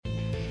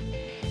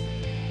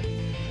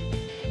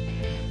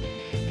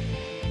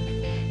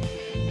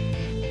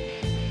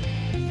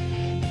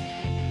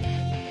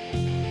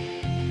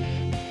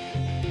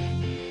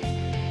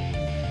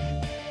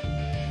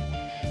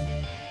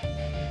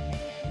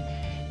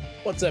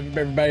What's up,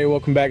 everybody?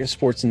 Welcome back to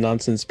Sports and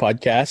Nonsense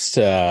Podcast.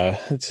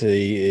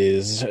 Today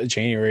is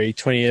January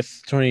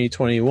 20th,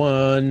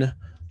 2021.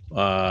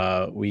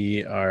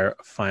 We are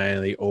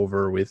finally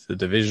over with the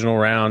divisional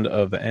round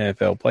of the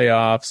NFL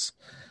playoffs.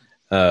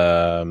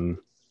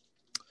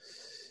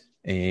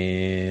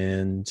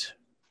 And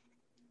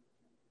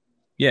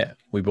yeah,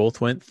 we both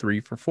went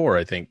 3 for 4,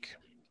 I think.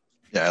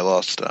 Yeah, I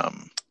lost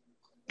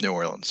New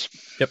Orleans.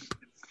 Yep.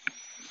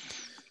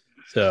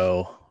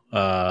 So,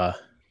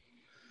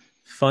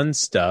 fun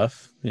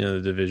stuff, the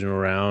divisional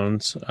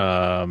rounds.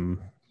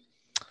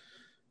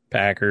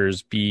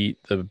 Packers beat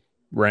the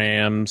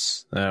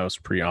Rams. That was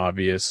pretty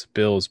obvious.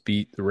 Bills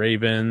beat the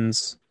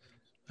Ravens.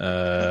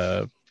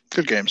 Good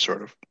game,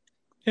 sort of.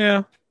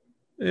 Yeah,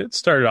 it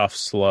started off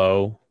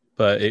slow,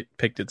 but it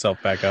picked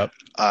itself back up.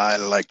 I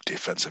like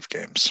defensive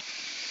games.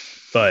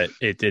 But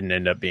it didn't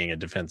end up being a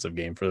defensive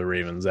game for the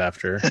Ravens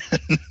after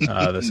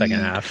the second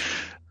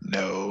half.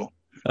 No.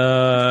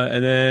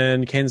 And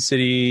then Kansas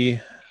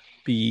City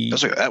beat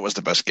that was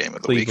the best game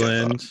of the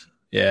Cleveland. week, I thought.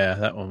 Yeah,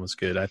 that one was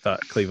good. I thought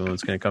Cleveland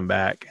was going to come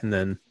back, and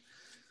then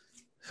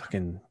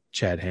fucking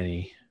Chad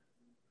Henne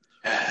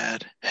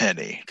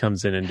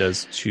comes in and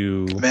does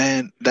two.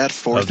 Man, that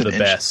fourth of the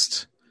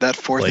best. That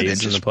fourth and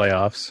inches in the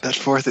playoffs. That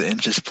fourth and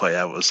inches play,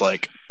 I was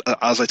like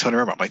Tony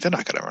Romo. I'm like, they're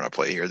not going to run a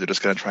play here. They're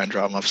just going to try and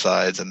draw him off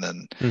sides, and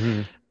then.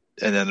 Mm-hmm.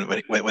 And then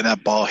when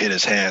that ball hit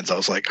his hands, I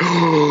was like,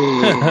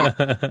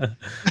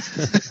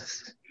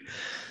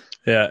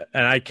 yeah,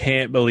 and I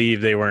can't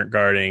believe they weren't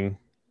guarding.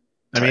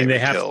 I mean, they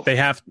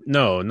have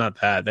no,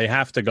 not that. They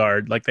have to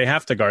guard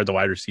the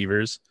wide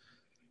receivers,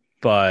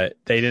 but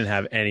they didn't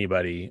have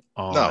anybody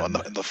on. No,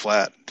 in the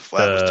flat. The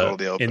flat was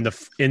totally open.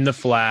 In the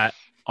flat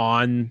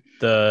on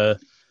the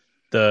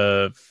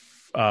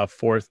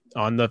fourth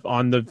on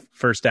the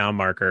first down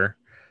marker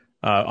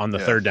on the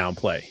third down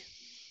play.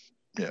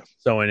 Yeah.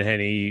 So when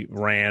Henne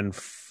ran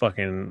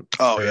fucking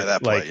that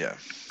play,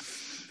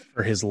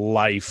 for his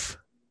life.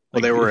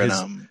 Well, they were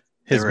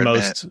his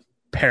most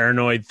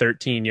paranoid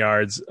 13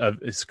 yards of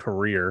his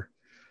career.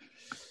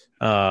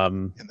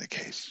 In the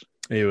case,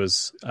 it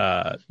was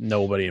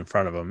nobody in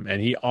front of him,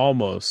 and he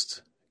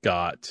almost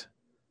got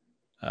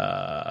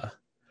the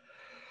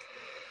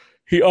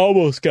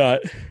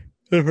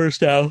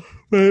first down,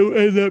 but it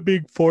ended up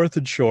being fourth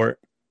and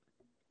short.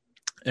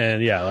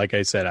 And yeah, like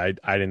I said,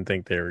 I didn't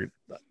think they were.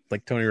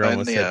 Like Tony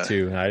Romo said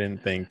too, I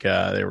didn't think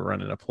they were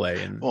running a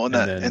play. And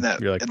in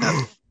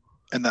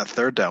that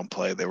third down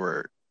play, they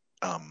were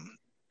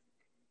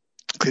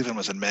Cleveland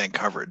was in man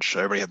coverage, so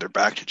everybody had their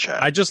back to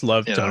Chad. I just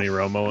love Tony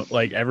Romo.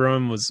 Like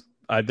everyone was,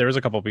 there was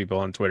a couple people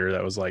on Twitter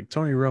that was like,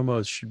 Tony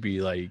Romo should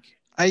be like.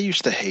 I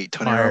used to hate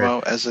Tony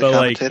Romo as a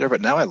commentator,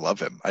 but now I love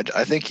him.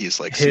 I think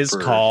he's like his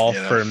super, call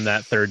from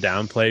that third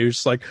down play was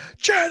just like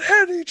Chad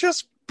Henne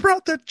just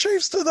brought the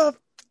Chiefs to the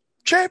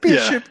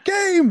championship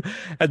game,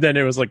 and then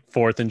it was like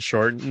fourth and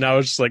short, and I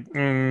was just like,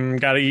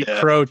 gotta eat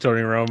crow,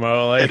 Tony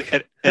Romo.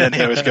 Like, and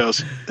he always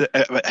goes,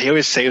 he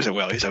always saves it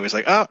well. He's always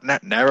like, oh,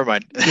 never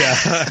mind.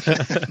 Yeah.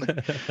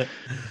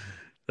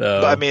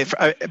 But I mean,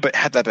 but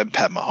had that been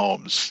Pat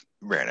Mahomes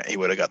ran it, he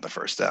would have got the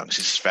first down because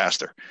he's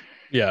faster.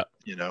 Yeah,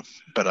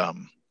 but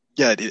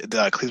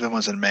Cleveland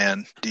was in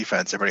man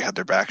defense. Everybody had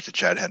their back to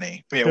Chad Henne.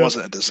 I mean, it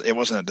wasn't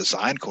a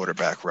design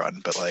quarterback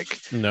run, but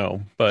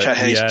Chad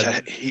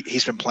Henne,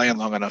 he's been playing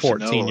long enough 14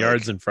 to know. 14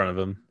 yards in front of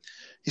him.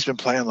 He's been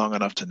playing long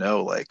enough to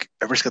know, like,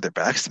 everybody's got their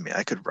backs to me.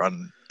 I could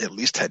run at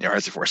least 10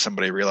 yards before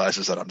somebody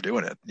realizes that I'm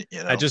doing it.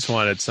 I just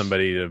wanted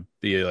somebody to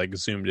be like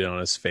zoomed in on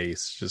his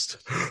face, just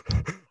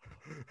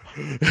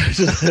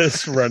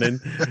running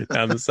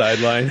down the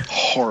sideline,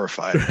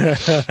 horrified.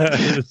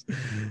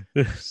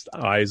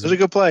 Eyes. It was a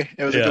good play.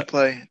 It was a good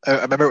play. I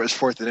remember it was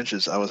fourth and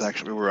inches. I was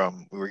actually we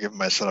were giving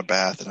my son a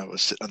bath, and I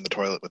was sitting on the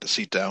toilet with the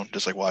seat down,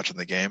 just like watching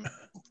the game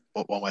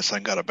while my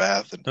son got a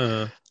bath,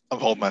 and I'm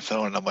holding my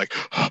phone, and I'm like,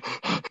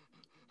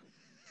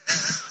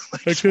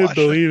 I couldn't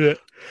believe it.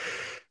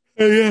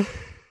 And yeah,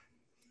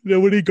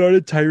 nobody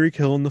guarded Tyreek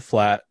Hill in the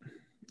flat,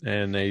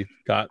 and they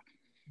got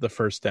the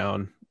first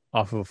down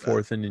off of a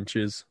fourth and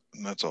inches.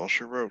 And that's all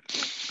she wrote.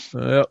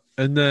 Yep.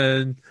 And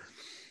then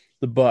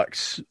the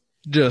Bucks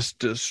just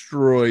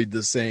destroyed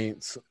the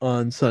Saints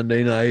on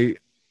Sunday night.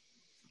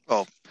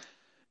 Well,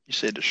 you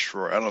say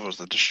destroy. I don't know if it was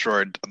the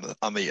destroyed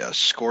on the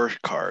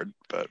scorecard,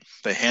 but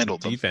they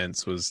handled them.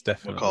 Defense was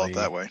definitely. We'll call it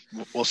that way.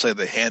 We'll say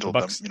they handled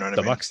them. You know what I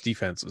mean? The Bucks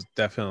defense was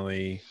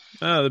definitely.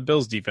 The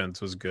Bills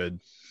defense was good,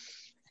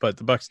 but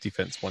the Bucks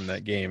defense won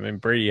that game. And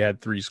Brady had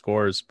 3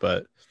 scores,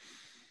 but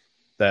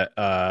that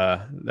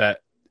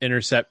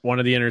one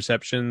of the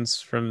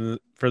interceptions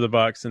for the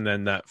Bucks, and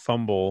then that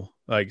fumble,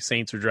 like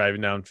Saints were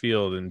driving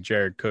downfield and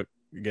Jared Cook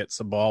gets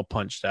the ball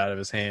punched out of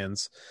his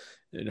hands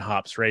and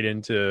hops right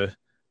into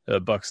the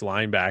Bucks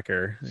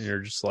linebacker, and you're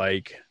just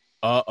like,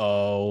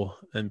 uh-oh,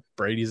 and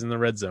Brady's in the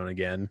red zone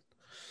again.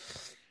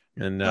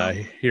 And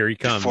here he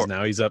comes.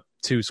 Now he's up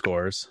 2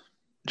 scores.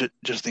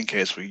 Just in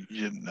case you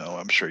didn't know,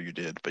 I'm sure you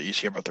did, but you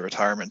hear about the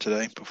retirement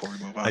today before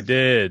we move on? I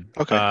did.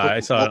 Okay. I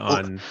saw it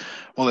on.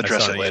 We'll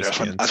address it later.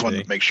 I just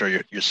wanted to make sure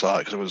you saw it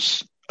because it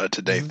was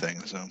today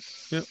thing. So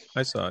yep,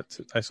 I saw it.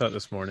 I saw it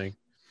this morning.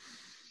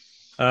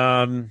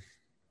 But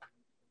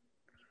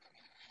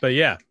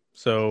yeah,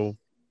 so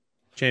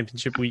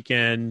championship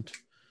weekend,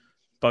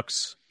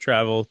 Bucks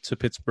travel to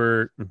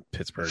Pittsburgh, Green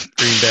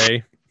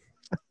Bay.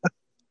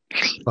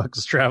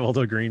 Bucks travel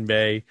to Green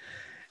Bay,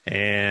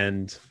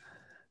 and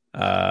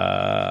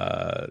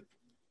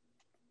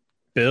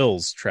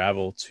Bills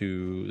travel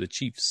to the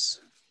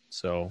Chiefs.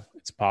 So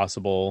it's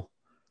possible.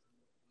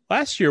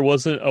 Last year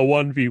wasn't a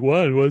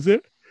 1v1, was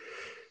it?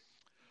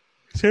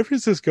 San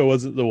Francisco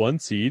wasn't the 1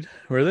 seed,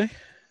 were they? I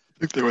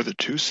think they were the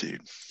 2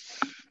 seed.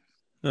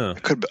 Oh.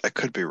 I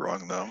could be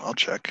wrong though. I'll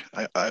check.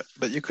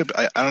 But you could.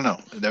 I don't know.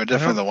 They were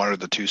definitely the 1 or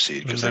the 2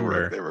 seed because they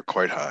were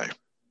quite high.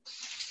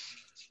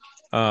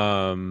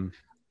 Well,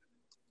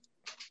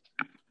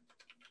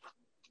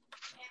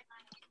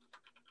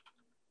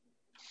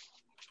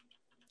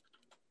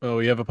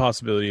 we have a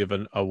possibility of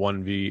a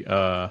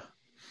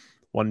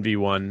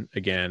 1v1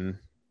 again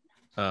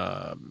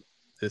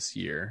this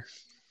year.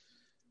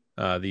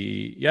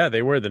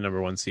 They were the number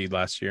 1 seed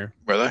last year.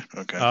 Were they?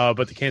 Okay.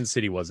 But the Kansas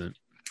City wasn't.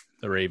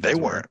 The Ravens. They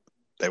weren't.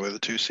 They were the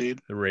 2 seed.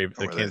 The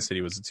Kansas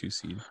City was the 2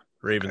 seed.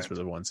 Ravens were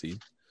the 1 seed.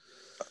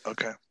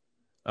 Okay.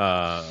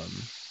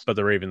 But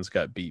the Ravens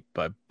got beat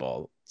by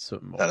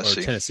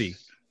Tennessee.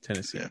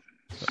 Yeah.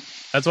 So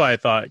that's why I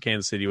thought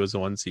Kansas City was the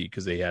 1 seed,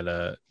 because they had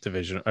a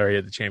division, or he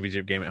had the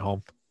championship game at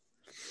home.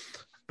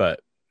 But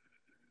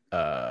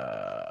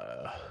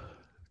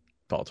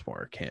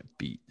Baltimore can't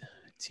beat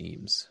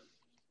teams.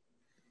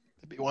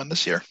 They'll be 1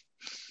 this year.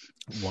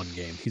 1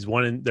 game.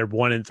 They're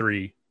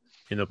 1-3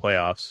 in the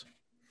playoffs.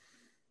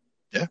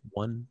 Yeah.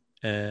 1-3.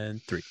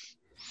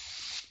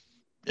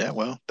 Yeah,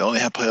 well, they only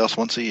have playoffs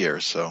once a year,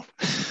 so.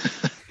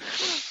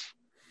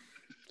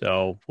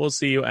 So we'll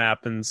see what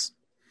happens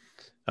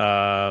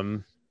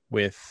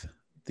with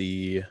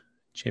the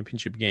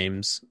championship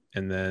games,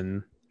 and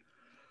then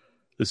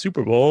the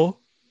Super Bowl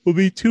will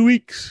be 2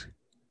 weeks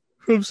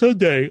from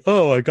Sunday.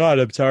 Oh my God,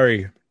 I'm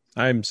sorry.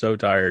 I'm so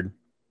tired.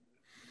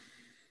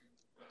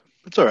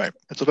 It's all right.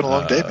 It's been a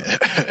long day, man.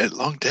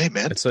 Long day,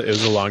 man. It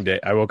was a long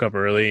day. I woke up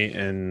early,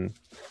 and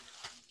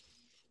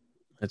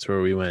that's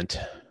where we went.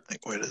 You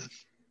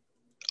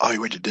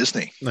went to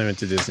Disney. I went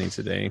to Disney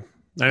today.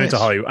 I went to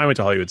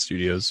Hollywood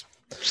Studios.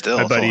 Still,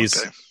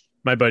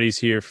 my buddies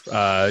here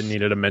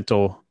needed a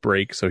mental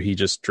break, so he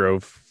just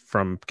drove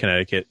from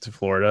Connecticut to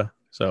Florida.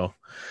 So,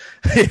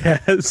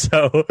 it's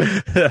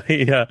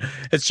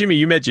Jimmy.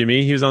 You met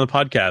Jimmy. He was on the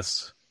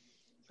podcast.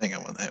 Hang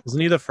on, that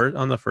wasn't he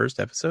on the first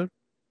episode?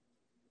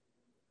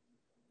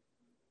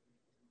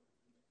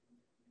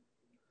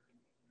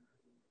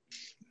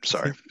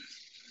 Sorry,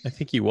 I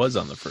think he was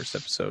on the first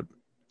episode.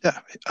 Yeah,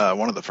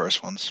 one of the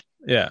first ones.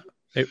 Yeah,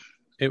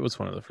 it was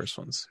one of the first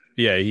ones.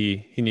 Yeah,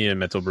 he needed a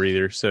mental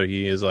breather, so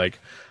he is like,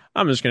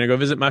 I'm just gonna go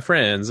visit my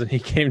friends, and he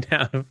came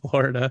down to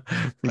Florida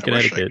from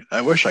Connecticut.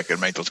 I wish I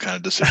could make those kind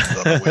of decisions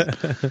on a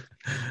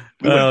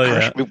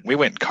whim. We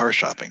went car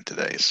shopping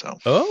today, so.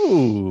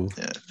 Oh,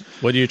 yeah.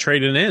 What are you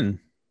trading in?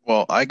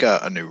 Well, I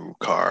got a new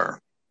car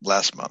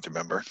last month.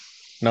 Remember?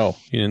 No,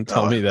 you didn't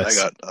tell me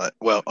this. I got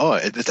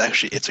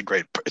it's a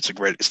great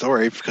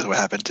story because of what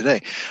happened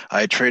today.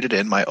 I traded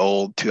in my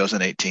old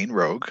 2018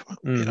 Rogue,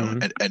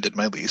 and ended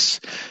my lease,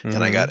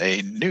 and I got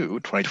a new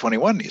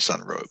 2021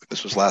 Nissan Rogue.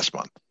 This was last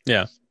month.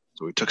 Yeah.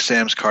 So we took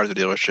Sam's car to the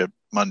dealership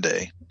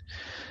Monday.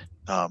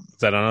 Is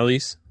that on a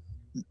lease?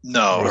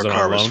 No, her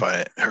car was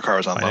fine. Her car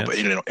was on loan, but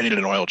it needed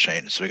an oil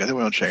change. So we got the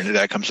oil change. The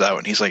guy comes out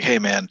and he's like, "Hey,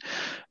 man,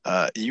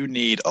 you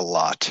need a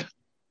lot."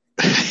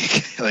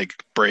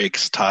 Like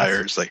brakes,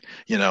 tires, it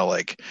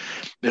wasn't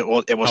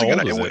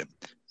gonna.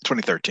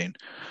 2013.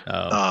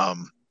 Oh.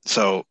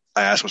 So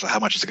I asked him, how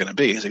much is it gonna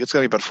be? He's like, it's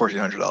gonna be about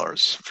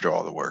 $1,400 for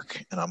all the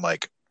work. And I'm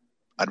like,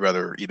 I'd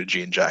rather eat a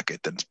jean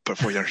jacket than put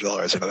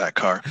 $1,400 into that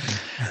car.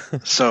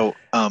 So,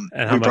 and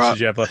how much did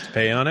you have left to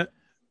pay on it?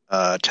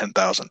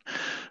 $10,000.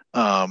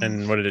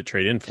 And what did it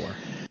trade in for?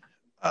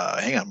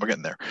 Hang on, we're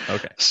getting there.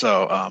 Okay.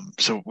 So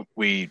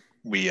we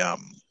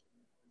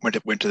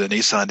went to the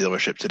Nissan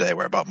dealership today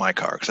where I bought my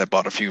car because I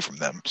bought a few from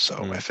them. So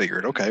I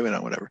figured, okay,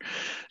 whatever.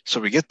 So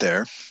we get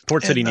there.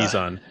 Port City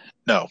Nissan.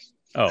 No.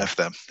 Oh. F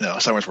them. No,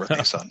 Summersworth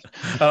Nissan.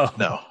 Oh.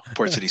 No.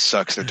 Port City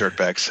sucks. They're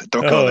dirtbags.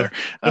 Don't go there.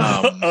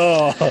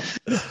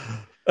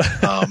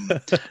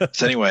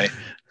 So anyway,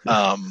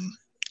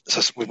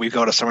 so we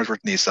go to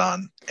Summersworth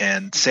Nissan,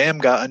 and Sam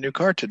got a new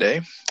car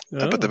today.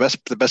 Oh. But the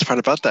best part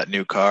about that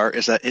new car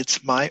is that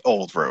it's my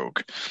old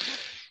Rogue.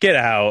 Get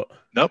out.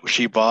 Nope,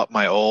 she bought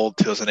my old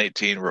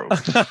 2018 Rogue.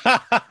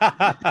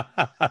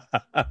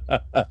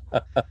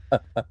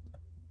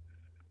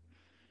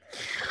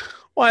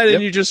 Why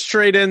didn't you just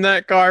trade in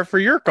that car for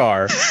your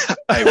car?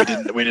 We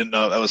didn't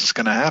know that was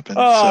going to happen.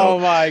 Oh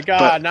my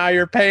God! Now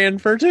you're paying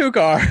for 2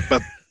 cars.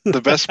 But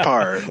the best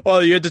part.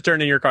 Well, you had to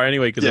turn in your car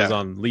anyway because it was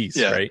on lease,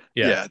 right?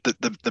 Yeah.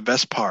 The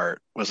best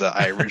part was that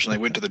I originally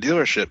went to the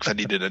dealership because I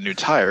needed a new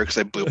tire because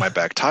I blew my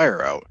back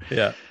tire out.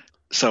 Yeah.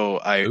 So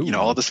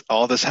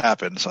all this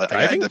happened. So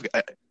I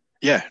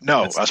Yeah,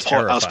 no, That's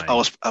I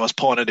was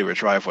pulling into a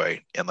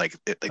driveway, and like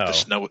the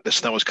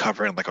snow was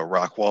covering like a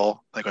rock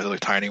wall, like a really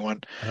tiny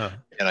one, and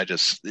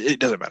it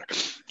doesn't matter.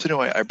 So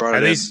anyway, I brought it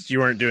in. At least you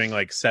weren't doing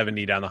like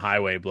 70 down the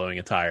highway blowing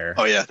a tire.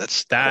 Oh yeah,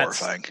 that's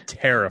horrifying.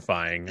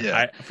 Terrifying.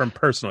 Yeah, from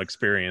personal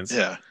experience.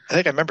 Yeah, I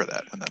think I remember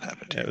that when that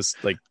happened. Yeah, it was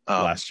like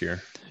last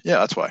year. Yeah,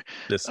 that's why.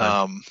 This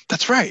time.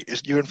 That's right.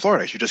 You're in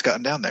Florida. You just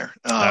gotten down there.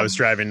 I was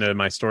driving to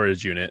my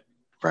storage unit.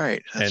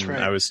 Right. That's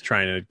right. I was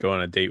trying to go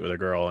on a date with a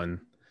girl, and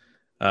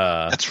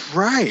that's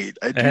right.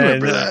 I do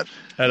remember that.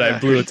 And I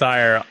blew a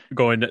tire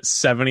going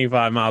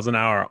 75 miles an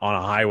hour on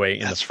a highway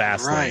in the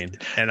fast lane,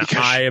 and because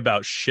I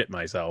about shit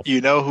myself.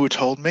 You know who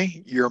told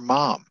me? Your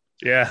mom.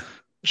 Yeah.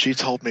 She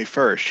told me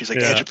first. She's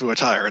like, Andrew blew a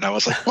tire. And I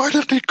was like, why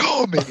didn't he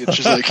call me? And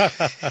she's like,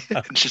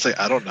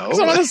 I don't know.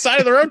 I'm on the side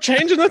of the road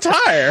changing the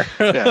tire.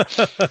 Yeah.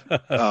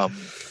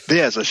 But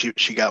yeah, so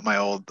she got my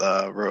old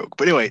Rogue.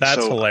 But anyway,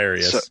 that's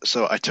hilarious.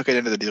 So I took it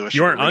into the dealership.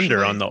 You weren't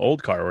under on the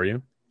old car, were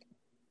you?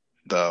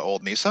 The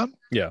old Nissan?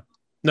 Yeah.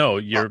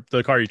 No,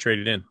 the car you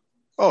traded in.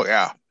 Oh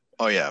yeah.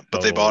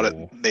 But they bought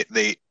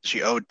it.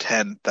 She owed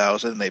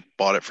 $10,000. They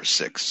bought it for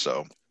 $6,000.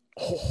 So.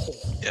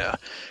 Yeah,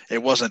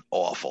 it wasn't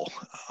awful,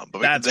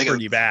 but that's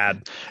pretty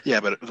bad. Yeah,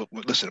 but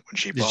listen, when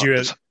she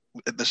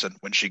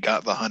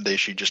got the Hyundai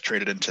she just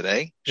traded in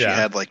today, she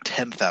had like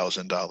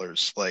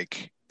 $10,000.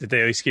 Like, did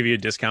they at least give you a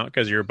discount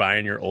because you were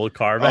buying your old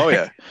car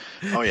back?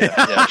 Oh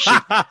yeah.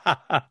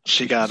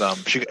 She got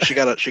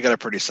a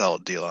pretty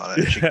solid deal on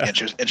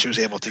it. She was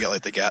able to get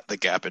like the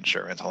gap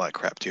insurance, all that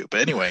crap too.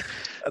 But anyway,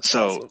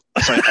 awesome.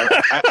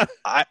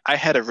 I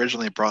had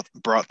originally brought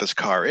this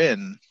car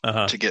in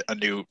to get a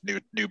new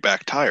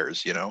back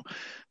tires,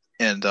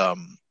 and I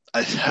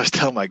was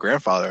telling my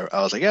grandfather,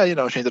 I was like, yeah, she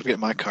ended up getting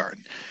my car,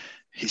 and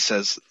he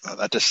says,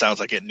 that just sounds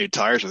like getting new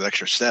tires with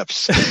extra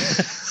steps.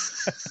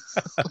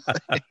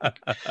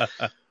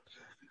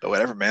 But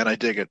whatever, man, I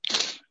dig it.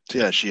 So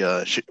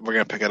yeah, we're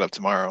gonna pick it up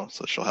tomorrow,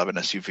 so she'll have an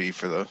SUV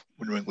for the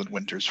New England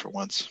winters for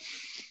once.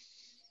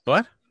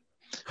 What?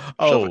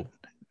 Oh,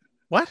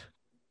 what?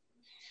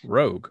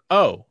 Rogue.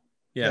 Oh,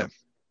 yeah.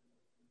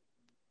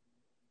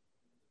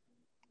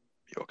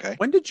 You okay?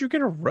 When did you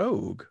get a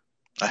Rogue?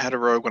 I had a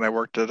Rogue when I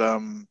worked at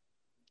when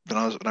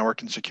I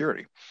worked in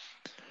security.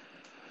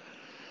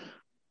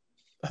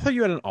 I thought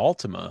you had an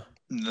Altima.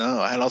 No,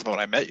 I had an Altima when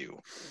I met you.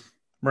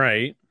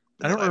 Right.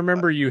 I don't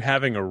remember you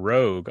having a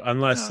Rogue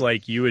unless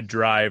like you would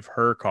drive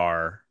her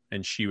car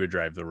and she would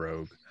drive the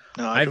Rogue.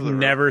 No, I've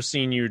never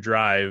seen you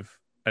drive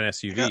an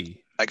SUV.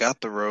 I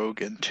got the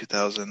Rogue in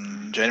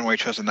January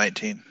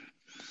 2019.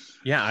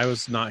 Yeah, I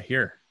was not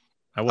here.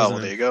 I wasn't. Oh,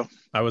 well, there you go.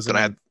 I wasn't.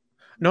 I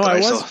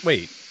was.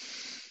 Wait.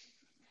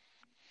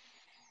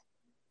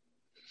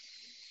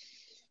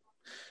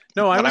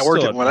 No, I was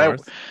still at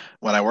North.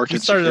 When I worked in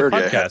security,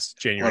 started the podcast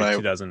January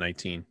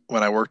 2019.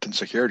 When I worked in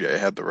security, I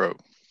had the Rogue.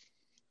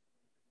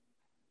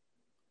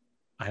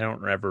 I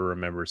don't ever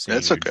remember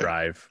seeing you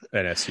drive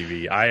an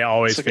SUV. I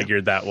always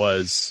figured that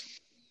was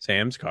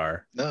Sam's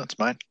car. No, it's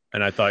mine.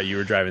 And I thought you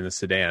were driving the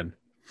sedan.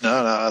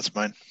 No, that's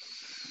mine.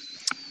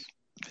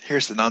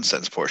 Here's the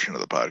nonsense portion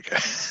of the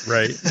podcast.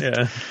 Right,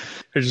 yeah.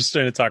 We're just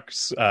trying to talk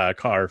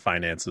car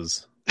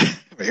finances.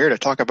 We're here to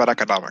talk about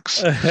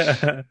economics.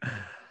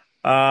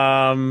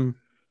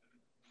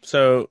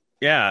 So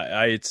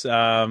yeah, it's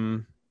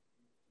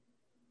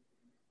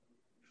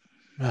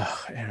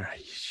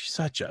he's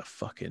such a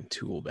fucking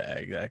tool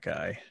bag, that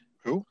guy.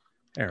 Who?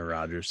 Aaron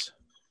Rodgers.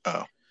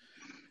 Oh.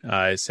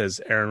 It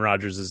says Aaron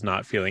Rodgers is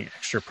not feeling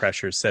extra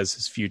pressure, says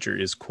his future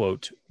is,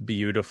 quote,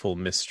 beautiful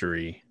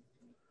mystery.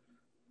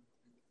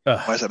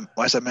 Why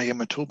does that make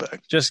him a tool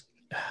bag? Just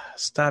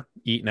stop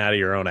eating out of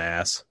your own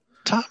ass.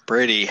 Tom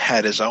Brady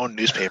had his own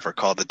newspaper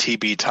called the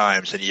TB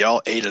Times, and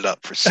y'all ate it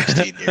up for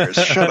 16 years.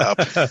 Shut up.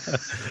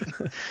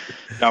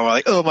 Now we're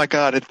like, oh my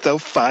God, it's so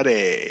funny.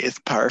 It's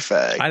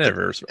perfect. I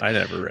never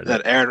read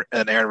that.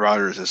 Aaron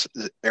Rodgers is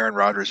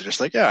just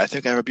like, yeah, I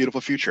think I have a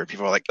beautiful future.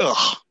 People are like,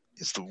 ugh,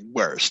 it's the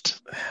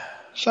worst.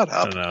 Shut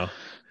up. I don't know.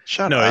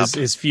 Shut up.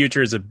 No, his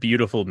future is a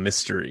beautiful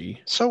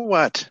mystery. So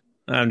what?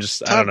 I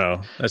don't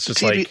know. That's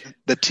just like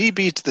the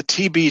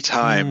TB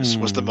Times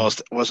was the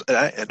most and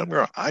don't get me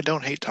wrong, I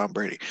don't hate Tom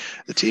Brady.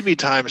 The TB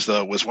Times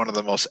though was one of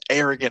the most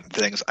arrogant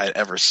things I'd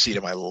ever seen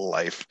in my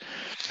life.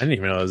 I didn't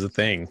even know it was a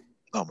thing.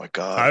 Oh my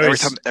God!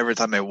 Every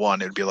time they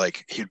won, it'd be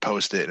like he'd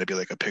post it, and it'd be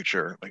like a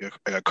picture, like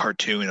a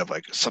cartoon of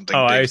like something.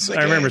 Oh, I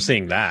remember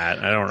seeing that.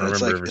 I don't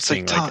remember ever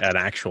seeing like an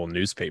actual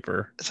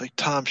newspaper. It's like,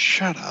 Tom,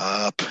 shut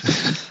up.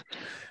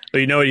 But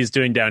you know what he's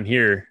doing down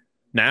here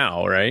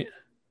now, right?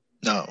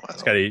 No,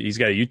 he's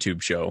got a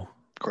YouTube show.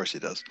 Of course he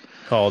does.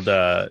 Called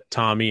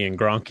Tommy and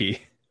Gronky.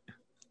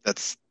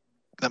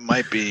 That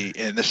might be,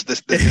 and this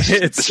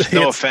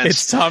no offense.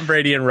 It's Tom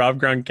Brady and Rob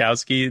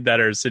Gronkowski that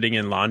are sitting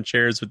in lawn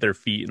chairs with their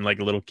feet in like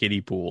a little kiddie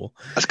pool.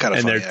 That's kind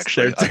of funny,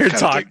 actually.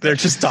 They're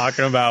just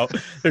talking about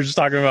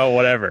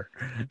whatever.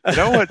 You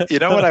know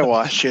what I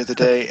watched the other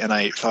day, and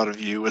I thought of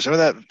you. Was there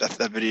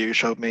that video you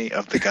showed me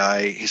of the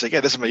guy? He's like,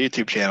 yeah, this is my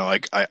YouTube channel.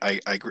 Like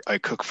I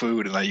cook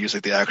food and I use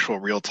like the actual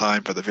real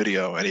time for the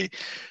video, and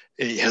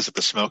he has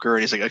the smoker,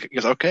 and he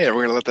goes, okay,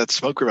 we're gonna let that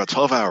smoke for about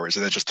 12 hours,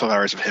 and then just 12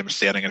 hours of him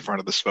standing in front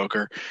of the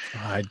smoker.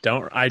 I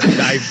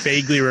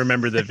vaguely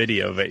remember the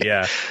video, but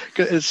yeah,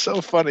 it's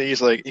so funny.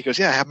 He goes,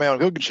 yeah, I have my own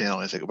cooking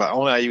channel. He's like, but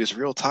only I use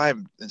real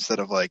time instead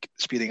of like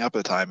speeding up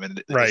the time,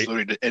 and right.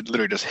 It's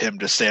literally just him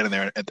just standing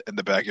there in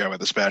the backyard with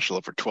the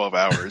spatula for 12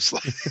 hours,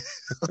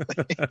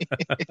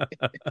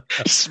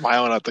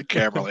 smiling at the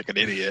camera like an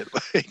idiot.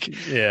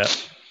 Yeah.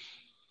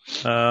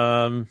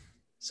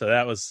 So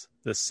that was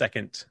the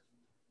second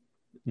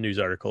news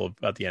article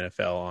about the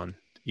NFL on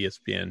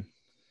ESPN.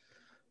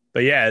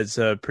 But yeah, it's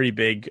a pretty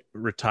big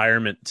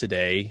retirement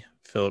today.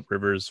 Philip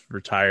Rivers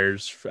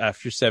retires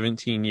after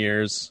 17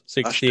 years,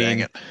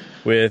 16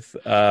 with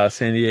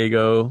San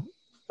Diego,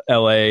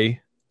 LA,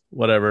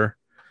 whatever.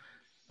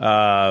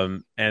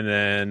 And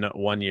then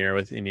 1 year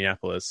with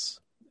Indianapolis.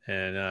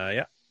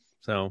 And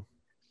so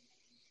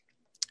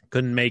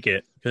couldn't make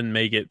it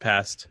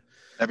past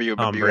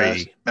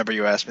Remember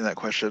you asked me that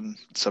question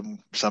some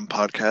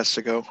podcasts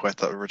ago who I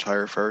thought would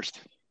retire first?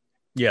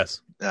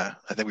 Yes. Yeah,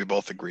 I think we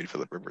both agreed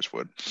Philip Rivers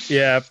would.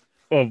 Yeah.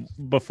 Well,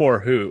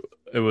 before who?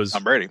 It was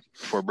Tom Brady.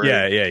 Before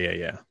Brady.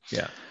 Yeah.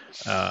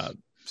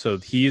 So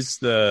he was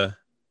the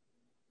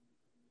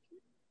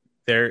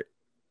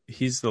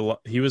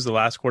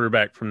last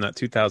quarterback from that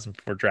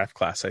 2004 draft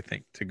class, I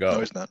think, to go. No,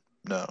 he's not.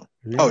 No.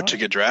 Yeah. Oh, to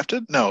get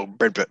drafted? No,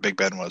 Big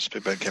Ben was.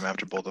 Big Ben came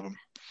after both of them.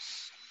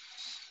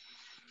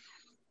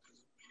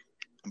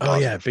 Oh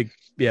yeah,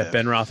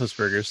 Ben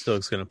Roethlisberger still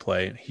is going to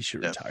play. He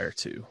should retire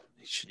too.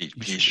 He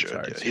should.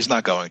 Yeah. He's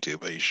not going to,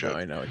 but he should. No,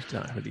 I know he's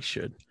not, but he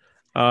should.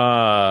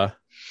 I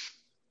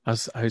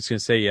was going to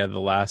say, the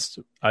last.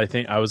 I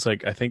think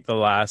the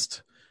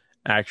last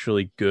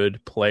actually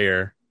good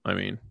player. I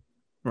mean,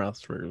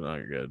 Roethlisberger's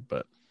not good,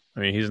 but I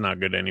mean he's not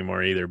good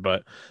anymore either.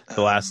 But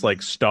the last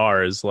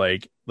star is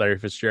like Larry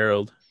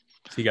Fitzgerald.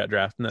 He got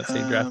drafted in that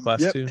same draft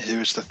class too. He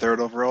was the 3rd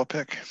overall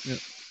pick. Yep.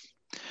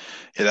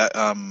 Yeah, that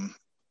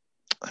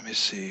let me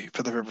see.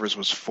 Philip Rivers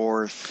was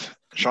 4th.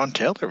 Sean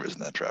Taylor was in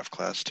that draft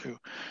class too.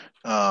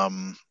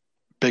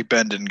 Big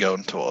Ben didn't go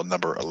until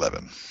number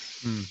 11.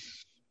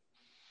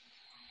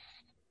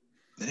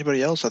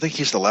 Anybody else? I think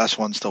he's the last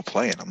one still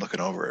playing. I'm looking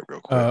over it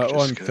real quick.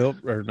 Not Philip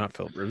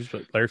Rivers,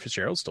 but Larry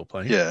Fitzgerald's still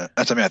playing. Yeah,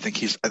 I think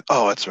he's.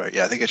 Oh, that's right.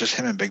 Yeah, I think it's just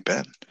him and Big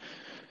Ben.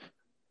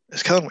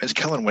 Is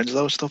Kellen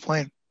Winslow still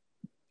playing?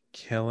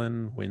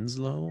 Kellen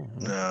Winslow?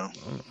 No,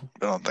 I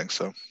don't think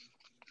so.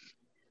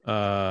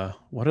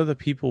 What are the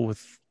people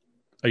with?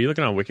 Are you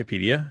looking on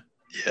Wikipedia?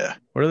 Yeah.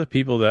 What are the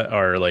people that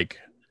are like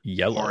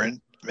yellow?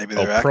 Orange? Maybe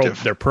they're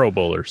active. They're Pro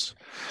Bowlers.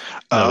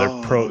 No,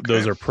 they're pro. Okay.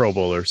 Those are Pro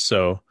Bowlers.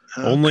 So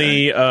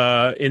only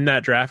in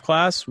that draft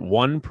class,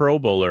 one Pro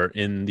Bowler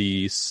in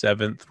the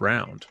 7th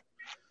round.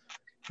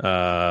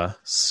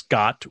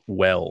 Scott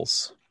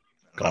Wells,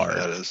 guard.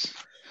 That is.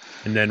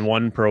 And then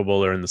one Pro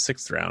Bowler in the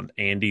 6th round,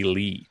 Andy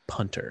Lee,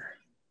 punter.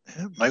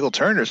 Yeah, Michael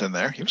Turner's in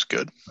there. He was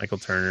good. Michael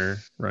Turner,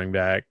 running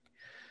back.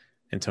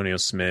 Antonio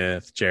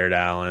Smith, Jared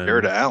Allen.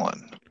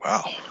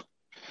 Wow.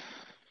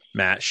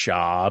 Matt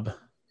Schaub.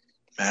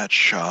 Matt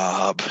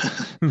Schaub.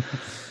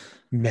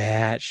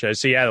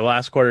 So yeah, the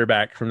last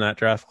quarterback from that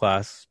draft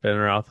class, Ben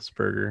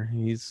Roethlisberger.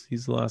 He's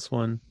the last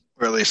one.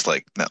 Or at least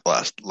like that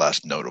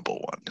last notable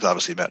one. Because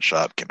obviously Matt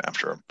Schaub came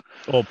after him.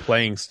 Well,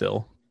 playing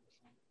still.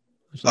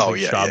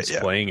 Schaub's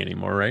playing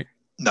anymore, right?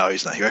 No,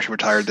 he's not. He actually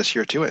retired this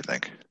year too, I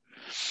think.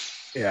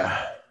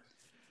 Yeah.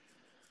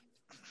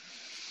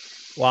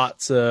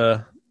 Lots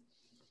a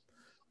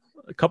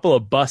couple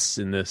of busts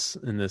in this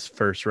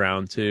first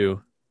round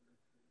too.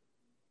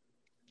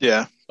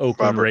 Yeah.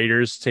 Oakland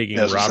Raiders taking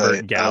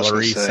Robert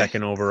Gallery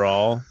 2nd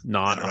overall,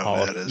 not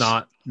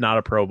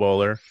a Pro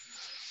Bowler.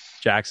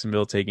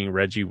 Jacksonville taking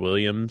Reggie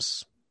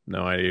Williams.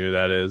 No idea who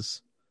that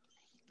is.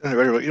 You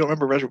don't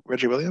remember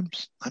Reggie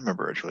Williams? I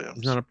remember Reggie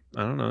Williams. I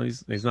don't know.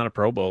 He's not a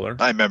Pro Bowler.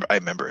 I remember him. I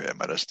remember.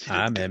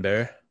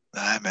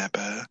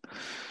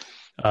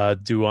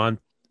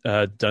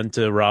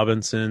 Dunta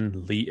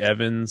Robinson, Lee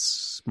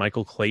Evans,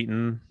 Michael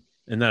Clayton.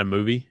 Isn't that a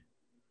movie?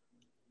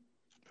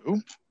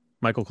 Who?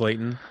 Michael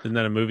Clayton. Isn't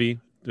that a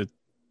movie with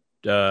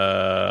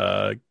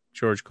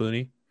George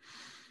Clooney?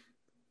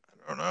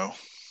 I don't know.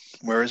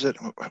 Where is it?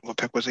 What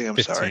pick was he? I'm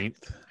 15th. Sorry.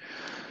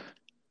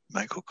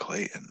 Michael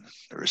Clayton,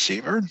 the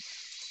receiver?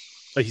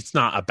 He's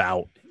not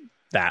about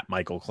that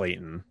Michael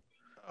Clayton.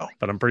 Oh.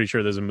 But I'm pretty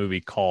sure there's a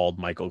movie called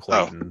Michael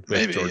Clayton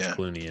with George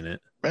Clooney in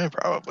it. Yeah,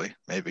 probably.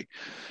 Maybe.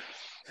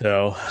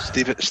 So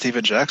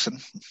Steven Jackson,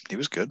 he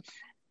was good.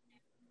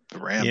 The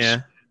Rams.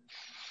 Yeah.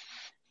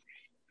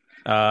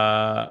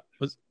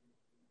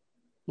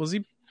 Was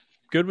he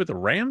good with the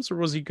Rams or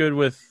was he good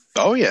with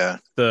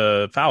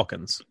the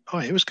Falcons? Oh,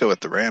 he was good with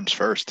the Rams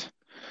first.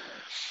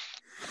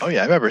 Oh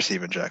yeah, I remember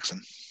Steven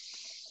Jackson.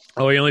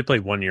 Oh, he only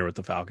played 1 year with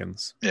the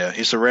Falcons. Yeah,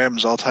 he's the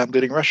Rams' all-time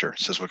leading rusher,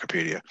 says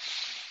Wikipedia.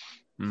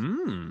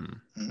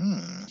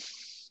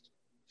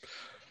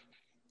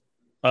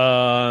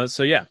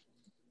 So yeah.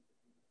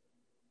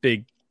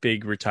 Big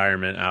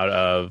retirement out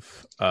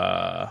of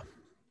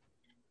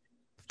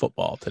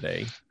football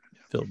today.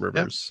 Phil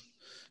Rivers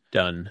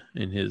done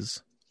in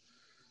his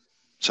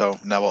So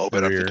now we'll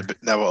open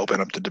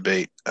up the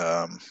debate.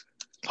 Hall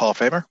of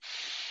Famer?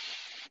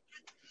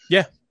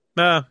 Yeah.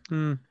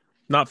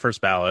 Not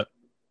first ballot.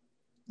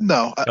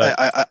 No,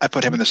 I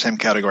put him in the same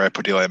category I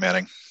put Eli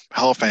Manning.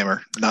 Hall of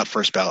Famer, not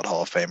first ballot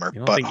Hall of Famer. You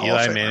don't but think Hall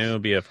Eli of Famer. Manning will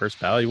be a first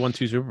ballot? He won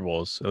 2 Super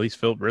Bowls. At least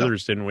Philip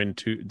Rivers didn't win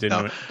two.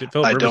 Philip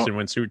Rivers didn't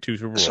win 2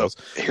 Super Bowls. So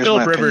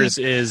Philip Rivers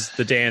is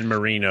the Dan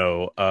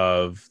Marino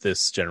of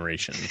this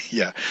generation.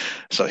 Yeah.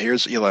 So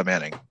here's Eli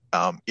Manning.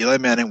 Eli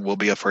Manning will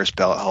be a first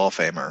ballot Hall of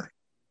Famer,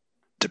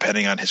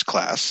 depending on his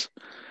class.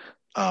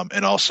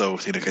 And also,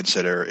 thing to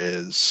consider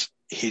is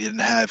he didn't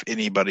have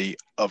anybody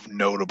of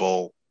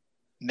notable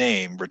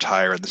name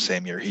retire in the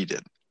same year he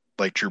did,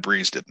 like Drew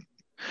Brees didn't.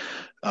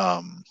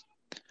 But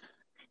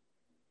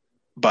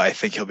I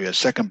think he'll be a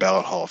second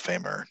ballot Hall of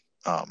Famer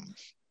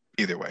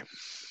either way.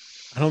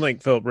 I don't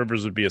think Philip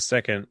Rivers would be a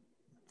second,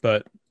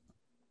 but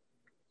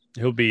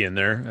he'll be in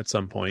there at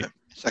some point.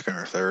 Second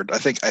or third. I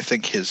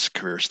think his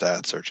career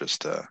stats are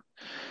just I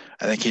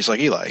think he's like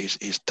Eli.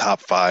 He's top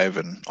 5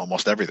 in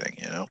almost everything,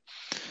 you know.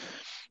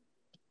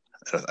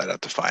 I'd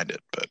have to find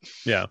it, but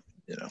yeah.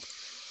 You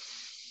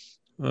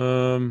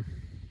know.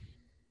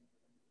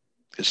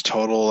 His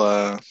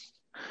total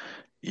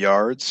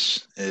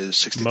yards is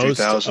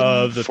 62,000. Most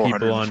of the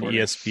people on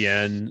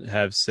ESPN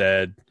have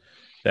said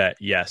that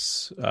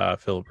yes,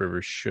 Philip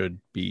Rivers should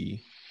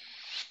be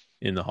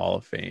in the Hall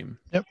of Fame.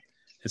 Yep.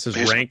 It says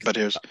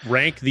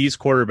rank these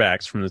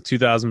quarterbacks from the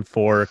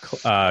 2004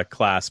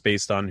 class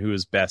based on who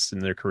is best in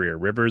their career.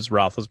 Rivers,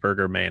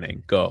 Roethlisberger,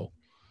 Manning. Go.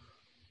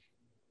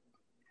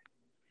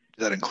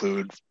 Does that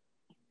include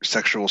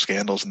sexual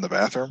scandals in the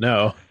bathroom?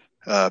 No.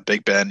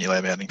 Big Ben,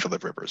 Eli Manning,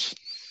 Philip Rivers.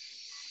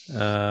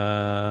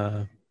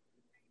 Ben,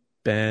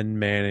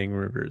 Manning,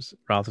 Rivers.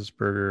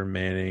 Roethlisberger,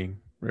 Manning,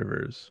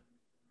 Rivers.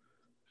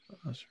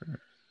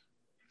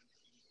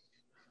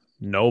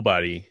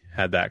 Nobody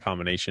had that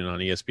combination on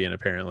ESPN,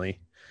 apparently.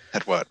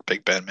 Had what?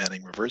 Big Ben,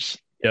 Manning, Rivers?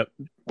 Yep.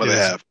 What they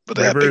have? But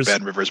they have Big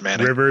Ben, Rivers,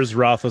 Manning. Rivers,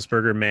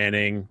 Roethlisberger,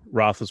 Manning.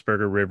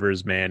 Roethlisberger,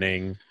 Rivers,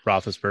 Manning.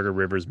 Roethlisberger,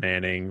 Rivers,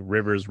 Manning.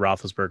 Rivers,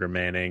 Roethlisberger,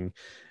 Manning.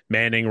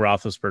 Manning,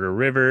 Roethlisberger,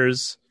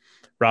 Rivers.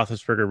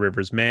 Roethlisberger,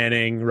 Rivers,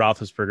 Manning.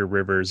 Roethlisberger,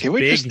 Rivers,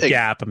 big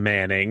gap,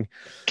 Manning.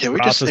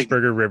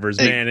 Roethlisberger, Rivers,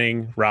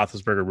 Manning.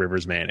 Roethlisberger,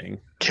 Rivers, Manning.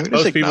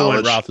 Most people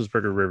went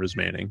Roethlisberger, Rivers,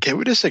 Manning. Can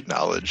we just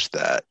acknowledge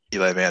that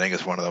Eli Manning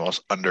is one of the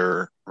most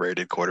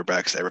underrated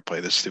quarterbacks to ever play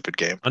this stupid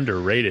game?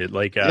 Underrated,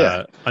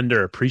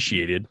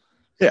 underappreciated.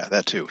 Yeah,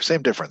 that too.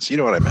 Same difference. You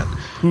know what I meant.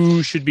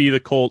 Who should be the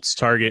Colts'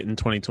 target in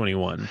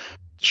 2021?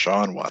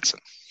 Deshaun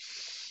Watson.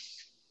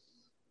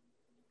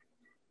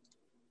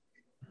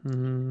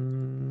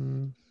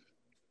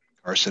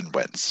 Carson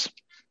Wentz.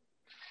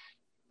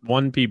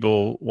 One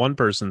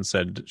person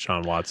said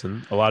Deshaun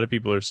Watson. A lot of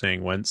people are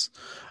saying Wentz.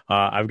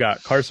 I've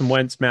got Carson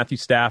Wentz, Matthew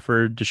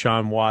Stafford,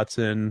 Deshaun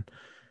Watson.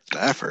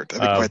 Stafford.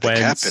 That'd be quite the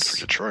cap hit for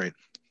Detroit.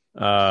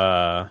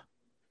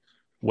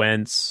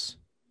 Wentz,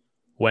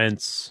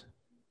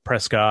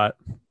 Prescott.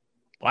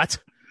 What?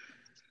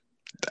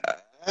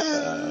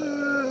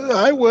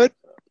 I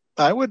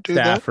would do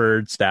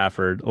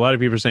Stafford. A lot of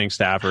people are saying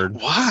Stafford.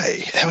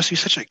 Why? That would be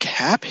such a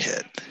cap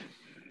hit,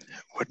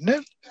 wouldn't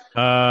it?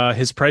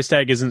 His price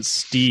tag isn't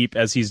steep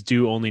as he's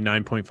due only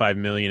 $9.5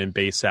 million in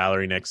base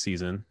salary next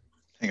season.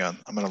 Hang on,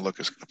 I'm going to look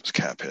up his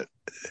cap hit.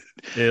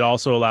 It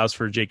also allows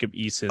for Jacob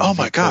Eason. Oh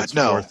my God,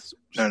 no.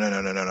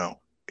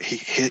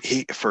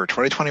 He for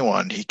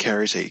 2021 he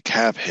carries a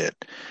cap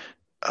hit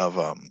of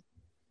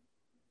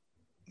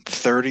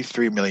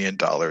 $33 million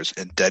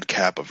in dead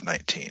cap of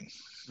 19.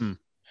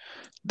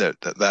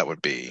 That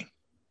would be,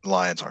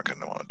 Lions aren't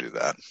going to want to do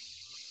that.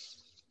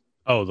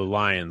 Oh, the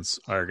Lions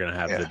are going to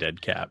have the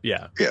dead cap.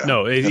 Yeah.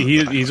 No,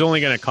 he's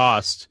only going to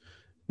cost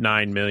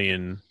 $9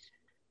 million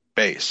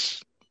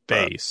base.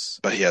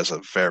 But he has a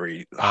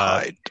very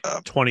high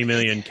 $20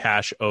 million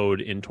cash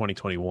owed in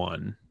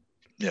 2021.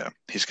 Yeah,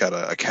 he's got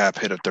a cap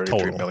hit of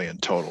 $33 million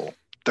total.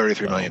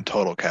 $33 million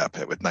total cap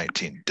hit with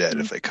 19 dead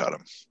if they cut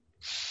him.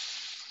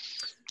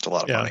 It's a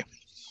lot of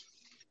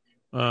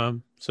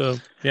money. So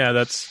yeah,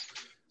 that's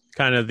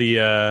kind of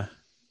the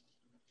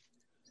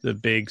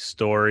big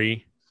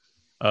story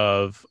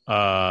of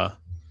the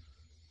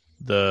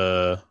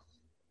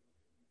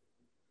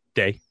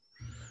day.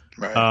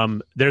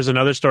 Right. There's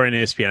another story in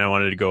ESPN I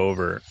wanted to go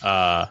over.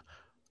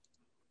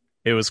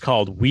 It was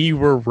called "We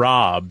Were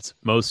Robbed: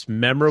 Most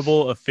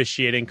Memorable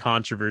Officiating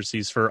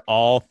Controversies for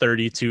All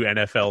 32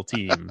 NFL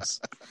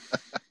Teams."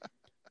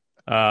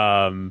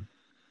 And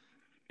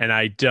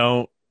I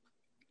don't.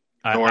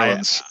 New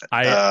Orleans.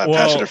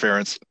 Pass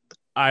interference.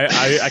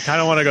 I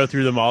kind of want to go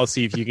through them all,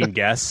 see if you can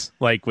guess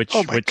like which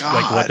like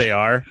what they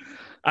are.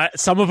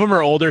 Some of them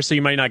are older, so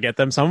you might not get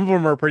them. Some of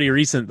them are pretty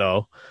recent,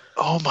 though.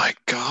 Oh my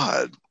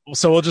God!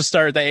 So we'll just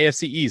start with the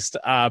AFC East.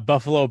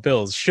 Buffalo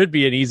Bills should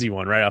be an easy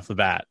one right off the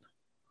bat.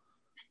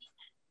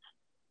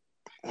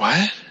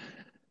 What?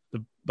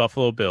 The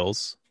Buffalo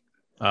Bills.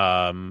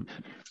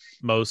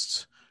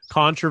 Most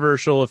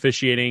controversial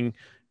officiating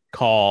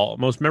call,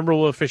 most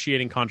memorable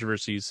officiating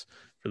controversies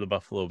for the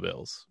Buffalo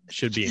Bills. It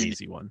should be an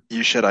easy one.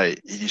 You said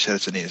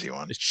it's an easy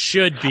one. It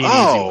should be an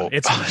easy one.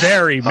 It's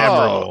very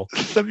memorable.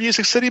 The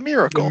Music City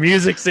Miracle. The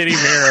Music City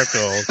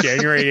Miracle,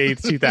 January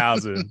 8th,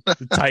 2000.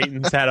 The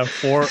Titans had a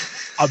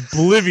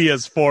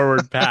oblivious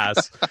forward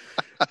pass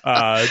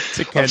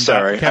to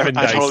Kevin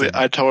Dyson.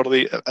 I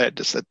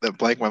just said that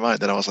blanked my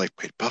mind. Then I was like,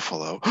 wait,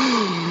 Buffalo.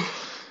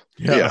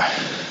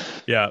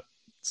 Yeah.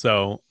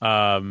 So,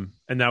 and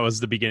that was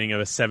the beginning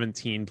of a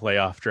 17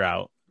 playoff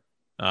drought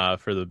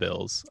for the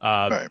Bills.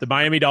 Right. The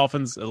Miami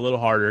Dolphins, a little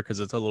harder because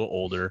it's a little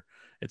older.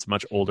 It's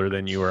much older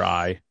than you or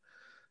I.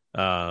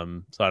 So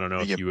I don't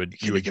know if you would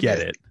get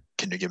it.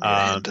 Can you give me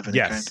a hint of any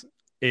kind?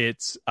 Yes.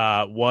 It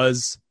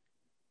was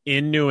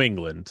in New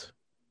England.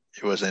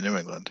 It was in New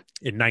England.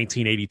 In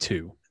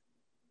 1982.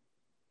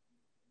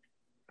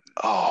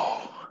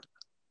 Oh,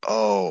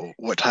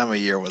 what time of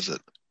year was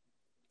it?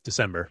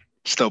 December.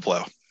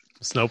 Snowplow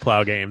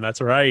game. That's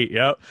right.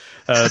 Yep.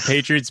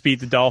 Patriots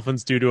beat the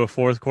Dolphins due to a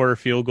fourth quarter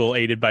field goal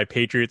aided by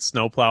Patriots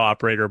snowplow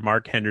operator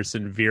Mark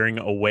Henderson veering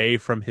away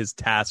from his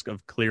task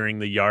of clearing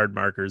the yard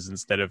markers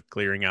instead of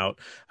clearing out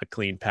a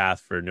clean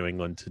path for New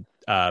England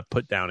to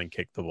put down and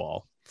kick the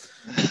ball.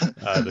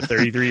 The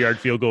 33-yard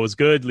field goal was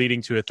good,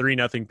 leading to a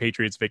 3-0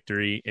 Patriots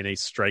victory in a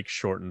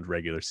strike-shortened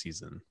regular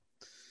season.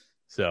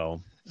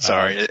 So,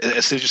 sorry,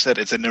 as soon as you said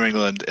it's in New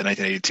England in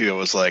 1982, it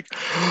was like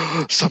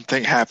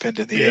something happened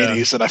in the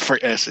 80s, and I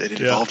forget it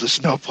involved a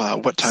snowplow.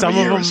 What time of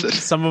year was it?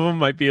 Some of them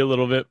might be a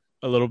little bit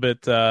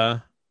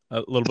harder.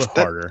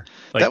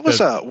 Like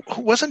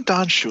wasn't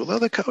Don Shula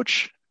the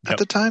coach at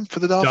the time for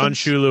the Dolphins? Don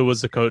Shula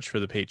was the coach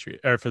for the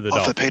Patriots or for the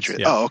Dolphins. For the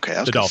Patriots. Yeah. Oh, okay.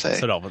 I was going to say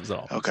the Dolphins.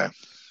 Okay.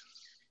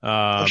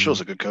 Don Shula's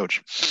a good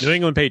coach. New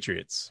England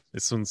Patriots.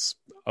 This one's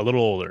a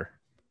little older.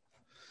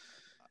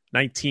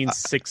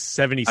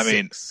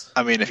 1976.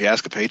 I mean, if you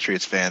ask a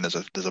Patriots fan,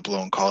 there's a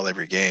blown call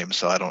every game,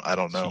 so I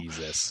don't know.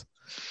 Jesus.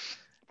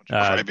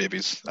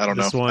 Crybabies. I don't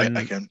know. One,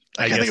 I can't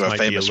think of a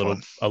famous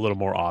one. A little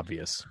more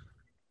obvious.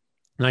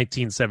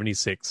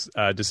 1976,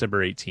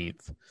 December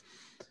 18th.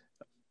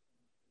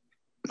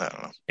 I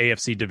don't know.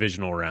 AFC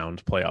divisional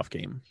round playoff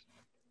game.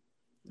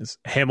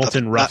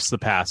 Hamilton roughs the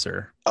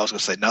passer. I was going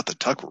to say, not the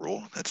Tuck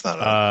rule. That's not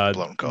a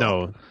blown call.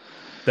 No.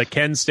 The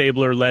Ken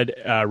Stabler-led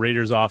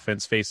Raiders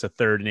offense faced a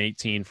 3rd and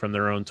 18 from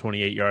their own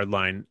 28-yard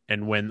line,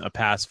 and when a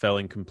pass fell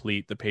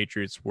incomplete, the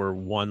Patriots were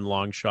one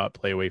long shot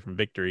play away from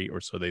victory, or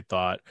so they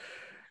thought.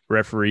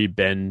 Referee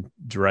Ben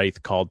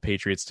Dreith called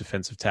Patriots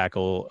defensive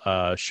tackle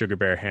Sugar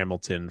Bear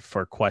Hamilton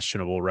for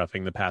questionable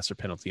roughing the passer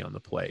penalty on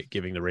the play,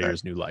 giving the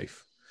Raiders new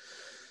life.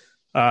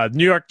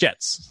 New York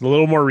Jets, a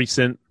little more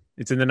recent.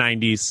 It's in the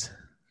 90s.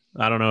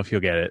 I don't know if you'll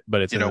get it,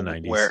 but it's in the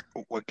 90s.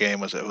 What game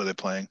was it? Who were they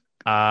playing?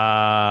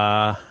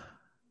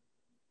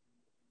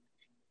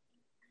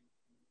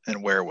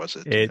 And where was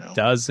it? It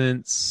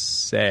doesn't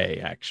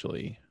say,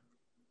 actually.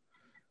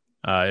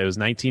 It was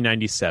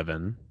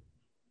 1997.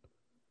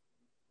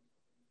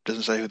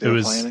 Doesn't say who they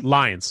were playing?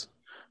 Lions.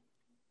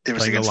 It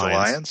was against the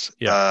Lions?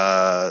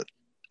 Yeah.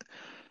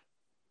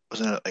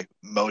 Wasn't it like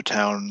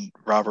Motown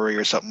robbery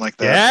or something like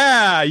that?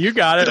 Yeah, you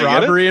got it.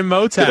 Robbery in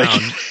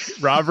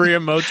Motown. Robbery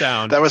in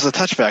Motown. That was a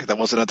touchback. That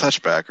wasn't a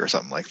touchback or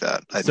something like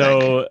that. I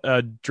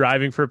think.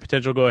 Driving for a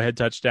potential go-ahead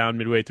touchdown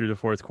midway through the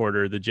fourth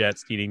quarter, the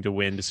Jets, needing to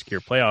win to secure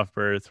playoff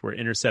berth, were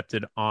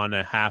intercepted on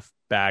a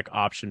halfback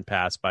option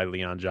pass by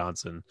Leon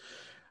Johnson.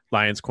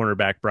 Lions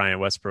cornerback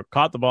Brian Westbrook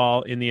caught the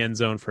ball in the end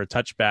zone for a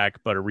touchback,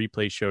 but a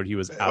replay showed he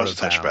was out of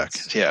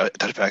bounds. Yeah, a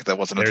touchback that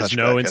wasn't a touchback. There's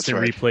no instant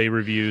replay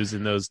reviews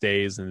in those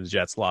days, and the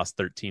Jets lost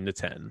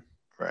 13-10.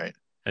 Right.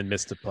 And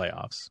missed the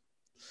playoffs.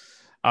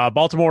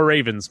 Baltimore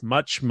Ravens,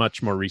 much,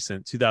 much more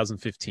recent,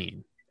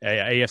 2015,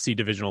 AFC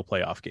divisional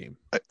playoff game.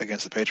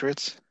 Against the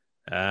Patriots?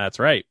 That's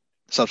right.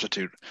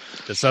 Substitute.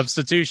 The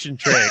substitution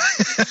trick.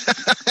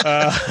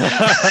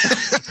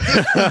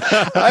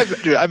 I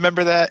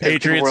remember that.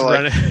 Patriots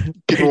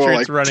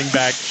running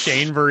back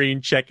Shane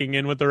Vereen checking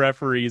in with the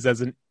referees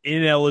as an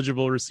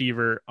ineligible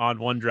receiver on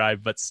one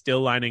drive, but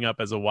still lining up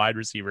as a wide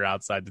receiver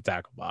outside the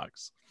tackle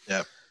box.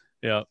 Yep.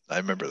 Yeah, I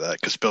remember that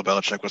because Bill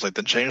Belichick was like,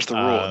 "Then change the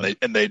rule,"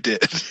 and they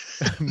did.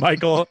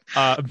 Michael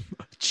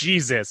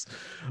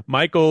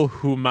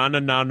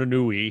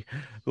Humanananui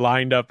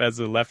lined up as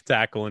a left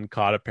tackle and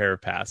caught a pair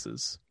of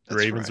passes. The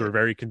Ravens were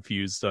very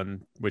confused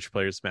on which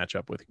players to match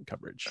up with in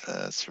coverage.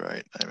 That's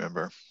right. I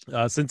remember.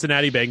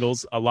 Cincinnati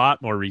Bengals, a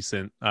lot more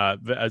recent.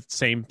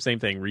 Same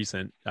thing.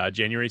 Recent.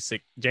 January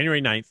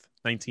 9th,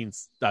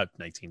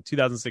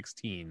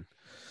 2016.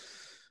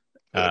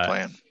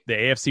 The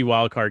AFC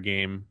wildcard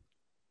game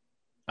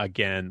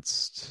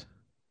against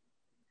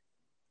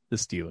the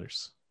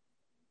Steelers.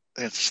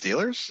 Against the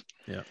Steelers?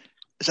 Yeah.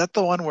 Is that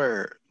the one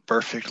where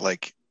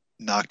Burfict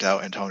knocked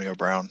out Antonio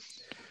Brown?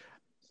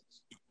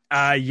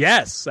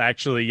 Yes,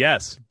 actually,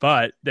 yes.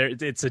 But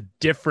it's a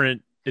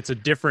different I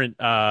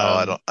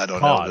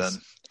don't know then.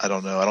 I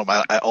don't know.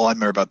 All I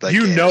remember about that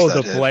game is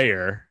the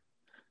player.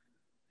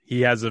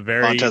 He has a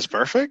very Montez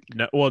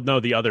Burfict? No,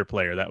 the other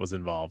player that was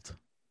involved.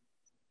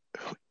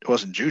 It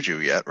wasn't Juju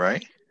yet,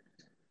 right?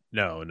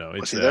 No.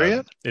 Was he there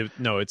yet?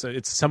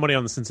 It's somebody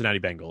on the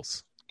Cincinnati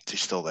Bengals. Is he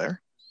still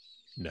there?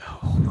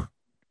 No.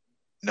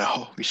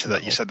 No, you said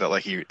that. You said that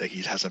like he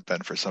hasn't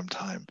been for some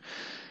time.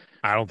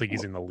 I don't think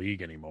he's in the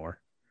league anymore.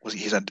 Was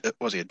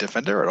he a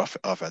defender or an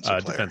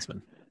offensive player?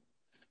 Defenseman.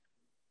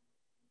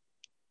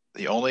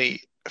 The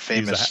only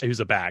famous he was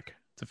a back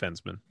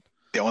defenseman.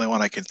 The only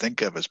one I can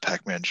think of is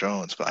Pac-Man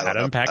Jones, but I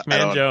don't know.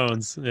 Pac-Man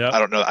Jones. Yep. I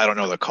don't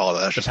know the call.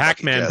 That's the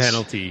Pac-Man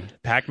penalty.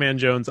 Pac-Man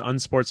Jones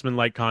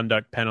unsportsmanlike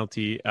conduct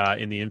penalty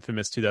in the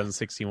infamous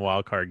 2016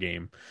 wildcard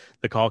game.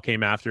 The call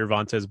came after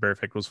Vontaze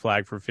Burfict was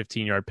flagged for a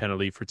 15-yard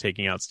penalty for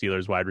taking out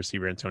Steelers wide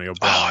receiver Antonio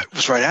Brown. Oh, it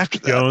was right after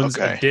that. Jones'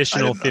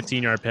 additional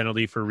 15-yard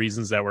penalty for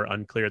reasons that were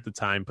unclear at the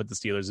time put the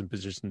Steelers in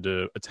position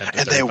to attempt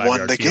a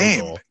 35-yard field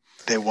goal.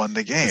 They won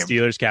the game. The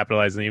Steelers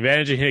capitalized on the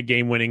advantage and hit a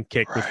game-winning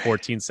kick with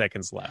 14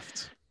 seconds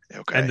left.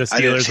 Okay. And the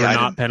Steelers were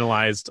not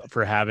penalized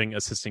for having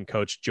assistant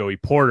coach Joey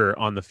Porter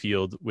on the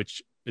field,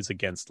 which is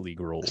against league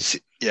rules.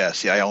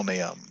 I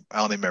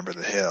only remember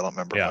the hit. I don't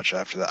remember much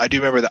after that. I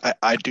do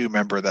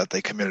remember that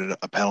they committed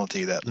a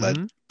penalty that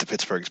led to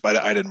Pittsburgh's, but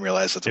I didn't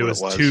realize that's what it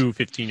was. It was two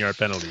 15-yard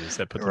penalties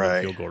that put them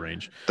in field goal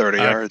range. 30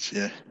 yards,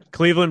 yeah.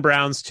 Cleveland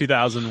Browns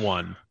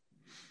 2001.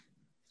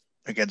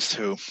 Against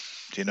who?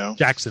 Do you know?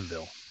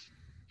 Jacksonville.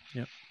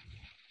 Yep.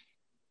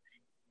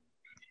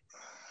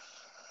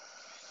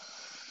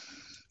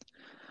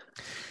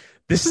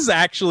 This is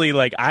actually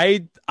like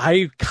I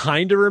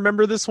kind of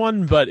remember this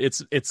one, but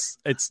it's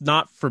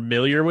not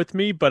familiar with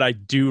me, but I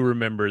do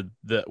remember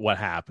what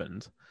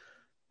happened.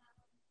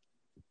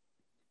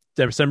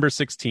 December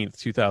 16th,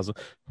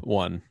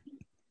 2001.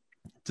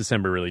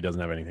 December really doesn't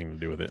have anything to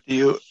do with it.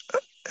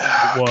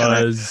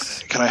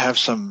 Can I have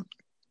some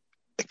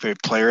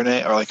player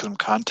name or like some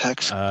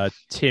context?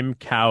 Tim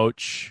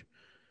Couch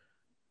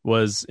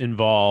was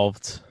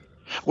involved.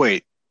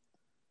 Wait.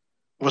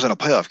 It wasn't a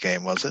playoff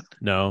game, was it?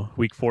 No,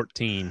 week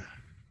 14.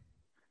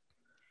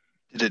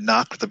 Did it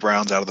knock the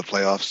Browns out of the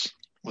playoffs?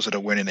 Was it a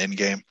win and in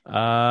game?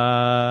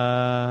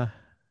 No.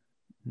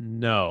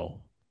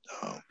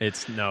 Oh.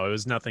 It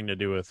was nothing to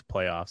do with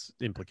playoffs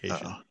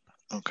implication.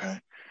 Okay.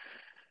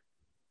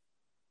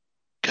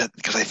 Because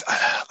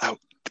the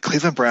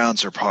Cleveland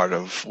Browns are part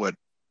of what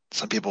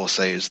some people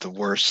say is the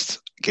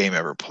worst game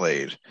ever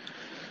played,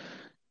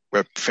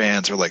 where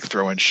fans are like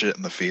throwing shit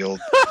in the field.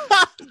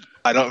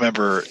 I don't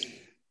remember.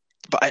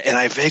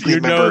 I vaguely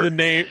remember. You know the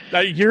name.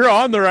 You're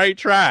on the right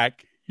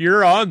track.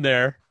 You're on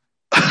there.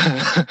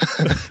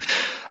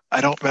 I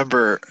don't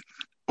remember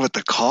what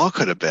the call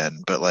could have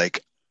been, but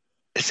like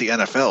it's the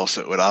NFL,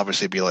 so it would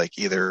obviously be like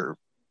either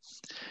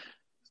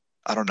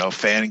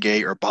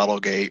Fangate or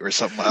Bottlegate or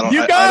something.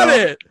 You got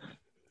it.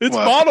 It's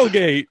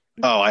Bottlegate.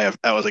 Oh,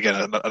 that was again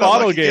another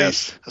lucky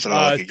guess. That's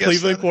another lucky guess.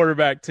 Cleveland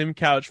quarterback Tim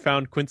Couch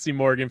found Quincy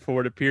Morgan for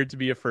what appeared to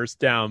be a first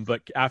down,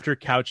 but after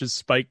Couch's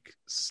spike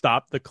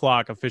stopped the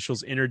clock,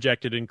 officials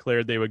interjected and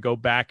declared they would go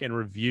back and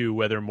review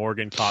whether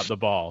Morgan caught the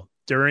ball.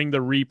 During the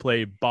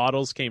replay,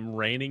 bottles came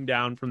raining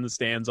down from the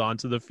stands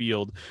onto the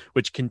field,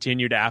 which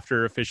continued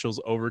after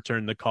officials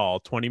overturned the call.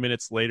 20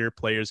 minutes later,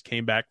 players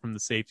came back from the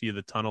safety of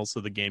the tunnel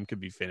so the game could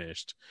be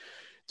finished.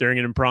 During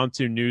an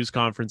impromptu news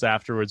conference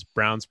afterwards,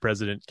 Browns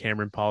president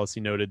Cameron Policy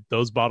noted,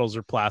 "Those bottles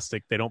are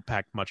plastic. They don't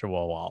pack much of a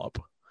wallop."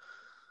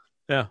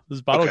 Yeah, this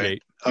is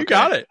Bottlegate. Okay. You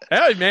got it.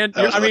 Hey, man.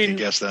 That was a lucky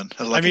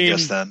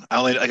guess then. I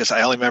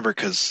only remember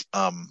because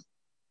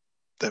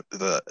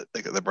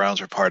the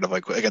Browns were part of,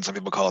 like, again, some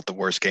people call it the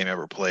worst game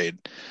ever played.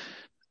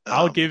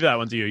 I'll give that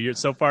one to you.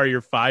 So far, you're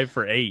 5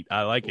 for 8.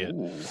 I like it.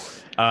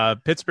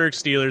 Pittsburgh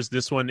Steelers.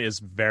 This one is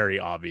very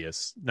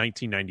obvious.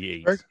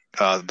 1998.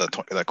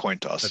 The coin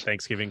toss. The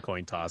Thanksgiving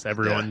coin toss.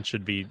 Everyone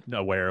should be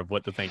aware of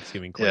what the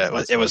Thanksgiving coin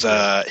toss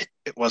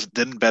was.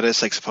 Didn't Bettis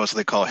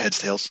supposedly call heads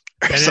tails?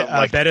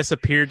 Bettis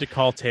appeared to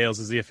call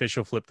tails as the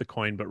official flipped the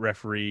coin, but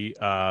referee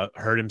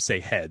heard him say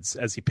heads.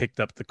 As he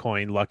picked up the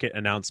coin, Luckett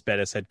announced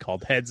Bettis had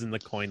called heads and the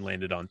coin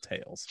landed on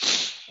tails.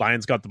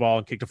 Lions got the ball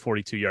and kicked a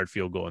 42-yard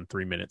field goal in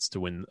 3 minutes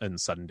to win in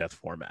sudden death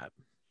format.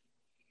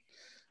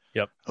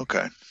 Yep.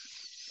 Okay.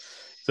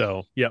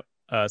 So, yep.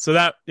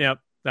 That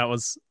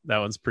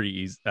one's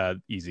pretty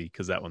easy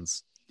because that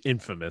one's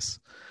infamous.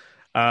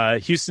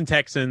 Houston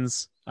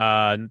Texans,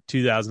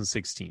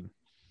 2016.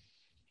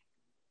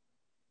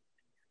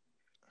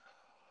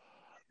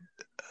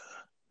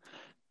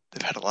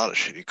 They've had a lot of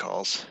shitty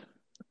calls.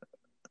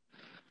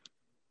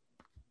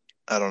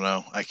 I don't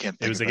know. I can't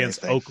think of anything. It was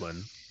against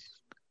Oakland.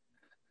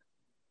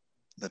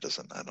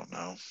 I don't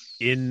know.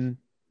 In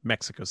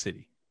Mexico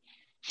City.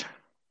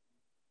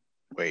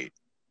 Wait.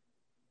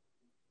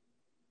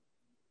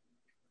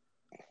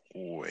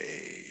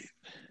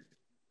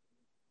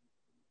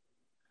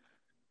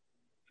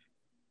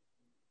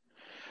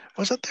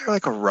 Wasn't there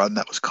like a run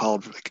that was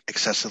called like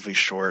excessively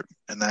short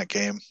in that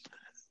game?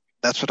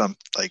 That's what I'm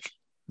like.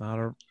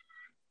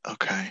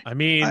 Okay. I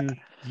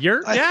mean,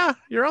 you're on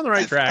the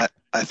right track.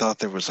 I thought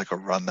there was like a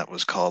run that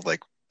was called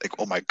like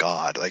oh my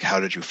god, like how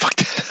did you fuck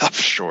that up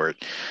short?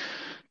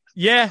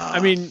 Yeah, I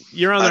mean,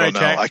 you're on the right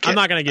track. I'm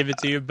not going to give it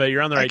to you, but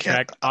you're on the right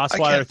track.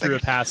 Osweiler threw a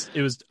pass.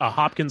 It was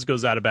Hopkins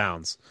goes out of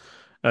bounds.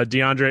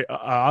 DeAndre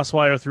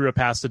Osweiler threw a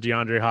pass to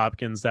DeAndre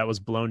Hopkins that was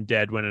blown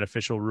dead when an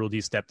official ruled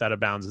he stepped out of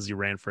bounds as he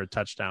ran for a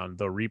touchdown,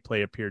 though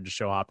replay appeared to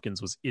show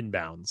Hopkins was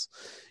inbounds.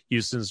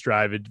 Houston's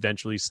drive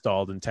eventually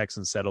stalled, and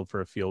Texans settled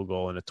for a field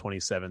goal in a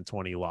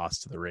 27-20 loss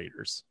to the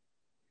Raiders.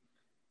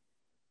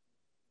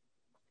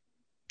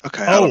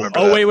 Okay.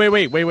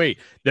 Wait.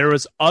 There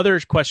was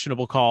other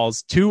questionable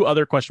calls, 2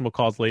 other questionable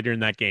calls later in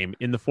that game.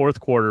 In the fourth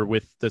quarter,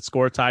 with the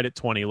score tied at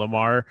 20,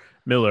 Lamar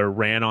Miller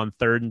ran on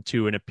 3rd and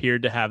 2 and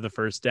appeared to have the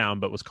first down,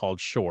 but was called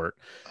short.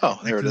 Oh,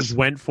 there it is.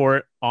 Went for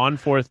it on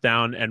 4th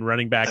down, and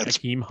running back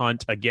Hakeem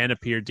Hunt again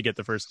appeared to get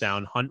the first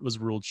down. Hunt was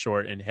ruled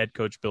short, and head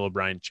coach Bill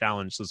O'Brien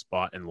challenged the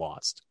spot and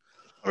lost.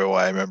 Or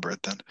why I remember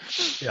it then.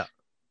 Yeah.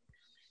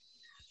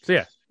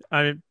 So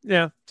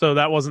so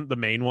that wasn't the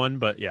main one,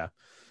 but yeah.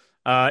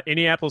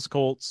 Indianapolis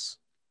Colts,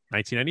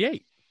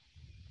 1998.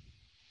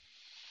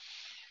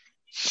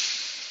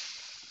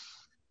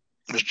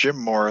 Was Jim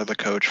Mora the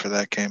coach for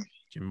that game?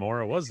 Jim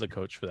Mora was the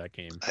coach for that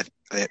game.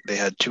 They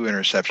had 2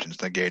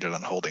 interceptions negated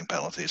on holding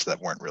penalties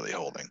that weren't really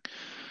holding.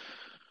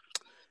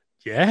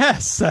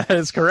 Yes, that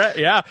is correct.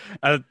 Yeah,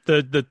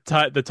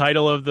 the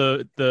title of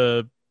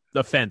the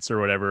offense or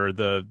whatever,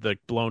 the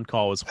blown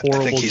call was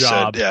horrible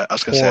job. I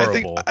was going to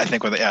say. I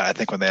think when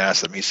they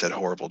asked him, he said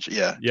horrible.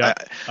 Yeah.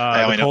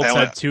 The Colts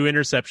had 2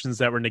 interceptions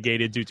that were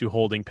negated due to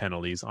holding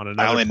penalties. On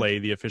another play,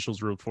 the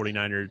officials ruled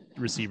 49er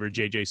receiver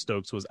J.J.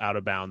 Stokes was out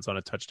of bounds on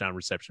a touchdown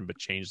reception, but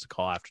changed the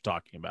call after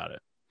talking about it.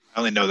 I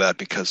only know that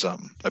because I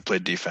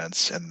played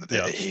defense, and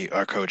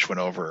our coach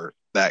went over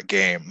that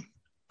game.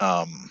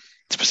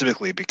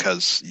 Specifically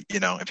because,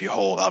 if you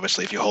hold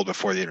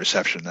before the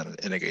interception, then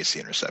it negates the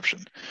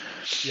interception.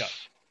 Yeah.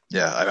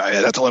 Yeah.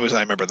 That's the only reason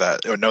I remember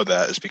that or know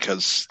that is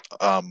because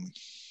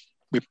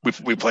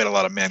we played a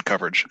lot of man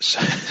coverage.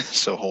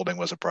 So holding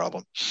was a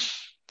problem.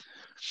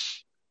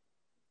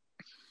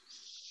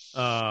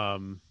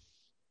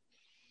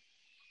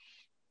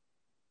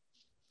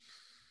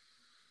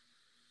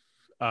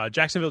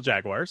 Jacksonville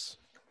Jaguars,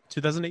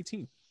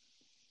 2018.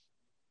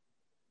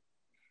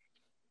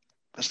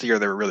 That's the year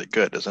they were really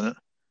good, isn't it?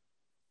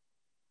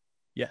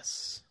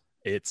 Yes.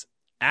 It's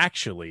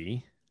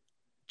actually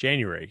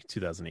January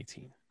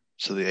 2018.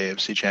 So the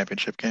AFC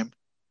Championship game?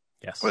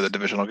 Yes. Or the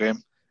divisional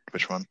game?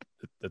 Which one?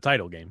 The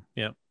title game,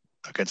 yeah.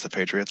 Against the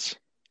Patriots?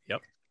 Yep.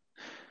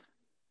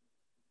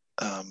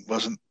 I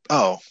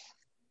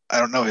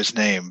don't know his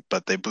name,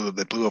 but they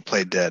blew a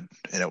play dead,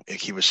 and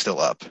he was still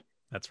up.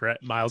 That's right.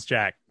 Miles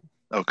Jack.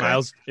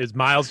 Okay.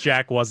 Miles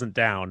Jack wasn't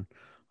down.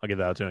 I'll give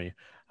that to you.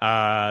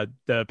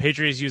 The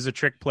Patriots used a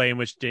trick play in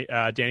which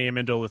Danny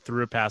Amendola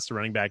threw a pass to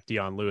running back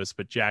Dion Lewis,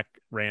 but Jack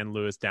ran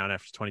Lewis down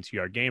after a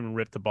 22-yard game and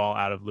ripped the ball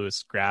out of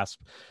Lewis'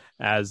 grasp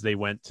as they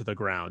went to the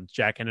ground.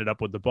 Jack ended up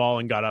with the ball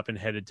and got up and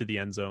headed to the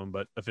end zone,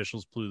 but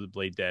officials blew the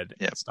play dead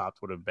and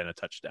stopped would have been a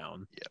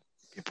touchdown. Yeah,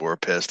 people were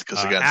pissed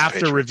because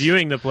after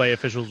reviewing the play,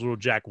 officials ruled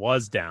Jack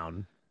was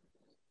down,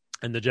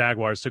 and the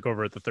Jaguars took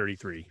over at the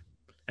 33,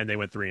 and they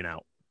went 3 and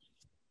out.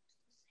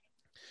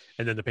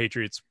 And then the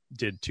Patriots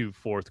did 2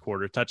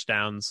 fourth-quarter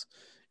touchdowns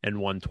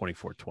and won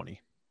 24-20.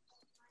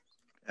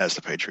 As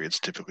the Patriots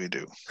typically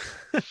do.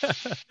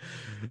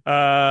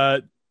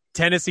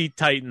 Tennessee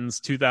Titans,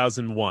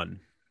 2001.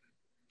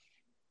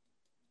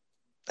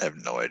 I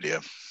have no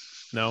idea.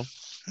 No?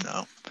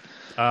 No.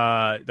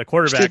 The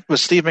quarterback...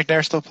 Was Steve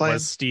McNair still playing?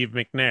 Was Steve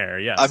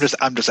McNair, yes.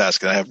 I'm just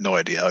asking. I have no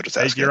idea. I was just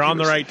asking. You're on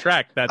the right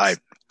track. That's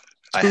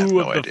two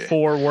of the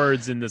 4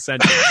 words in the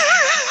sentence.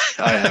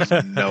 I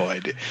have no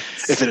idea.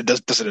 If it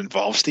does it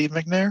involve Steve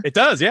McNair? It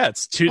does, yeah.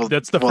 It's 2.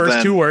 That's the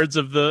first 2 words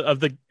of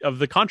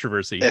the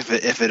controversy.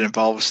 If it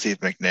involves Steve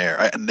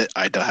McNair,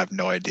 I don't have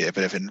no idea.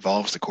 But if it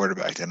involves the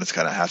quarterback, then it's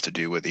going to have to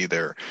do with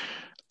either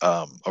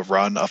a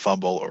run, a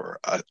fumble, or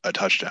a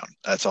touchdown.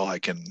 That's all I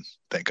can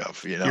think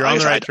of. You're on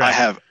the right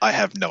track. I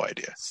have no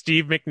idea.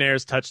 Steve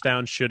McNair's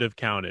touchdown should have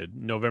counted.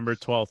 November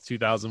 12th,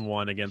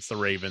 2001 against the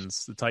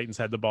Ravens. The Titans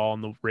had the ball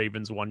on the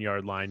Ravens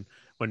 1-yard line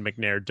when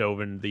McNair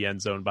dove into the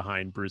end zone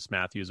behind Bruce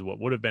Matthews, what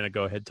would have been a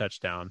go-ahead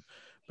touchdown.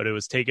 But it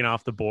was taken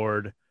off the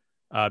board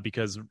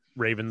because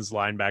Ravens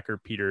linebacker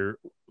Peter,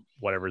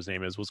 whatever his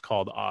name is, was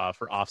called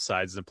for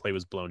offsides and the play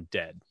was blown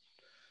dead.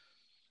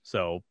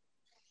 So,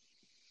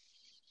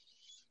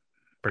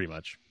 pretty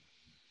much.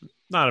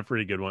 Not a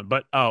pretty good one.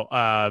 But,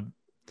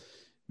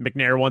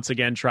 McNair once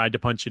again tried to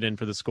punch it in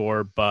for the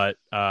score, but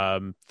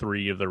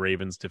 3 of the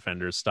Ravens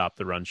defenders stopped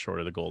the run short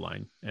of the goal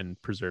line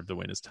and preserved the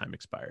win as time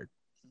expired.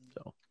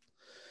 So,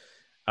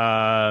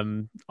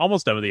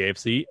 almost done with the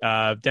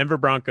AFC. Denver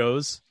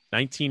Broncos,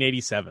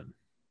 1987.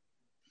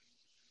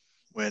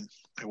 When?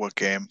 What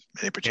game?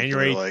 Any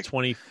particular? January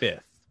 25th.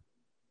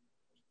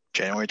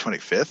 January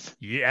 25th?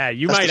 Yeah,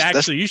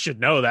 you should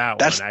know that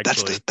one,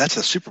 actually. That's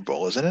the Super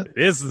Bowl, isn't it?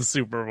 It is the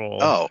Super Bowl.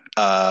 Oh,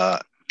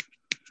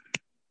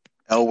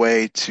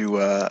 Elway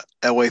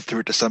threw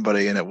it to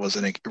somebody and it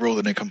ruled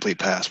an incomplete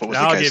pass. What was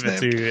the guy's name? I'll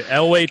give it to you.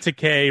 Elway to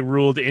K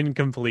ruled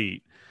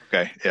incomplete.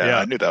 Okay, yeah,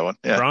 I knew that one.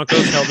 Yeah.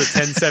 Broncos held a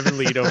 10-7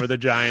 lead over the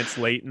Giants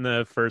late in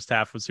the first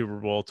half of Super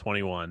Bowl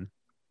 21.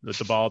 with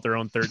the ball at their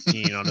own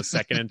 13 on a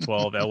 2nd and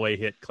 12. Elway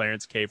hit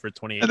Clarence K for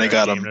 28. And they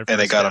got him. And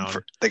they got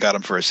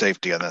him for a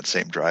safety on that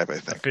same drive, I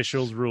think.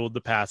 Officials ruled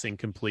the pass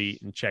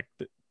incomplete and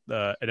checked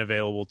an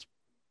available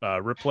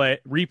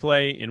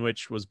replay, in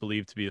which was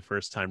believed to be the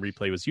first time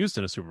replay was used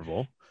in a Super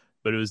Bowl,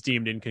 but it was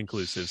deemed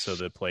inconclusive, so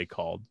the play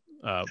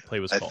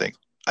was called.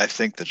 I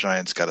think the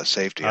Giants got a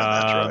safety on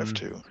that drive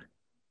too,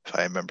 if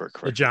I remember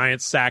correctly. The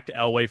Giants sacked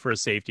Elway for a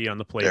safety on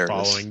the play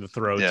following the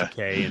throw to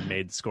K and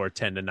made the score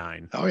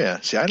 10-9. Oh yeah,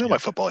 see, I know my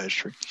football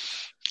history.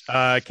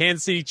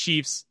 Kansas City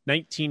Chiefs,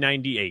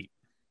 1998.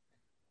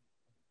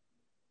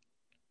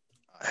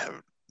 I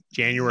have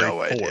January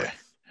 4th. Idea.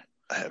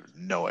 I have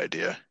no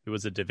idea. It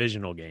was a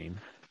divisional game.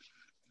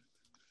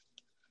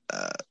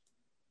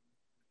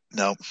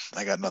 No,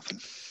 I got nothing.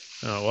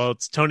 Oh, well,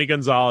 it's Tony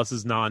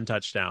Gonzalez's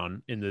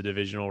non-touchdown in the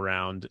divisional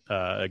round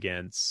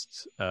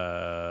against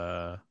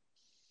the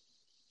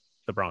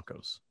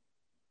Broncos.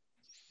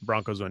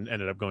 Broncos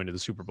ended up going to the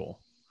Super Bowl.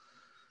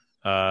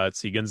 Let's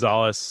see,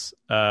 Gonzalez,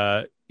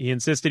 he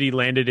insisted he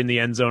landed in the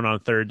end zone on a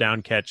 3rd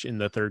down catch in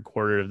the 3rd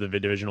quarter of the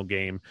divisional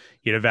game.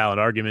 He had a valid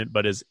argument,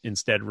 but is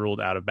instead ruled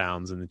out of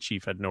bounds, and the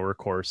Chief had no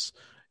recourse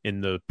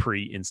in the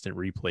pre-instant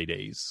replay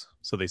days.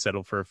 So they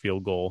settled for a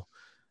field goal.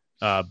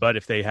 But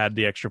if they had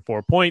the extra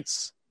 4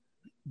 points,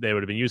 they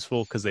would have been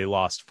useful because they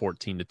lost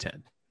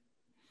 14-10.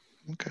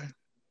 Okay.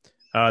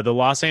 The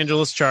Los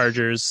Angeles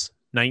Chargers,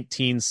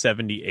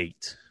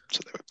 1978.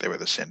 So they were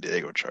the San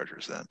Diego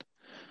Chargers then.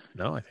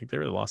 No, I think they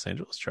were the Los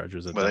Angeles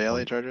Chargers. Were they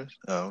LA Chargers?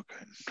 Oh,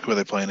 okay. Who are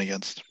they playing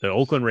against? The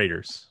Oakland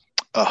Raiders.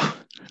 Oh,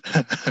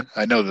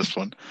 I know this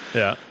one.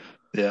 Yeah.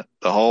 Yeah.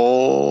 The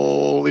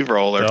holy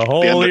roller.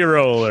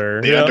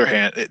 Roller. The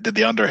underhand. It did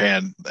the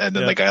underhand, and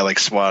then the guy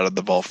swatted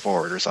the ball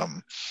forward or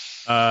something.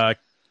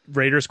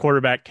 Raiders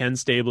quarterback Ken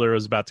Stabler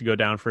was about to go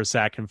down for a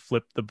sack and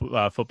flipped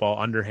the football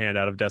underhand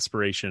out of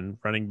desperation.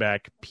 Running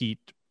back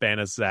Pete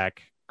Banaszak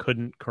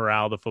couldn't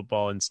corral the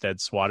football,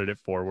 instead swatted it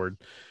forward.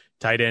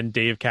 Tight end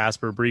Dave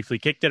Casper briefly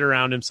kicked it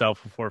around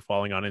himself before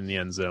falling on in the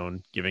end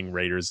zone, giving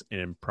Raiders an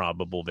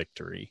improbable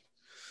victory.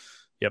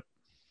 Yep.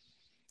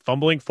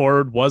 Fumbling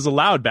forward was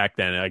allowed back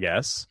then, I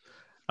guess,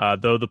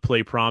 though the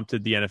play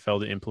prompted the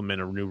NFL to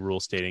implement a new rule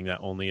stating that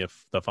only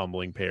if the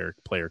fumbling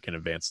player can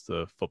advance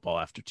the football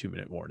after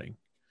 2-minute warning.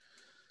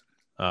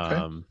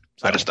 Okay.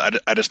 So,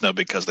 I just know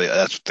because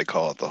that's what they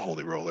call it, the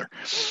holy roller.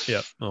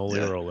 Yep, the holy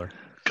roller.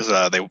 Because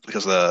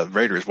the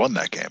Raiders won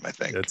that game, I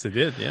think. Yes, they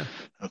did. Yeah.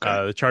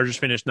 Okay. The Chargers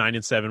finished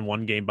 9-7,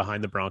 1 game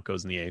behind the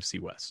Broncos in the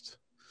AFC West.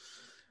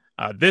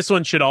 This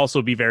one should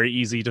also be very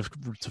easy to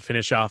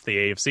finish off the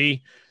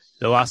AFC.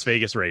 The Las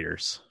Vegas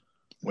Raiders.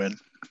 When?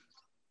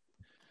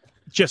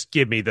 Just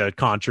give me the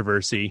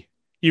controversy.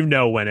 You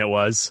know when it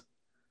was.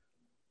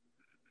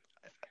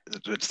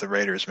 It's the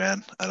Raiders,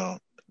 man.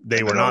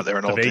 They were not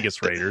the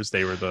Vegas Raiders.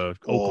 They were the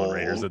Oakland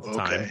Raiders at the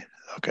time.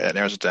 Okay, that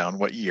narrows it down.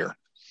 What year?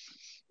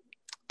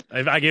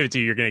 If I give it to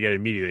you, you're going to get it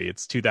immediately.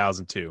 It's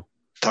 2002.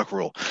 Tuck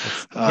rule.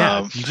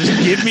 You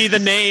just give me the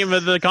name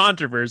of the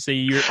controversy.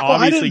 You're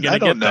obviously going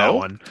to get that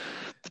one.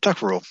 The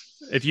Tuck rule.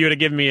 If you would have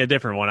given me a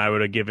different one, I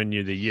would have given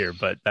you the year,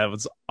 but that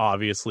was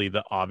obviously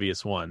the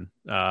obvious one.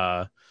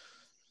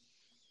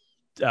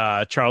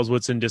 Charles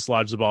Woodson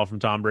dislodged the ball from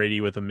Tom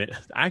Brady with I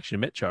actually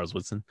met Charles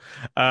Woodson.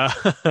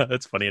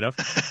 That's funny enough.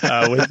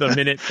 With a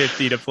minute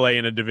 50 to play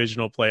in a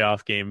divisional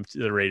playoff game,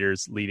 the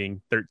Raiders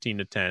leading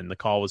 13-10. The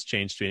call was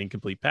changed to an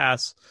incomplete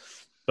pass,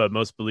 but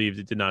most believed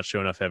it did not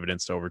show enough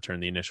evidence to overturn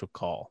the initial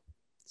call.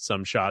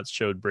 Some shots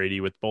showed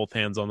Brady with both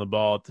hands on the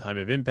ball at the time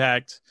of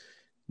impact.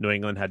 New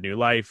England had new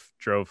life,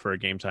 drove for a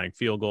game-tying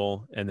field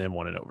goal, and then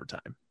won in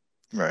overtime.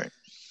 Right.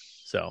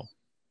 So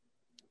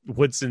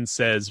Woodson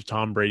says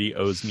Tom Brady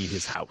owes me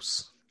his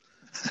house.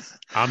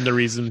 I'm the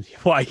reason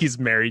why he's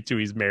married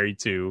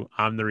to.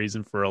 I'm the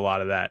reason for a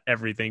lot of that.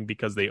 Everything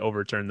because they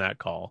overturned that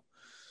call.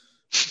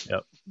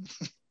 Yep.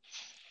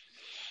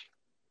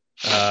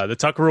 The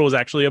Tuck rule was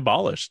actually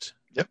abolished.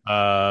 Yep.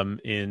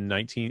 In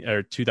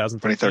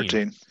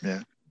 2013.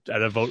 Yeah.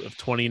 At a vote of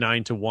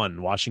 29-1,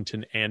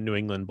 Washington and New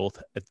England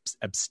both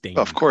abstained.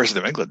 Well, of course,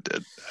 New England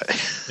did.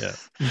 Yeah.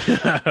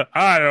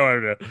 I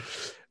don't know.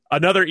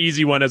 Another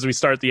easy one as we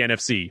start the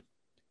NFC.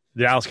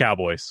 The Dallas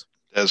Cowboys.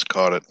 Dez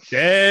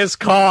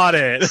caught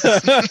it.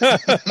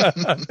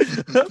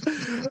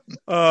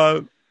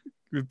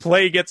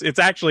 Play gets, it's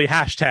actually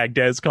hashtag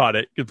Dez caught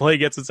it. The play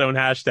gets its own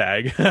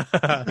hashtag.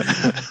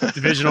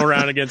 Divisional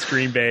round against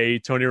Green Bay.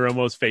 Tony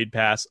Romo's fade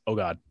pass. Oh,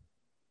 God.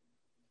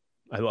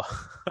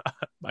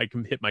 I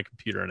hit my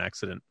computer on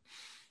accident.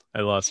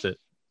 I lost it.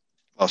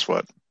 Lost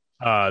what?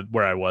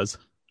 Where I was.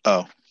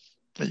 Oh,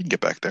 you can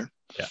get back there.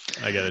 Yeah,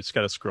 I just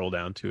got to scroll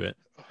down to it.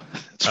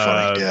 It's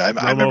funny. Yeah,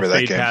 I remember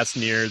that game. Pass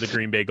near the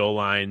Green Bay goal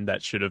line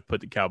that should have put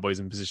the Cowboys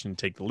in position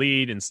to take the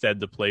lead. Instead,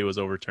 the play was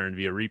overturned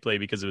via replay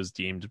because it was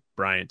deemed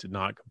Bryant did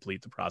not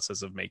complete the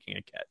process of making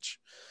a catch,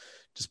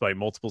 despite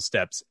multiple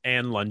steps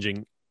and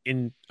lunging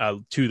in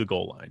to the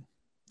goal line.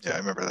 Yeah, I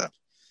remember that.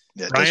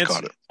 Yeah, Bryant's,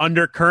 caught it.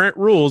 Under current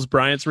rules,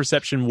 Bryant's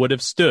reception would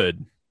have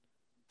stood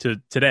to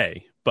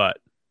today, but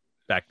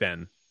back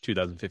then,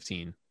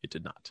 2015, it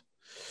did not.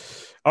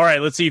 All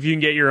right, let's see if you can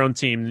get your own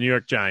team, the New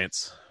York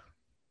Giants.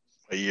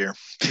 A year.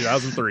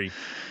 2003.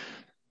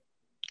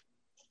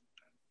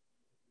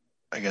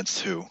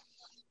 Against who?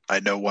 I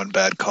know one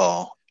bad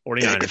call.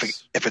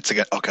 49ers. If it's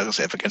against, okay, I was gonna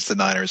say if against the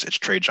Niners, it's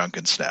Trey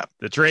Junkin snap.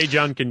 The Trey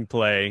Junkin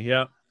play,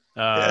 yep.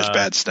 Yeah, it's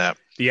bad snap.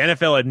 The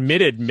NFL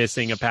admitted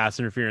missing a pass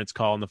interference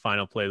call in the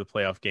final play of the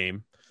playoff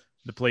game.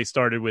 The play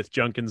started with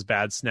Junkin's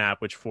bad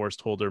snap, which forced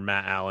holder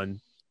Matt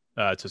Allen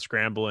to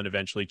scramble and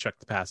eventually chuck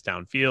the pass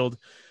downfield.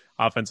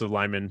 Offensive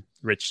lineman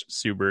Rich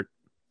Subert,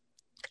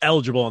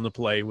 eligible on the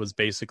play, was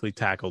basically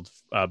tackled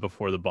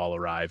before the ball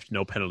arrived.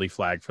 No penalty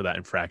flag for that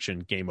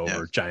infraction. Game over.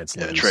 Yeah. Giants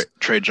lose.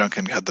 Trey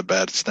Junkin had the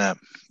bad snap.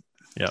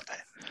 Yep.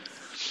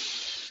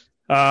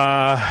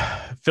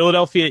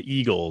 Philadelphia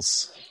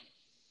Eagles.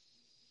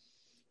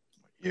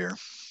 Year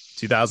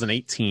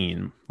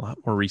 2018. A lot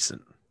more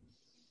recent.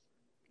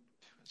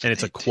 And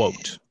it's a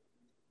quote.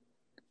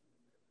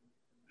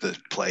 The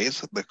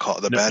plays, bad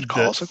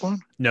calls,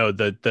 one. No,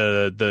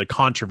 the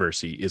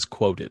controversy is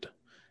quoted.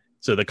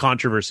 So the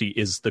controversy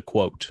is the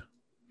quote.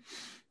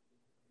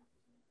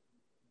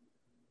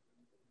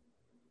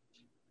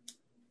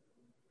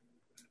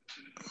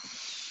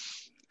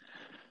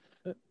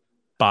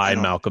 By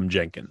Malcolm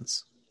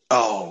Jenkins.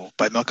 Oh,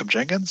 by Malcolm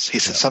Jenkins? He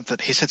said something.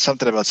 He said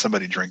something about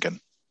somebody drinking.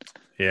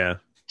 Yeah.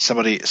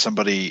 Somebody. One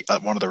of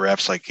the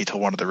refs, he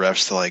told one of the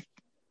refs to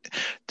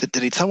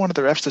Did he tell one of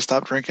the refs to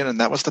stop drinking,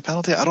 and that was the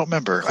penalty? I don't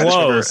remember.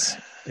 Close.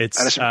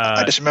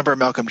 I just remember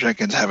Malcolm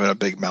Jenkins having a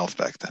big mouth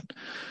back then.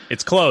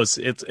 It's close.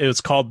 It was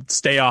called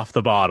 "Stay Off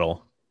the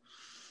Bottle."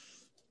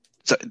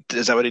 So,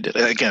 is that what he did?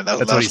 Again, that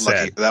was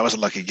lucky. That was a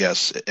lucky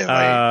guess.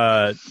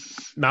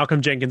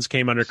 Malcolm Jenkins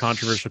came under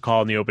controversial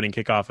call in the opening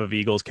kickoff of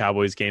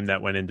Eagles-Cowboys game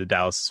that went into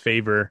Dallas'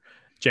 favor.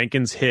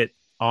 Jenkins' hit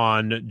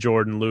on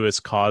Jordan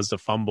Lewis caused a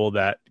fumble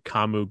that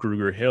Kamu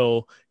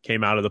Grugier-Hill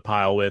came out of the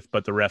pile with,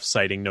 but the ref,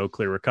 citing no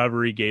clear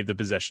recovery, gave the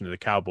possession to the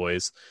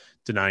Cowboys,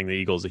 denying the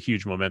Eagles a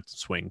huge momentum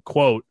swing.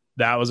 Quote,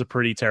 "That was a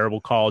pretty terrible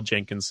call,"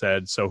 Jenkins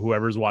said, "so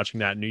whoever's watching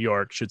that in New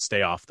York should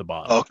stay off the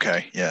bottle."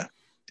 Okay, yeah.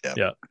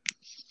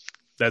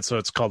 That's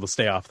what it's called, the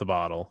stay off the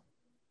bottle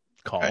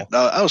call. Right.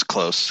 No, that was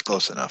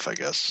close enough, I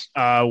guess.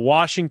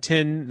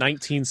 Washington,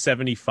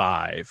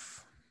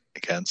 1975.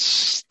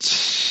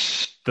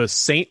 Against the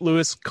St.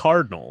 Louis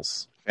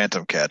Cardinals.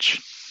 Phantom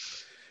catch.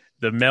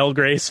 The Mel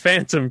Grace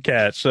Phantom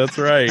catch. That's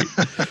right.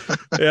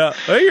 Yeah.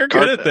 Oh, you're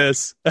good at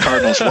this.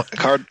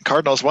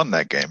 Cardinals won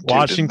that game.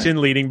 Washington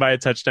leading by a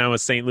touchdown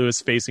with St.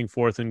 Louis facing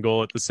 4th and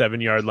goal at the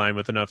 7-yard line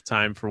with enough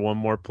time for one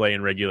more play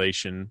in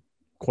regulation.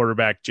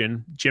 Quarterback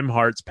Jim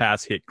Hart's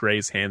pass hit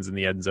Gray's hands in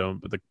the end zone,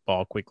 but the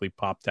ball quickly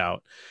popped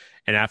out.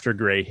 And after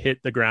Gray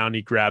hit the ground,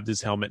 he grabbed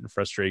his helmet in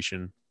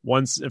frustration.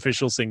 One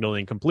official signal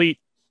incomplete,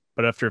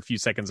 but after a few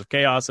seconds of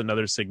chaos,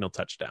 another signal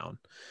touchdown.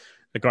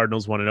 The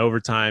Cardinals won in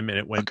overtime, and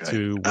it went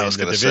to win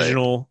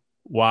the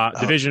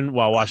division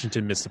while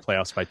Washington missed the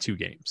playoffs by 2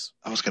 games.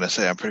 I was going to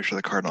say, I'm pretty sure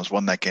the Cardinals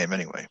won that game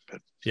anyway.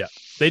 But... Yeah,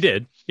 they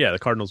did. Yeah, the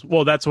Cardinals.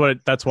 Well, that's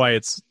why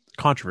it's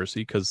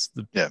controversy, because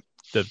the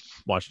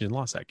Washington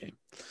lost that game.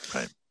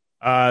 Right.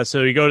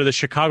 So you go to the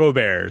Chicago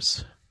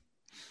Bears,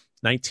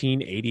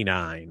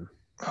 1989.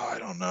 Oh, I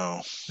don't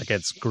know.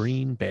 Against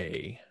Green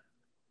Bay.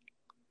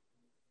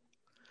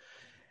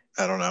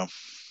 I don't know.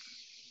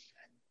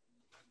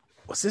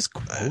 Was this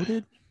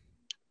quoted?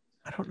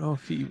 I don't know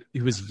if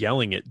he was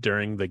yelling it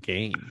during the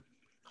game.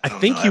 I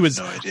think he was.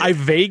 No, I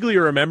vaguely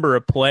remember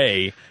a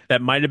play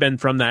that might have been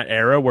from that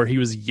era where he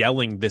was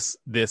yelling this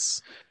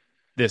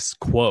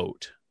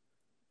quote.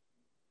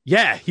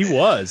 Yeah, he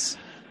was.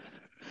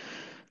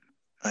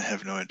 I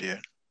have no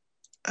idea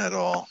at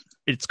all.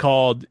 It's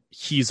called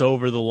 "He's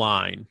Over the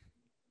Line."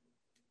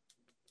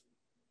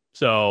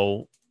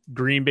 So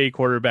Green Bay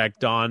quarterback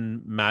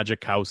Don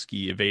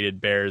Majkowski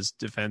evaded Bears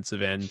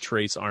defensive end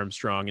Trace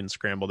Armstrong and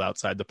scrambled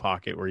outside the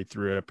pocket, where he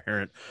threw an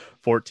apparent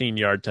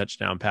 14-yard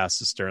touchdown pass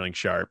to Sterling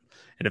Sharp.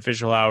 An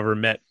official, however,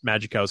 felt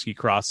Majkowski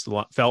cross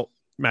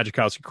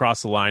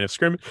the line of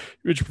scrimmage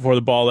before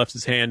the ball left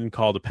his hand and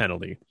called a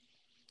penalty.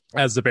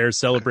 As the Bears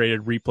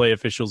celebrated, replay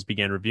officials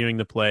began reviewing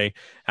the play.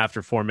 After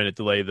a 4-minute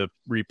delay, the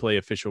replay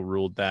official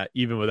ruled that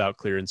even without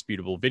clear and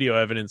indisputable video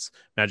evidence,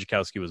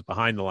 Majkowski was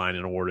behind the line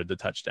and awarded the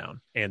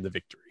touchdown and the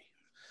victory.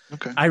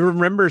 Okay. I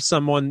remember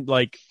someone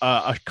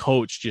a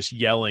coach just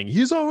yelling,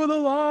 "He's over the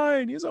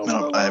line! He's over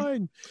the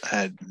line!" I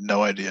had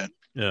no idea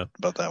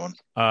about that one.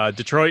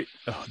 Detroit.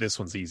 Oh, this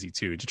one's easy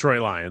too.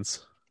 Detroit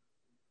Lions.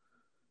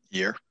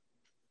 Year?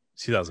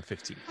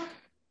 2015.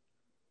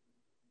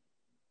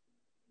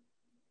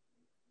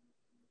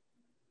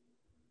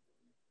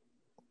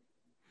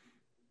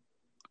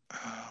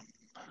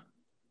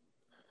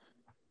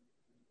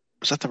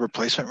 Was that the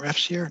replacement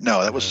refs year?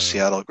 No, that was a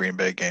Seattle Green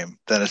Bay game.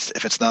 Then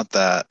if it's not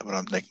that, what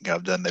I'm thinking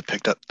of, then they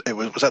picked up.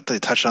 Was that the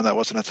touchdown that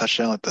wasn't a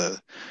touchdown?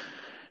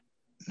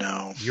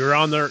 No. You're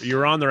on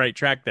the right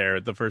track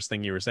there. The first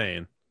thing you were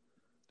saying.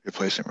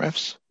 Replacement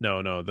refs?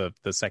 No.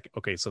 The second.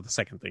 Okay, so the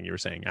second thing you were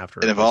saying after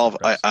it involved.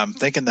 I'm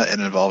thinking that it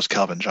involves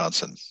Calvin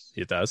Johnson.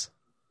 It does.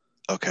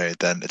 Okay,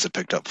 then it's a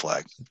picked up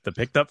flag. The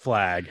picked up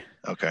flag.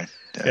 Okay.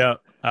 Yeah.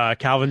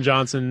 Calvin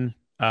Johnson.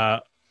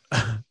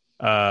 Let's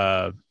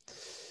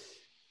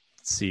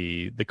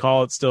see. The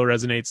call that still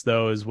resonates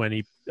though is when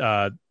he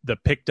the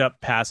picked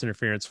up pass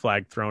interference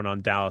flag thrown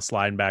on Dallas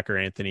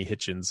linebacker Anthony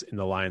Hitchens in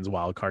the Lions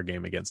wildcard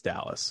game against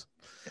Dallas.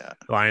 Yeah.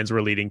 The Lions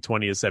were leading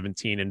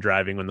 20-17 and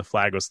driving when the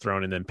flag was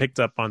thrown and then picked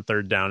up on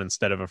third down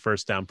instead of a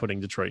first down, putting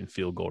Detroit in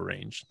field goal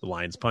range. The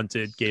Lions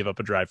punted, gave up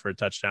a drive for a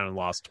touchdown, and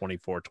lost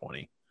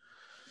 24-20.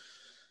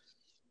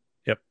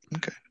 Yep.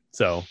 Okay.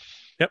 So,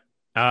 yep.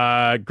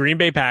 Green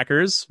Bay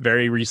Packers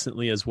very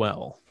recently as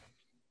well.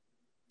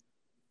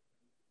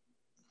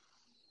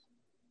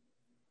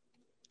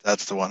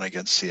 That's the one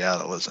against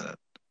Seattle, isn't it?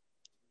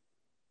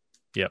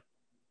 Yep.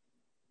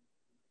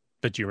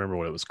 But do you remember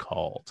what it was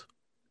called?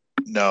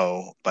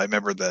 No, but I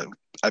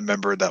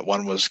remember that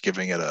one was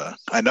giving it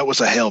I know it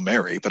was a Hail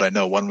Mary, but I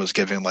know one was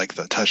giving like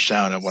the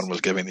touchdown and one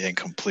was giving the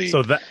incomplete.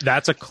 So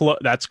that's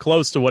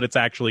close to what it's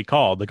actually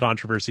called. The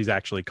controversy is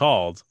actually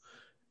called.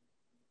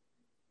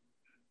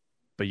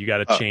 But you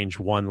got to change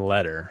one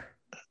letter.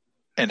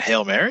 And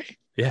Hail Mary?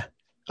 Yeah.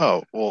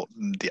 Oh, well,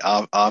 the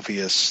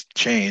obvious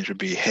change would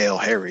be Hail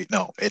Harry.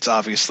 No, it's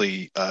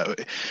obviously, I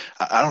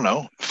don't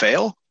know,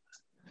 Fail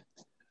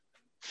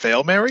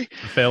Mary?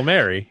 Fail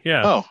Mary,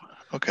 yeah. Oh,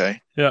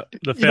 okay. Yeah,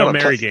 the Fail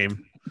Mary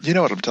game. You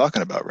know what I'm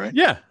talking about, right?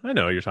 Yeah, I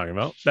know what you're talking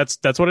about.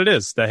 That's what it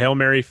is. The Hail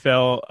Mary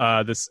fell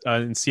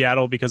in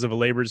Seattle because of a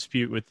labor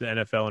dispute with the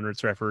NFL and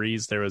its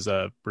referees. There was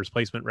a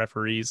replacement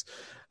referees.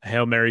 A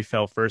Hail Mary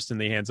fell first in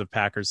the hands of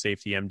Packers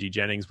safety M.D.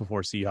 Jennings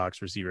before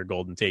Seahawks receiver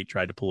Golden Tate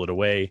tried to pull it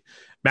away.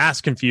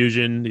 Mass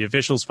confusion. The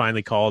officials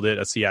finally called it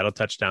a Seattle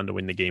touchdown to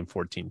win the game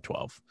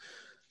 14-12.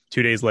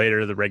 2 days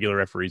later, the regular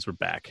referees were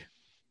back.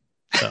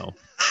 So...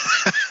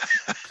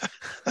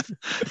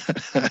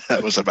 I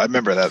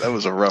remember that. That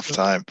was a rough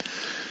time.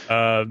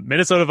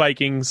 Minnesota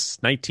Vikings,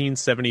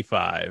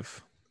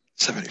 1975.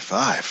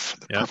 75.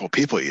 The Purple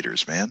People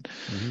Eaters, man.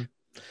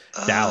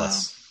 Mm-hmm.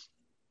 Dallas.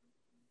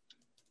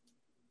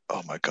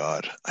 Oh my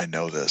God. I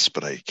know this,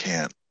 but I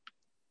can't.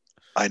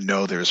 I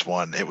know there's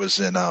one. It was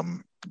in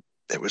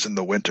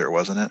the winter,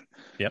 wasn't it?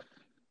 Yep.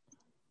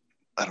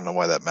 I don't know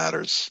why that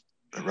matters.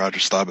 Roger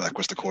Staubach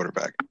was the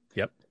quarterback.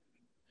 Yep.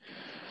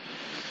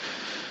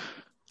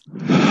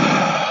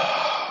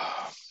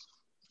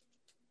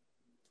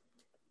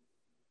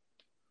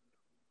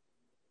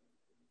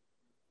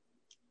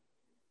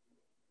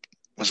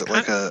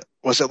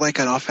 Was it like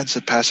an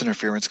offensive pass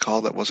interference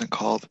call that wasn't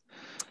called?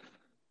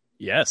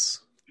 Yes.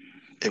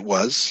 It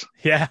was?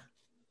 Yeah.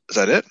 Is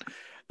that it?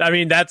 I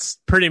mean, that's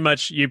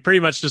you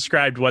pretty much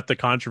described what the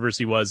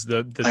controversy was.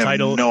 The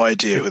title. I have no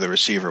idea who the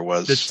receiver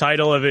was. The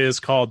title of it is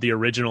called The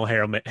Original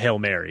Hail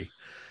Mary.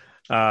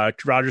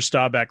 Roger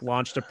Staubach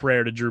launched a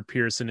prayer to Drew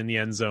Pearson in the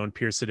end zone.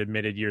 Pearson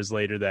admitted years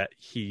later that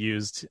he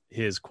used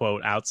his,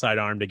 quote, outside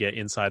arm to get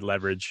inside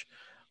leverage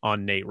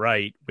on Nate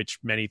Wright, which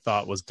many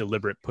thought was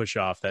deliberate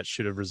push-off that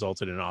should have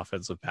resulted in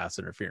offensive pass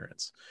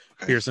interference.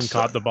 Okay, Pearson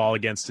caught the ball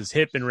against his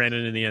hip and ran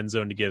it in the end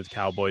zone to give the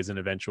Cowboys an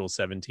eventual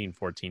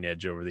 17-14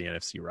 edge over the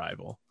NFC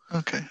rival.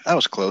 Okay, that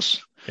was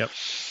close. Yep.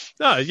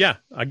 Yeah,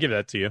 I'll give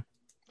that to you.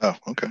 Oh,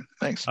 okay,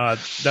 thanks.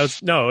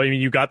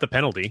 You got the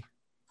penalty,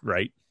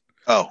 right?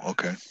 Oh,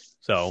 okay.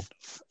 So,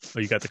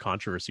 you got the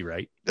controversy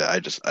right. Yeah,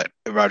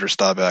 Roger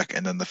Staubach,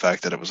 and then the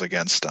fact that it was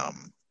against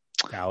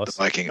Dallas.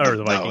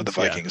 The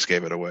Vikings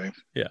gave it away.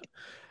 Yeah.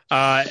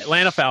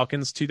 Atlanta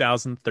Falcons,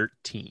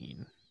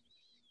 2013.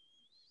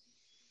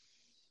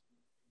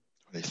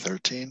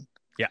 2013?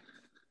 Yeah.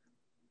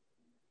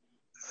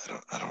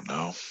 I don't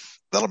know.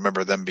 I don't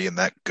remember them being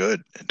that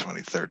good in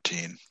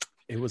 2013.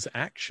 It was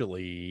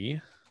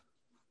actually.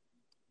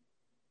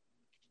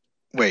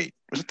 Wait,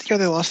 was it the year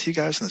they lost to you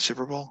guys in the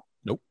Super Bowl?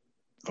 Nope.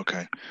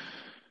 Okay.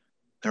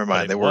 Never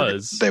mind. They were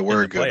good.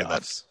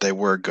 They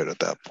were good at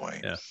that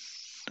point. Yeah.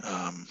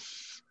 Oh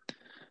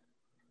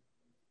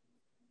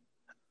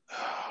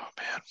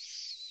man,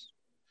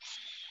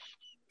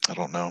 I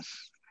don't know.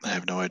 I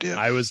have no idea.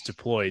 I was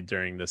deployed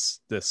during this,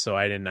 so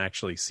I didn't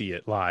actually see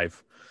it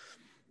live.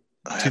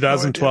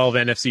 2012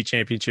 NFC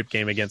Championship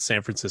game against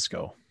San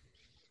Francisco.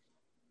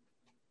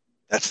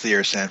 That's the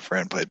year San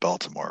Fran played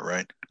Baltimore,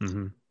 right?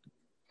 Mm-hmm.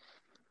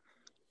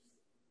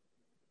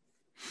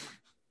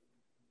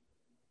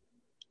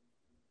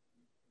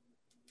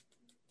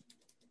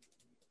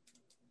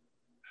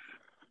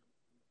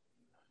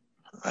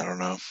 I don't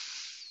know.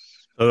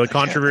 So the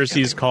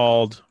controversy is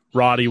called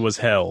Roddy was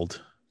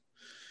held.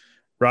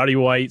 Roddy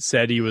White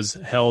said he was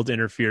held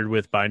interfered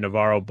with by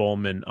Navarro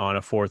Bowman on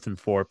a 4th and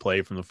 4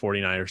 play from the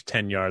 49ers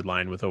 10-yard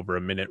line with over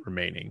a minute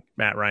remaining.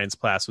 Matt Ryan's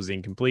pass was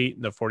incomplete,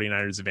 and the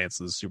 49ers advanced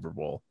to the Super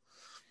Bowl.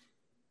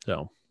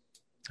 So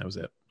that was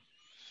it.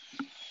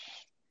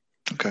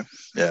 Okay.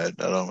 Yeah,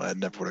 I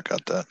never would have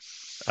got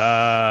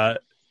that.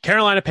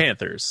 Carolina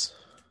Panthers.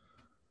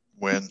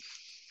 When?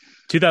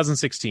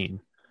 2016.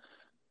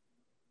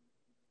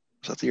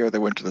 Was that the year they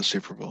went to the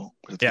Super Bowl?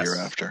 Was it the year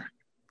after?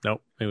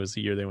 Nope. It was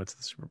the year they went to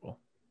the Super Bowl.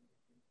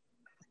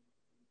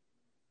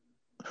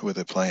 Who were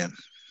they playing?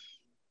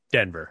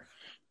 Denver.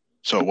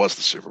 So it was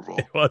the Super Bowl.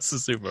 It was the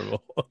Super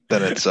Bowl.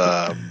 Then it's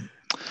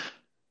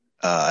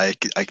I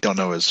don't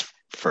know his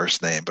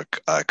first name, but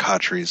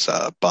Kotry's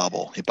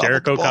bobble. He bobbled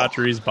Jericho the ball.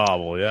 Kotry's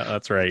bobble. Yeah,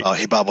 that's right.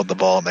 He bobbled the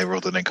ball and they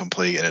ruled it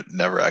incomplete, and it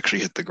never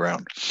actually hit the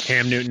ground.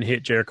 Cam Newton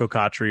hit Jericho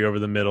Kotry over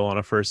the middle on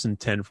a 1st and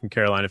 10 from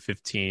Carolina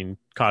 15.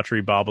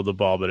 Kotry bobbled the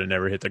ball, but it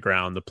never hit the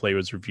ground. The play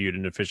was reviewed,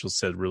 and officials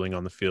said ruling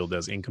on the field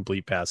as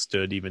incomplete pass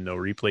stood, even though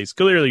replays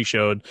clearly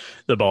showed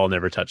the ball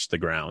never touched the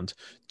ground.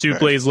 Two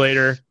plays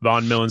later,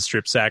 Von Millen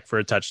strip sack for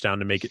a touchdown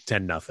to make it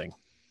 10-0.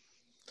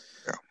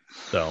 Yeah.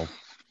 So,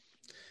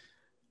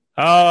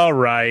 all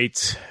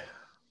right.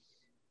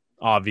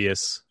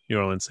 Obvious. New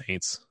Orleans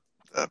Saints.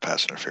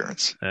 Pass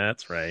interference.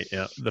 That's right.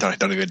 Yeah.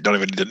 Don't even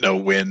need to know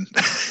when.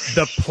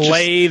 The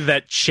play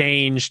that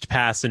changed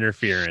pass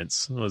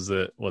interference was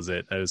it?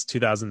 It was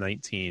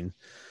 2019.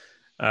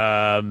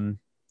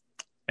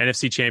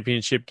 NFC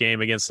Championship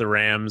game against the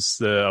Rams.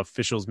 The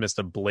officials missed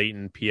a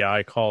blatant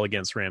PI call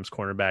against Rams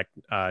cornerback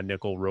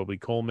Nickel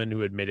Roby-Coleman,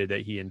 who admitted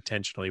that he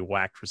intentionally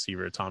whacked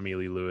receiver Tommy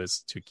Lee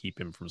Lewis to keep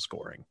him from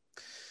scoring.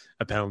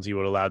 A penalty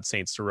would allow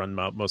Saints to run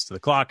most of the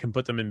clock and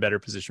put them in better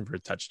position for a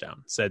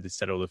touchdown. Said they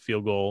settled a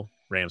field goal.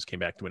 Rams came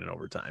back to win in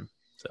overtime.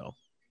 So,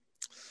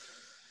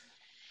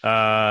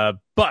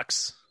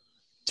 Bucks,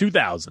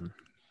 2000.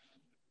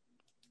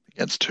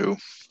 Against who?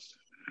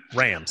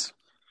 Rams.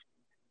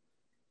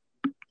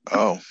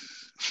 Oh,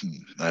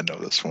 I know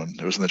this one.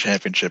 It was in the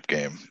championship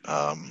game.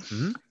 I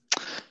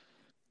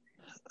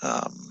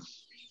know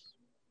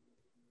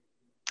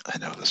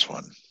this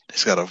one.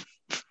 He's got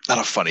not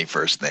a funny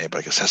first name, but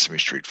like a Sesame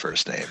Street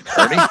first name.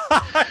 Ernie?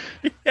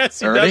 Yes,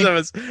 he Ernie?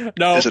 does.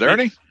 No, is it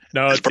Ernie?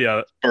 No, it's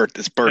Bert.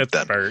 It's Bert. It's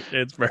then. Bert.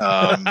 It's Bert.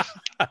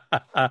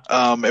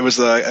 It was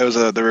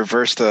the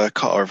reverse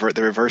call, or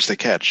they reversed the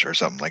catch or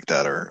something like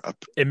that, or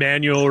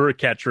Emmanuel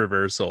catch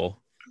reversal.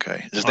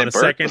 Okay, his name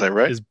Bert. Was I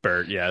right? Is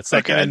Bert? Yeah,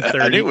 second and 30.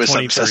 I knew it was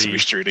some Sesame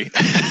Streety.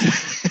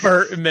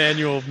 Bert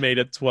Emmanuel made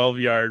a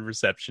 12-yard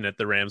reception at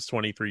the Rams'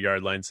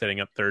 23-yard line, setting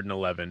up 3rd and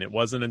 11. It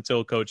wasn't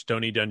until Coach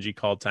Tony Dungy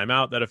called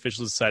timeout that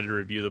officials decided to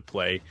review the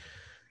play.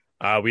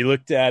 We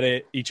looked at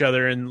each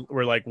other, and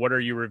we're like, what are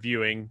you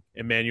reviewing?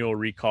 Emmanuel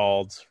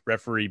recalled.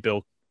 Referee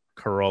Bill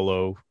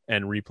Carollo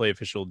and replay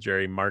official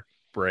Jerry Mark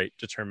Bright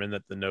determined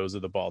that the nose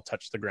of the ball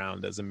touched the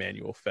ground as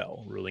Emmanuel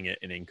fell, ruling it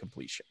an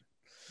incompletion.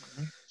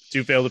 Mm-hmm.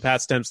 2 failed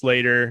pass attempts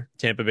later.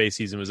 Tampa Bay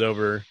season was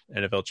over.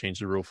 NFL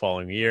changed the rule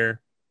following year.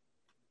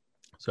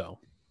 So,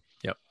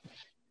 yep.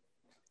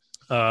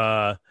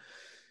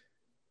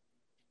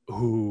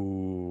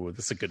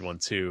 This is a good one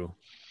too.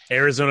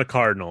 Arizona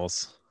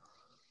Cardinals.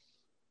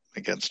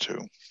 Against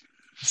who?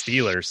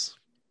 Steelers.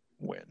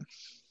 When?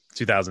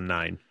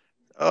 2009.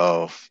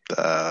 Oh,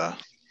 the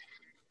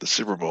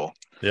Super Bowl.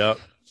 Yep.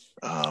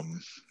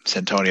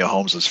 Santonio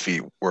Holmes'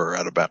 feet were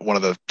out of bounds. One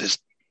of his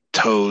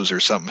toes or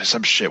something.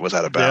 Some shit was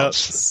out of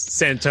bounds. Yep.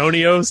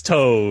 Santonio's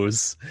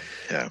toes.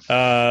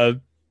 Yeah.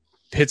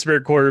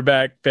 Pittsburgh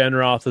quarterback Ben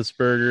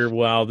Roethlisberger,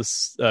 while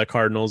the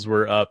Cardinals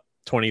were up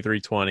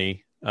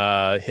 23-20,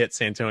 hit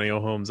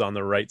Santonio Holmes on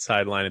the right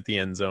sideline at the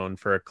end zone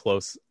for a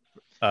close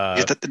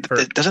a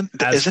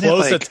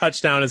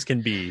touchdown as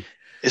can be.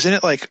 Isn't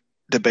it like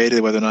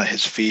debated whether or not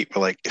his feet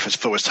were like, if his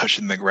foot was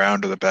touching the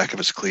ground or the back of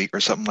his cleat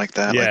or something like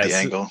that, like the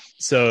angle?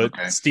 So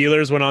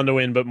Steelers went on to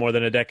win, but more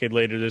than a decade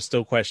later, there's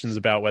still questions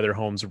about whether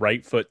Holmes'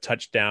 right foot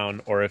touched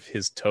down or if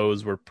his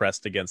toes were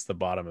pressed against the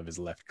bottom of his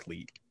left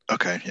cleat.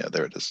 Okay, yeah,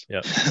 there it is.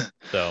 Yep.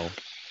 So,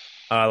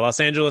 Los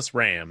Angeles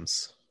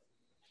Rams.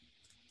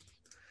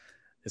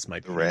 This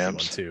might be the Rams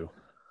one too.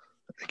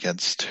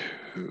 Against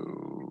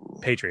who?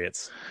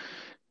 Patriots.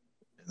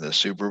 In the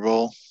Super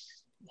Bowl?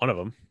 One of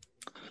them.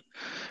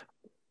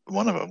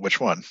 Which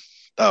one?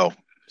 Oh,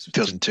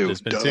 2002.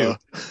 There's been two.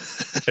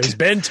 There's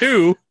been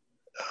two.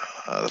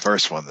 The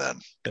first one then,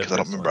 because I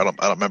don't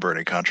remember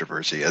any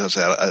controversy. As I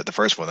said, the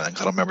first one then,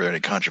 because I don't remember any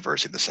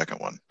controversy. The second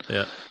one.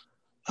 Yeah.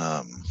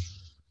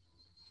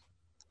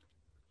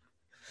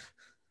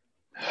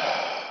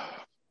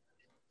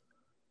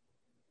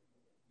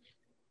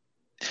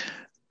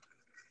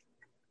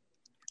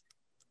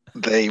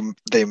 They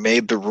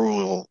made the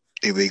rule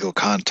illegal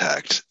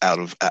contact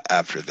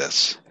after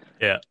this.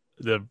 Yeah.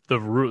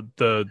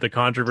 The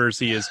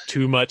controversy is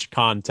too much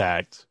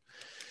contact.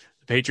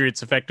 The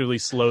Patriots effectively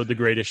slowed the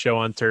greatest show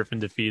on turf and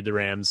defeated the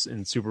Rams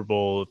in Super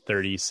Bowl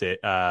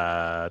 36,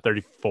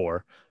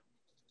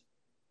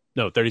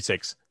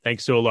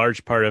 thanks to a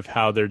large part of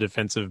how their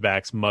defensive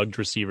backs mugged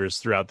receivers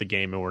throughout the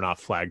game and were not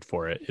flagged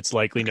for it. It's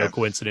likely no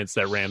coincidence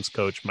that Rams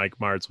coach Mike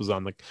Martz was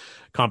on the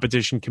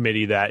competition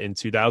committee that in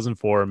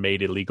 2004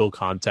 made illegal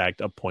contact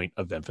a point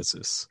of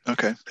emphasis.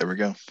 Okay, there we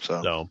go.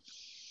 So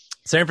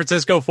San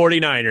Francisco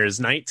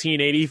 49ers,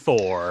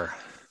 1984.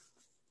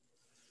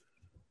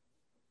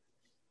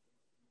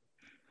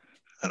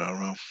 I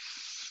don't know.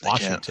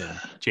 Washington,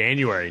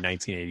 January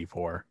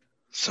 1984.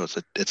 So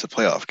it's a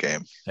playoff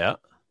game. Yeah.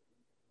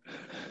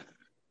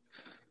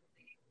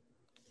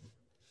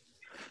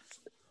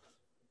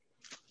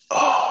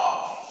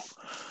 Oh,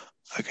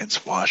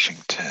 against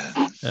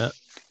Washington. Yeah.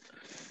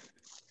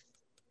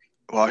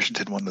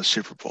 Washington won the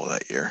Super Bowl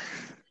that year.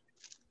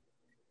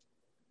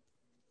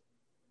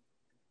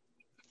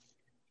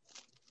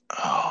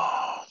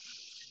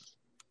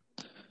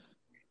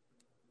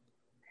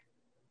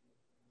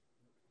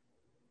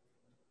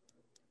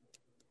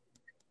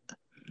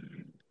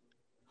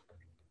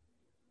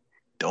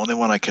 The only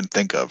one I can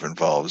think of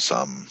involves the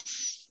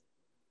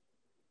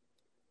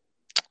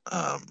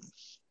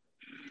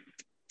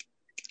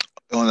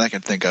only one I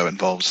can think of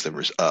involves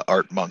the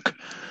Art Monk,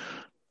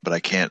 but I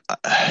can't.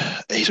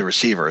 He's a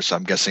receiver, so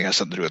I'm guessing it has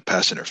something to do with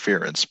pass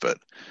interference, but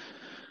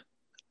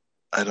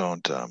I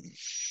don't know.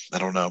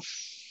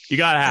 You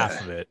got half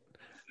of it.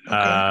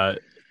 Okay.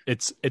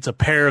 It's a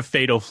pair of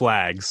fatal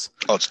flags.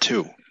 Oh, it's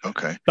two.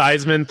 Okay.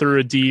 Theismann threw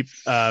a deep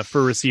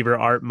for receiver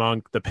Art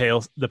Monk. The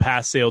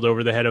pass sailed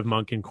over the head of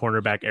Monk and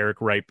cornerback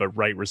Eric Wright, but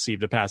Wright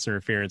received a pass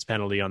interference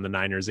penalty on the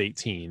Niners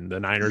 18. The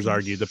Niners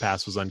argued the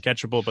pass was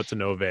uncatchable, but to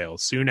no avail.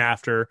 Soon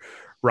after,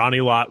 Ronnie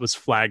Lott was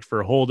flagged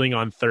for holding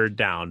on third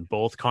down.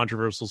 Both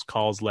controversial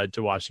calls led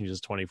to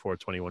Washington's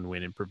 24-21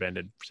 win and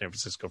prevented San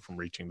Francisco from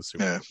reaching the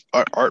Super Bowl.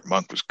 Yeah, Art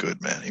Monk was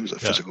good, man. He was a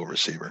physical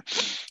receiver.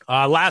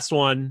 Last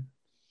one,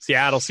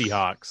 Seattle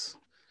Seahawks.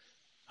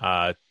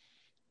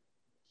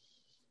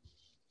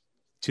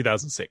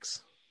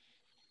 2006.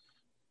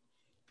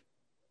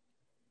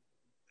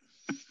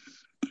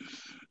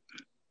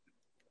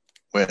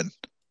 When?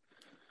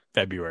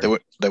 February.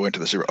 They went to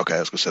the Super Bowl. Okay, I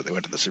was going to say they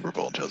went to the Super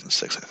Bowl in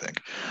 2006, I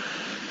think.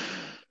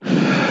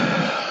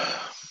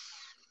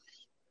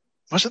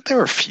 Wasn't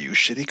there a few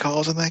shitty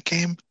calls in that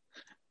game?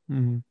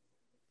 Mm-hmm.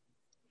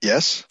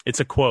 Yes? It's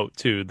a quote,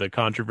 too. The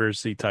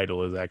controversy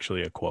title is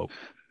actually a quote.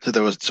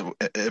 So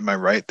am I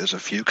right? There's a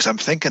few? Because I'm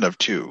thinking of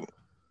two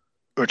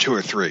or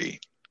three.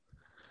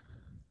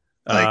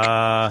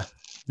 No,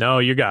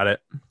 you got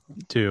it.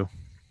 Two.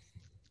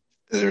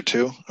 Is there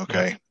two?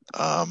 Okay.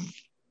 Yeah.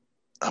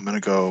 I'm going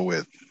to go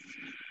with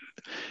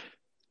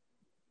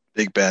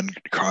Big Ben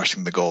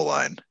crossing the goal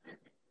line.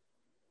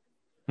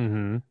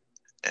 Mm-hmm.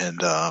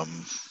 And, oh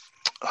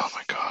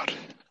my God.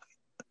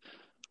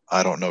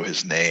 I don't know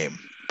his name,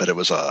 but it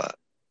was a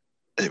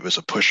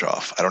push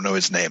off. I don't know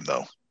his name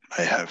though.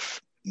 I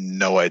have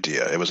no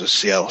idea. It was a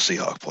Seattle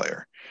Seahawk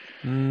player.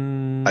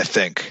 I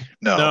think.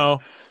 No.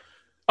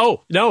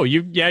 Oh, no,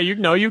 you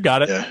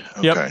got it. Yeah.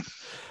 Okay. Yep.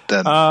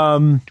 Then,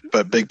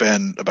 but Big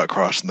Ben about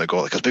crossing the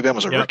goal, because Big Ben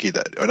was a rookie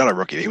or not a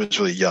rookie. He was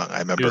really young. I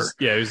remember.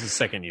 It was his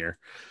second year.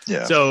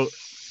 Yeah. So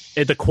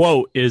the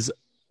quote is,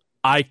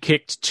 I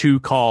kicked 2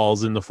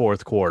 calls in the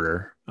fourth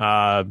quarter.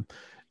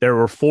 There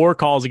were 4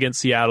 calls against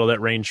Seattle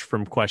that ranged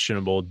from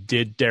questionable.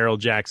 Did Darrell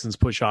Jackson's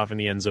push off in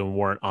the end zone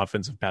warrant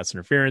offensive pass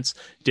interference?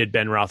 Did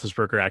Ben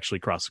Roethlisberger actually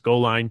cross the goal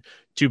line?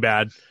 Too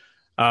bad.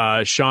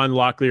 Sean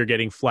Locklear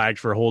getting flagged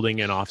for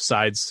holding and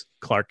offsides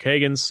Clark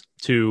Higgins.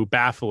 To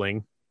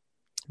baffling.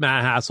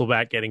 Matt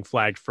Hasselbeck getting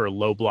flagged for a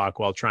low block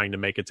while trying to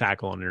make a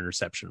tackle on an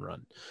interception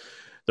run.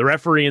 The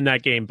referee in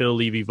that game, Bill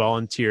Levy,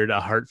 volunteered a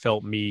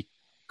heartfelt mea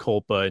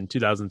culpa in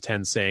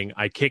 2010 saying,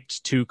 I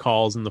kicked 2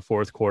 calls in the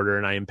fourth quarter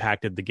and I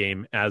impacted the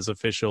game. As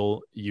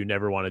official, you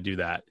never want to do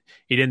that.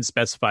 He didn't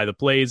specify the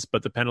plays,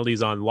 but the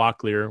penalties on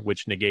Locklear,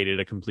 which negated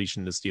a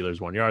completion to Steelers'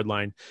 1-yard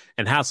line,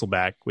 and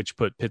Hasselbeck, which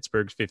put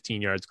Pittsburgh's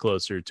 15 yards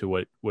closer to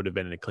what would have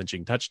been a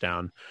clinching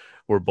touchdown,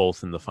 were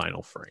both in the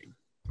final frame.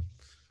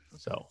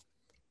 So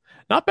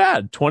not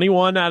bad.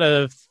 21 out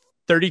of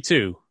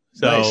 32.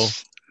 So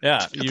nice.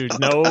 Yeah,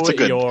 that's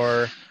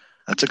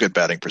a good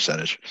batting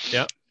percentage.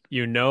 Yeah.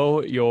 You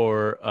know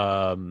your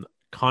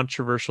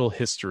controversial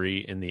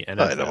history in the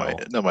NFL. I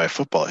know my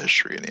football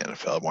history in the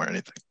NFL more than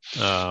anything.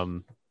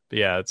 But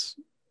yeah, it's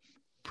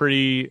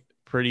pretty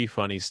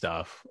funny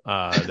stuff.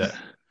 That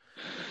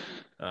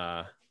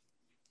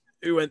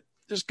we went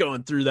just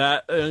going through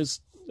that.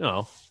 It's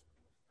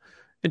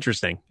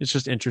interesting. It's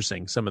just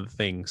interesting some of the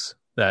things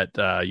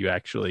that you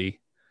actually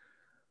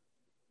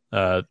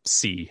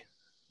see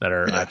that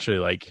are actually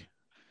like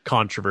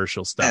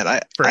controversial stuff. Man,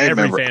 I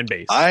every fan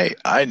base.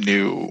 I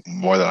knew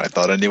more than I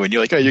thought I knew, and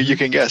you're like, oh, you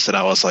can guess, and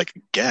I was like,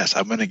 guess.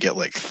 I'm gonna get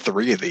like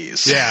 3 of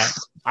these. Yeah,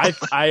 I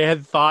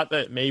had thought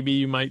that maybe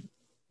you might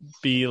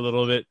be a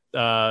little bit.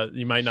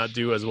 You might not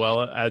do as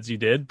well as you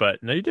did,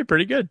 but no, you did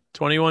pretty good.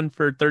 21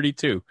 for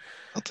 32.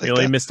 You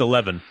only missed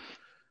 11.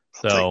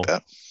 I'll take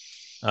that.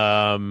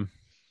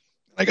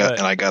 I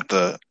got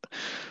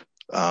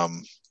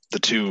the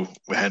 2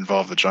 that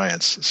involved the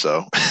Giants.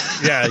 So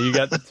yeah, you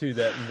got the 2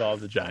 that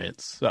involved the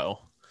Giants. So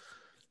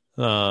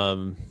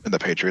and the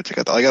Patriots.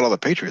 I got all the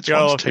Patriots ones.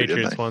 All the too,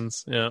 Patriots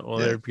ones. Yeah. Well,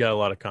 they've got a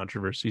lot of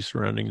controversy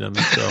surrounding them.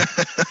 So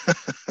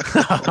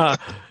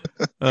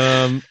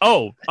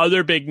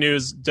other big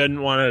news.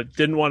 Didn't want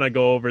to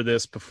go over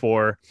this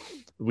before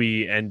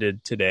we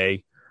ended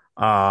today.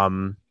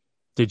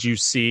 Did you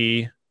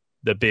see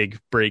the big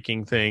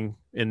breaking thing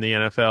in the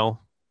NFL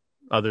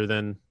other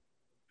than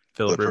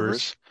Phillip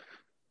Rivers?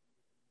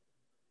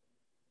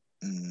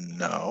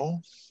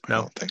 No, I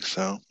don't think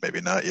so. Maybe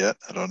not yet.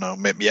 I don't know.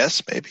 Maybe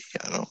yes, maybe.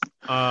 I don't.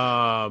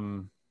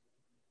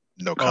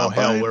 No combine. Oh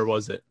hell, where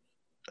was it?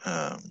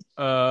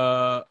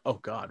 Oh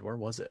God, where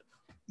was it?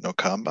 No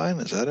combine.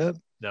 Is that it?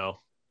 No.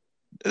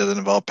 It doesn't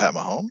involve Pat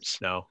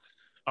Mahomes. No.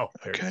 Oh,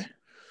 okay.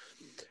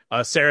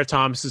 Sarah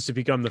Thomas is to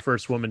become the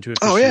first woman to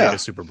officiate a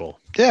Super Bowl.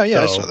 Yeah,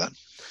 I saw that.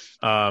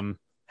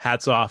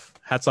 Hats off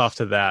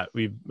to that.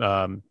 We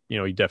love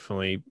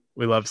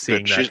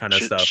seeing that kind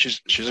of stuff.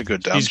 She's a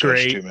good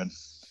downstairs too, man.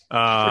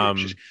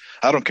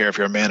 I don't care if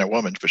you're a man or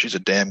woman, but she's a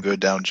damn good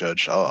down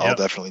judge. I'll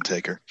definitely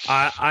take her.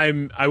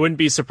 I wouldn't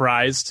be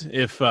surprised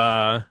if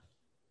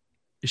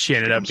she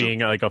ended up being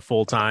like a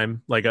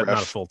full-time, like not a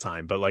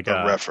full-time, but like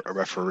a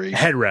referee,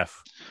 head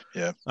ref.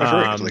 Yeah,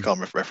 referee. They call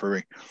him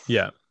referee.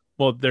 Yeah.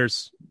 Well,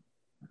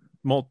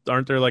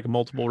 aren't there like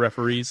multiple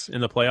referees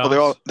in the playoffs?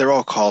 Well, they're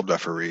all called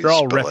referees. They're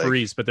all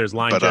referees, but there's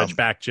line judge,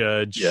 back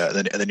judge. Yeah,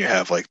 and then you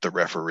have like the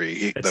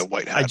referee, the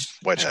white hat.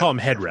 I just call him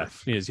head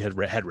ref. He's head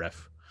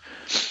ref.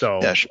 So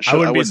yeah, I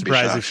wouldn't be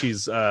surprised if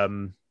she's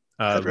leading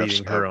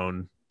her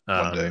own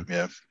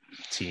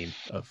team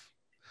of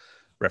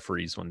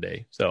referees one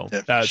day. So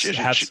that's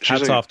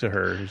hats off to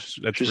her.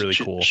 That's really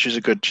cool. She's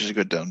a good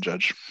down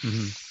judge.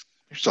 Mm-hmm.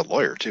 She's a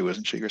lawyer too,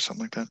 isn't she, or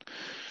something like that?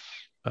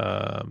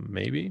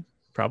 Maybe,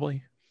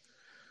 probably.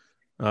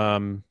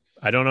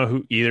 I don't know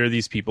who either of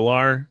these people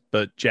are,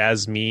 but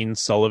Jasmine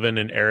Sullivan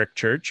and Eric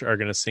Church are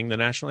going to sing the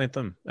national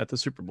anthem at the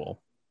Super Bowl.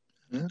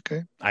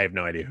 Okay. I have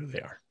no idea who they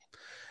are.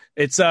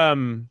 It's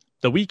the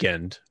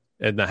weekend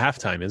and the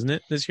halftime, isn't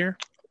it, this year?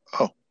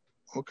 Oh,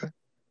 okay.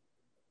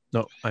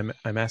 No,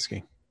 I'm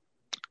asking.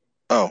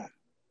 Oh,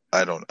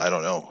 I don't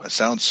know. It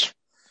sounds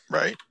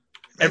right.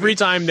 Maybe. Every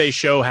time they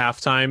show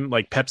halftime,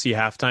 like Pepsi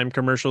halftime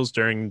commercials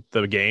during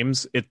the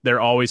games,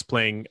 they're always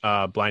playing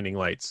Blinding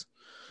Lights.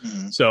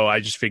 Mm-hmm. So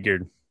I just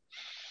figured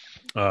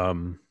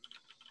it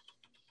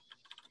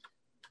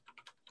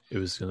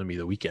was going to be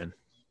the weekend.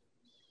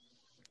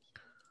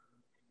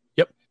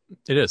 Yep,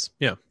 it is.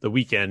 Yeah, the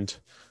weekend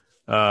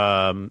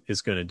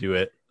is going to do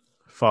it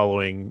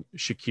following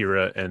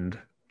Shakira and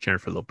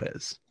Jennifer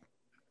Lopez.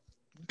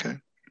 Okay.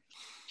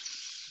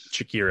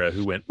 Shakira,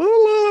 who went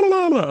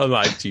on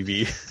live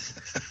TV.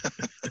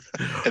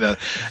 and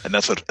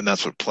that's what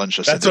plunged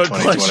us into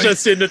 2020. Plunged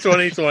us into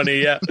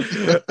 2020. Yeah,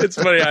 it's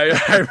funny.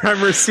 I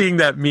remember seeing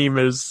that meme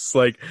as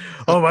like,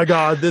 oh my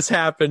god, this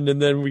happened,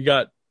 and then we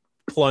got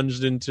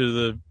plunged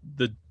into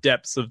the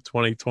depths of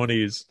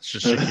 2020. It's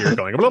just Shakira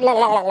going. Blah, blah,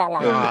 blah,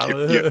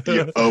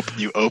 blah,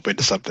 you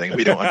opened something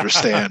we don't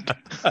understand.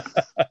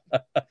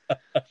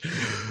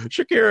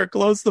 Shakira,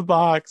 close the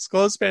box.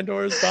 Close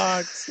Pandora's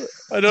box.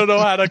 I don't know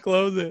how to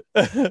close it.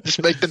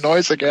 Just make the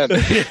noise again.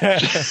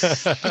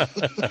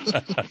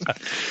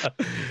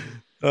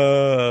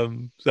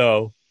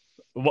 So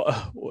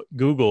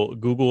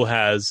Google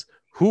has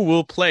who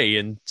will play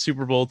in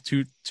Super Bowl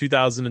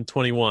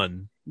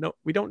 2021. No,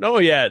 we don't know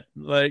yet.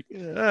 Like,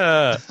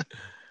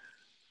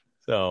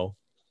 so,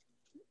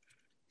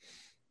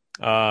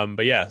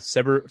 but yeah,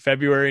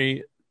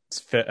 February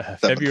Sunday,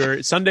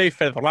 February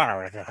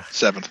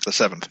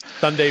 7th.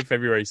 Sunday,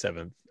 February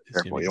 7th.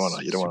 Careful, you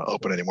don't want to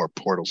open any more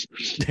portals.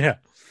 Yeah,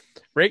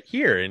 right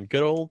here in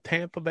good old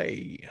Tampa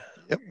Bay.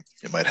 Yep,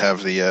 you might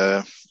have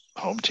the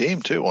home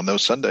team too on no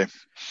Sunday.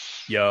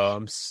 Yeah,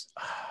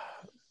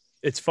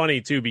 it's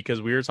funny too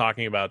because we were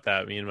talking about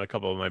that. Me and a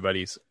couple of my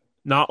buddies.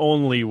 Not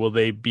only will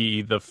they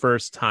be the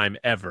first time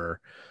ever,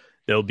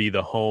 they'll be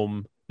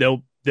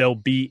they'll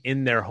be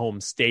in their home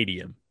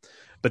stadium,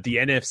 but the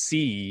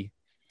NFC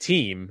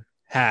team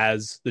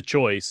has the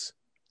choice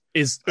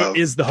is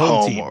the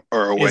home team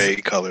or away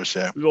colors.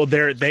 Yeah, well,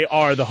 they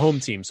are the home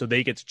team, so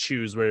they get to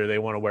choose whether they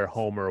want to wear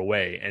home or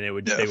away, and they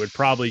would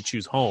probably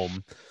choose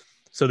home,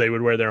 so they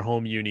would wear their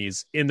home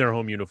unis in their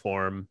home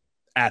uniform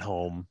at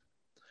home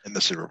in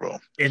the Super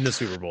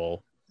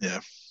Bowl.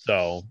 Yeah,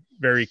 so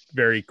very,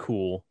 very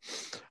cool.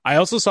 I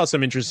also saw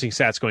some interesting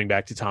stats going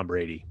back to Tom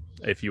Brady.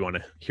 If you want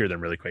to hear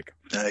them really quick,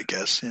 I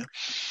guess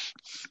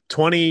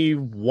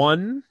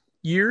 21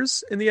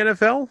 years in the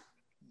NFL.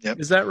 Yep.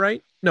 Is that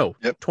right? No.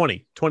 Yep.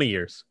 20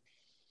 years.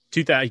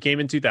 He came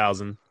in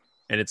 2000,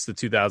 and it's the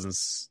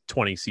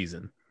 2020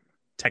 season,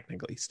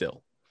 technically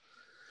still.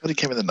 But he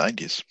came in the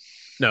 90s.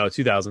 No,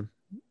 2000.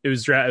 It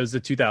was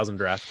the 2000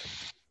 draft.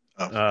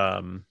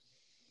 Oh.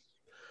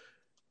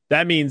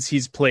 That means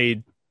he's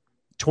played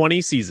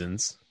 20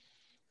 seasons,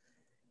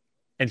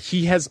 and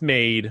he has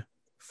made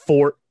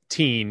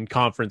 14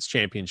 conference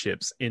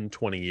championships in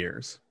 20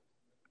 years.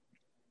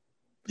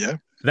 Yeah.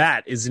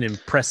 That is an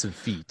impressive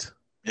feat.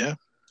 Yeah.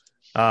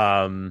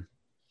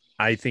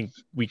 I think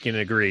we can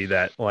agree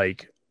that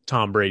like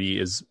Tom Brady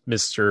is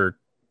Mr.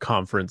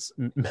 Conference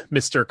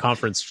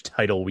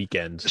title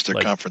weekend. Mr.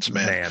 Like, Conference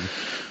man.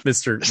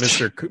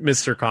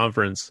 Mr.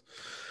 Conference.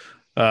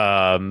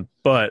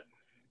 But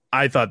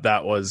I thought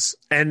that was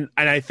and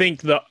I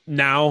think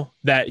now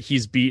that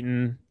he's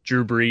beaten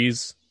Drew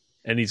Brees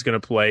and he's going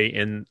to play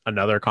in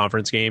another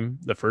conference game,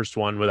 the first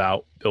one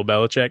without Bill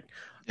Belichick.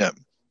 Yeah.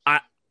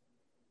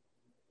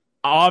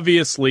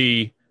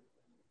 Obviously,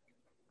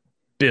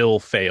 Bill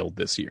failed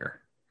this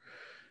year.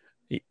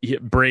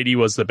 Brady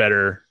was the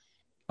better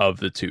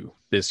of the two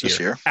this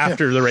year.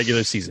 After the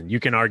regular season. You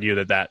can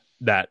argue that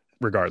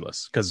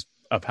regardless because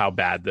of how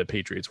bad the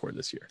Patriots were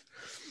this year.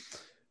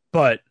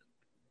 But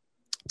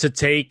to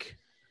take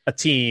a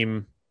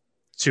team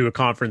to a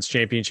conference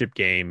championship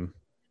game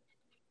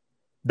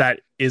that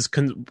is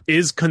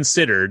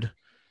considered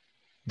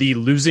the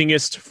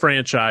losingest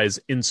franchise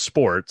in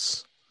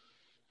sports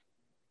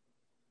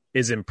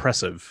is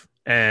impressive.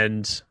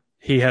 And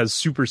he has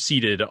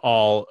superseded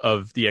all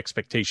of the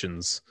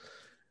expectations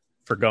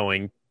for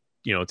going,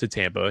 to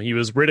Tampa. He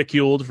was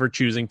ridiculed for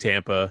choosing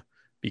Tampa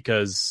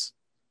because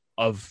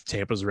of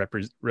Tampa's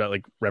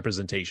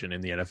representation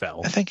in the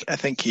NFL. I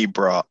think he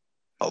brought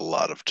a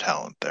lot of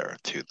talent there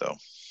too, though.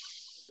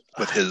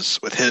 With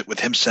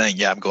him saying,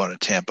 "Yeah, I'm going to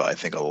Tampa," I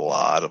think a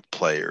lot of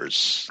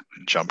players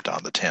jumped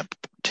on the Tampa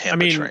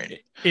train.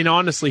 And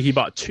honestly, he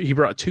brought two.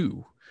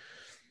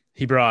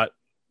 He brought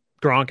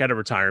Gronk out of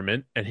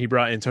retirement, and he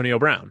brought Antonio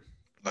Brown.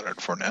 Leonard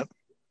Fournette.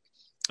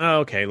 Oh,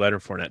 okay,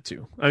 Leonard Fournette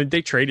too. I mean,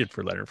 they traded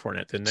for Leonard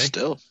Fournette, didn't they?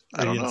 Still,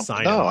 I don't know.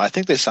 Sign him. Him. I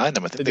think they signed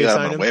him. I think they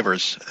got him on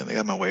waivers. I think they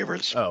got him on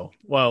waivers. Oh,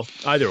 well,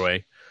 either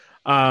way,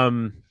 I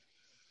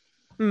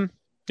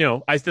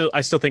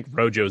still think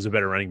Rojo is a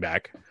better running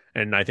back,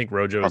 and I think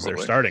Rojo is their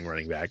starting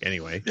running back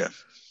anyway. Yeah,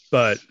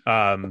 but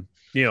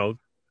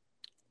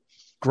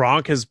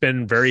Gronk has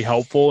been very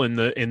helpful in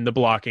the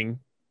blocking.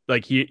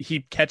 Like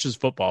he catches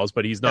footballs,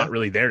 but he's not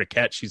really there to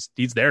catch.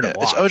 He's there to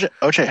block.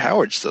 OJ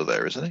Howard's still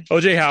there, isn't he?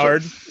 OJ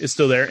Howard is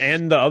still there,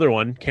 and the other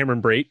one,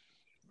 Cameron Brate.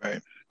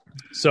 Right.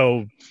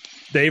 So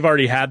they've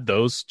already had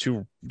those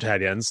two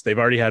tight ends. They've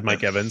already had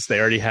Mike Evans. They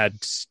already had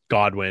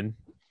Godwin.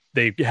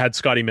 They had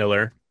Scotty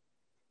Miller.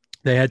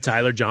 They had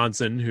Tyler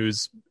Johnson,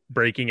 who's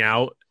breaking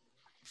out.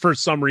 For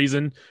some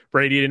reason,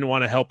 Brady didn't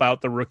want to help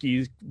out the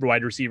rookie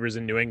wide receivers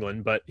in New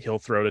England, but he'll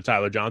throw to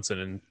Tyler Johnson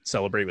and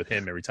celebrate with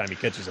him every time he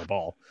catches a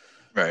ball.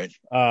 Right.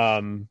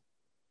 But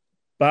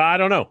I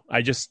don't know.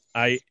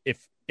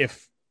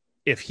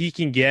 If he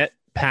can get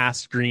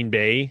past Green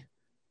Bay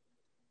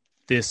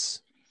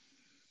this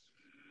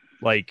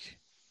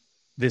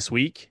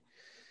week,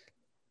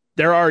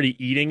 they're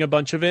already eating a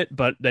bunch of it,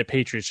 but the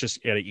Patriots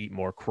just got to eat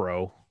more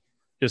crow.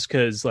 Just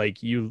because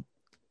you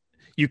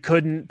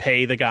couldn't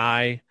pay the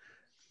guy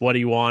what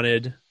he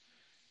wanted.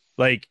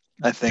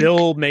 I think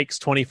Bill makes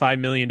 $25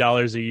 million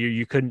a year.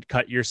 You couldn't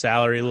cut your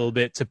salary a little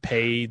bit to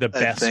pay the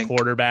best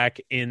quarterback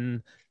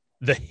in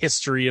the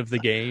history of the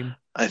game.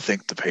 I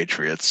think the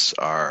Patriots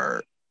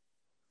are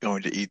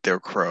going to eat their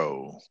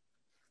crow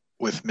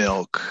with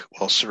milk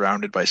while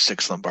surrounded by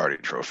 6 Lombardi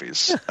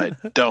trophies. I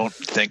don't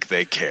think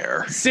they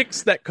care.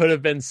 6 that could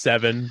have been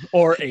 7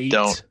 or 8.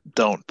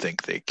 Don't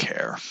think they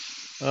care.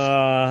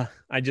 The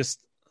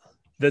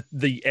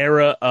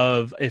era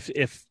of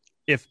if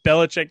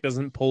Belichick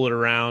doesn't pull it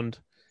around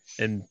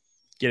and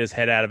get his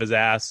head out of his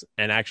ass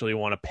and actually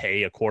want to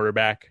pay a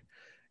quarterback,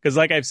 because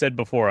like I've said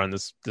before on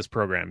this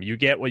program, you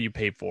get what you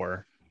pay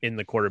for in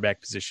the quarterback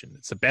position.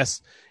 It's the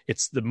best.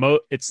 It's the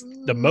most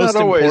not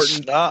always,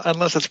 important. Not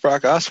unless it's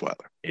Brock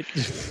Osweiler.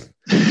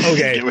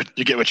 Okay,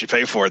 you get what you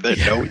pay for.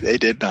 No, they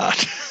did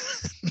not.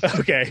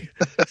 Okay,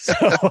 so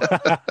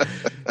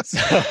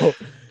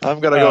I'm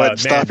going to go ahead and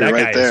stop you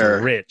right there.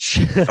 Is rich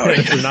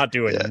for not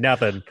doing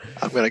nothing.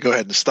 I'm going to go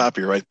ahead and stop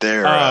you right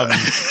there.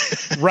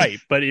 Right,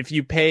 but if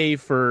you pay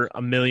for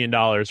 $1 million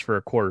for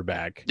a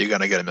quarterback, you're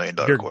going to get $1 million.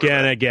 You're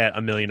going to get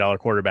 $1 million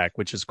quarterback,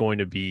 which is going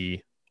to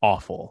be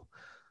awful.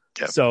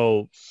 Yep.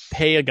 So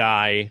pay a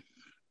guy.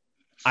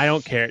 I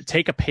don't care.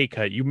 Take a pay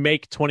cut. You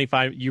make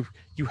 25. You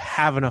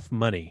have enough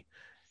money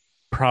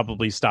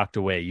probably stocked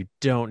away. You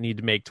don't need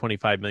to make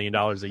 $25 million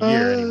a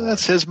year anymore.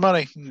 That's his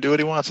money. Do what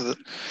he wants with it.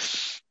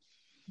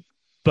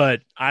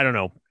 But I don't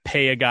know.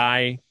 Pay a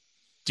guy,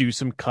 do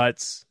some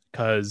cuts,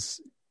 because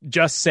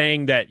just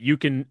saying that you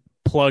can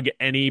plug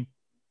any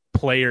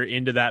player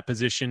into that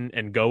position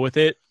and go with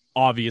it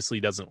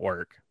obviously doesn't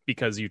work,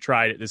 because you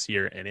tried it this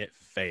year and it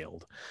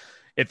failed.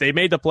 If they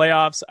made the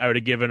playoffs, I would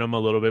have given them a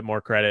little bit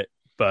more credit,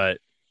 but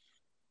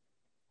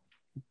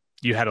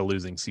you had a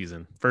losing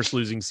season. First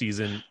losing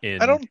season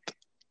in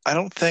I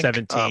don't think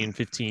 17,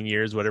 15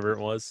 years, whatever it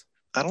was.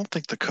 I don't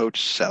think the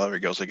coach's salary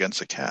goes against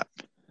the cap.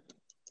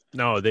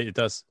 No, it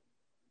does.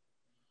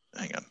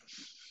 Hang on.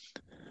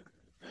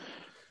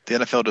 The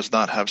NFL does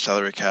not have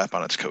salary cap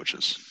on its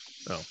coaches.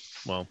 Oh,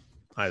 well,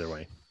 either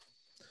way.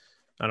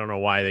 I don't know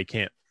why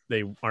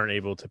they aren't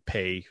able to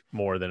pay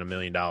more than $1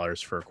 million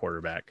for a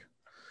quarterback.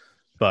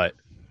 But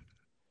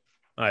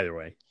either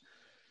way.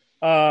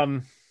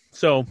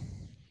 So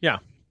yeah.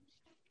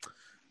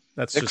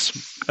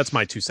 That's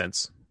my 2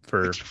 cents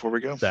for before we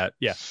go. That.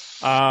 Yeah.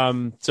 So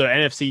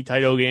NFC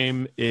title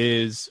game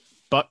is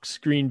Bucks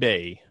Green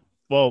Bay.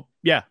 Well,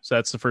 yeah, so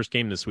that's the first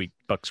game this week,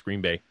 Bucks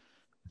Green Bay.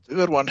 It's a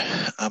good one.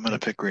 I'm going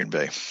to pick Green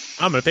Bay.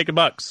 I'm going to pick the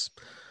Bucks.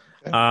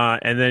 Okay.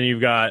 And then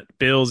you've got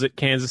Bills at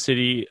Kansas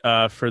City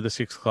for the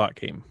 6:00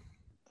 game.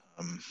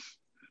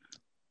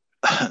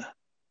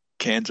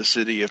 Kansas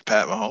City if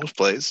Pat Mahomes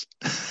plays.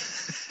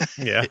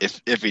 Yeah.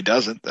 If he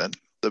doesn't, then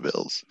the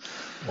Bills.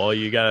 Well,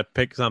 you got to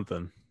pick something.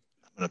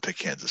 I'm going to pick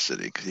Kansas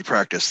City because he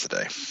practiced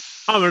today.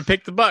 I'm going to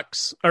pick the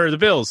Bucks or the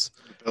Bills.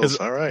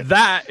 All right.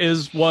 That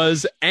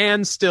was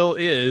and still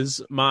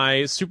is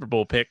my Super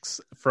Bowl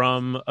picks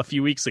from a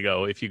few weeks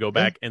ago. If you go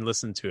back and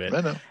listen to it,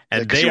 I know.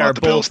 And they are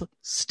both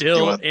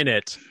still in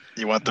it.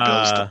 You want the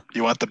Bills?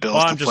 You want the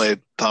Bills to play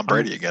Tom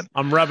Brady again?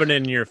 I'm rubbing it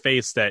in your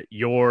face that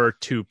your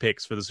 2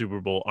 picks for the Super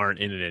Bowl aren't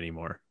in it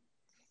anymore.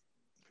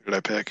 Who did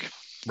I pick?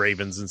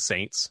 Ravens and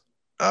Saints.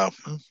 Oh,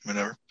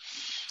 whatever.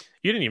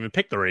 You didn't even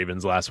pick the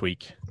Ravens last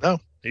week. No,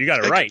 you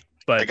got it right,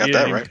 but you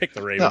didn't even pick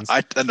the Ravens.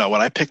 No,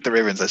 when I picked the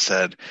Ravens, I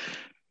said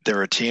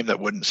they're a team that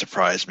wouldn't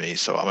surprise me.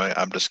 So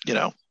I'm just,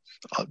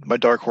 my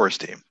dark horse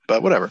team.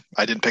 But whatever.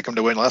 I didn't pick them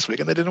to win last week,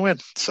 and they didn't win.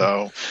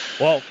 So,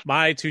 well,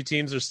 my two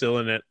teams are still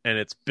in it, and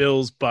it's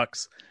Bills,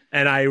 Bucks,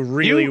 and I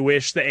really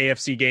wish the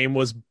AFC game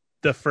was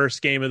the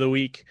first game of the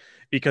week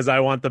because I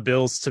want the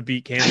Bills to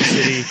beat Kansas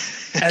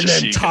City, and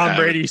then Tom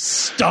Brady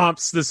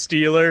stomps the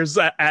Steelers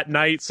at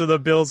night, so the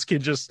Bills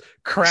can just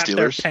crap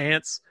their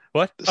pants.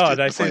 What? Did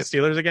I say the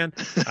Steelers again?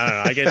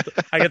 I don't know.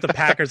 I get the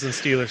Packers and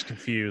Steelers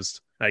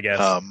confused, I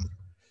guess.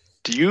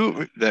 Do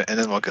you, and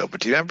then we'll go,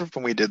 but do you remember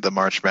when we did the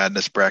March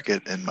Madness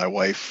bracket and my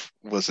wife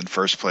was in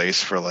first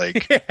place for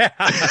like,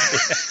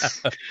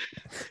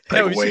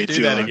 we way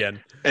too long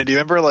again. And do you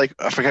remember, like,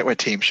 I forget what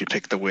team she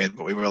picked to win,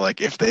 but we were like,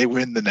 if they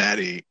win the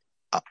Natty,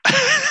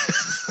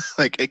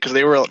 like, because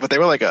they were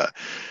like I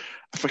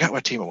forgot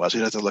what team it was.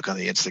 We'd have to look on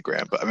the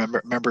Instagram, but I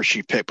remember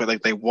she picked, but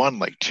like they won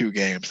like 2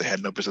 games. They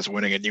had no business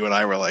winning, and you and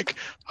I were like,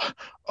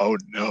 oh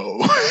no.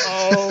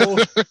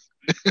 Oh.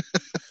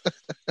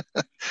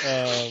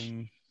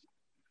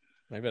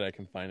 Maybe I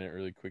can find it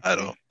really quickly. I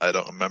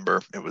don't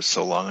remember. It was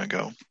so long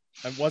ago.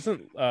 It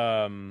wasn't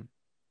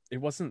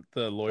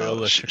the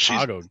Loyola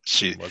Chicago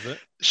team, was it?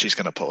 She's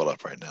gonna pull it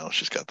up right now.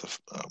 She's got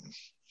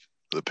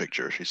the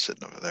picture. She's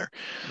sitting over there.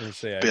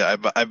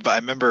 I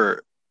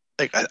remember.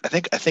 Like I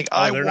think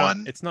I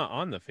won. It's not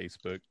on the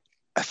Facebook.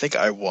 I think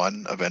I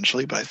won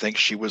eventually, but I think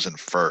she was in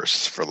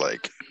first for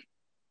like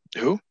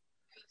who?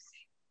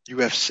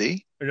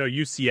 UFC? Or no,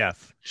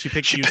 UCF. She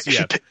picked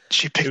UCF.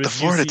 She picked the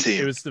Florida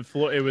team.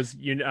 It was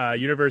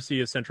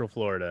University of Central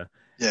Florida.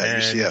 Yeah,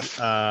 and,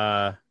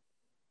 UCF.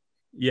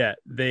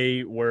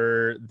 They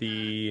were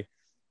the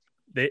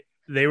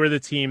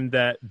team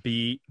that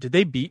beat. Did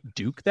they beat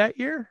Duke that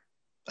year?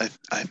 I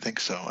think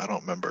so. I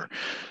don't remember.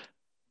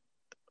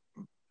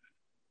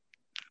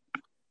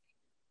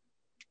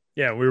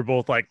 Yeah, we were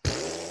both like,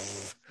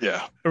 pfft.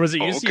 Yeah. Or was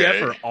it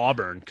UCF or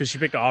Auburn? Because she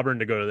picked Auburn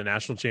to go to the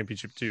national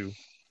championship too.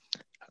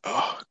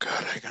 Oh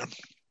God, hang on.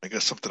 I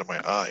got something in my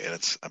eye,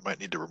 and I might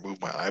need to remove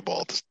my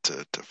eyeball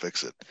to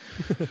fix it.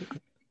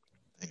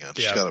 Hang on,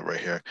 she's got it right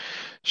here.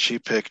 She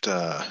picked.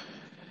 I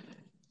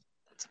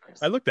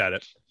looked at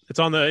it. It's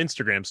on the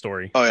Instagram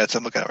story. Oh yeah,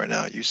 I'm looking at it right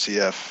now.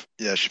 UCF.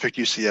 Yeah, she picked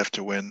UCF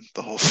to win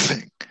the whole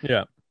thing.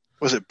 Yeah.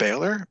 Was it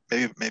Baylor?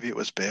 Maybe it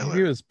was Baylor.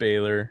 Maybe it was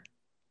Baylor.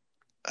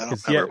 I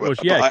don't remember.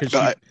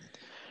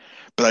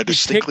 But I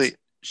distinctly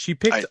she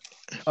picked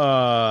 3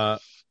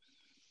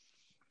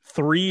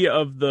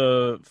 of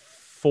the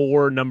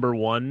 4 number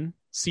 1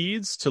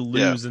 seeds to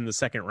lose in the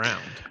second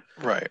round.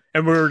 Right.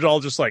 And we were all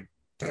just like,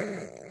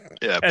 yeah.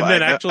 And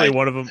then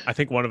one of them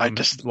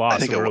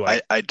lost.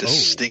 I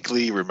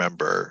distinctly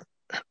remember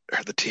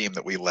the team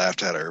that we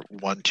laughed at her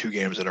won 2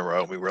 games in a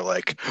row. And we were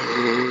like,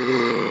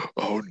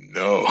 oh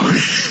no.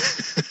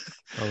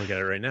 I'll look at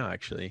it right now,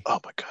 actually. Oh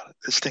my God,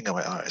 this thing on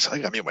my eyes. I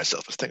gotta mute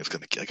myself. This thing is I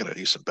gotta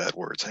use some bad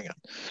words. Hang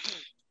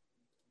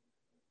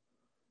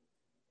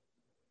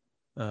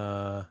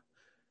on.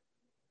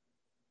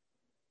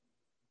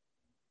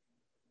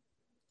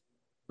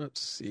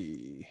 Let's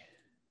see.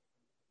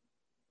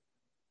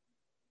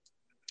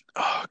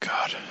 Oh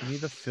God. I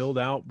need the filled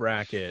out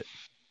bracket.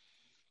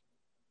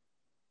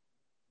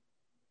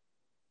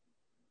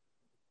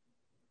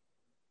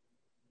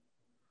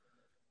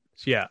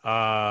 So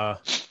yeah,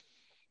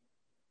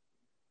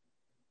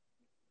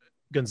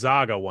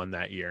 Gonzaga won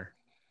that year.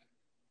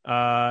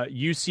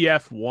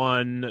 UCF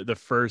won the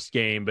first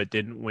game, but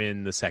didn't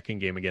win the second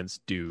game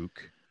against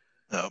Duke.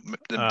 No,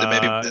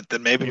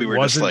 then maybe we were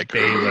just like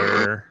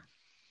Baylor.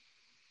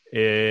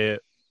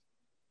 It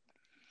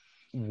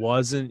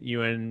wasn't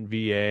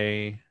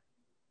UNVA.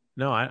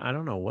 No, I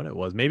don't know what it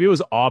was. Maybe it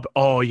was Auburn.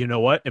 Oh, you know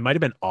what? It might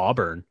have been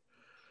Auburn.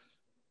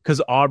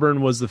 Because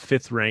Auburn was the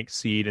 5th ranked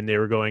seed and they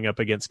were going up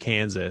against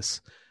Kansas.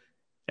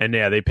 And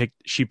yeah,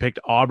 she picked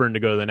Auburn to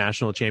go to the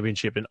national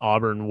championship, and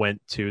Auburn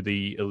went to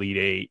the Elite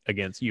 8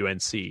 against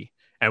UNC.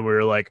 And we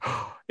were like,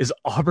 oh, is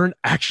Auburn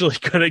actually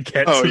going to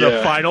get to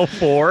the Final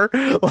Four?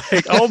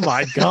 Like, oh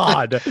my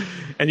God.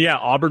 And yeah,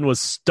 Auburn was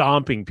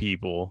stomping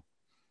people.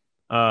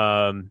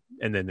 And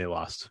then they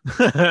lost.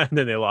 And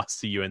then they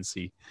lost to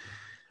UNC.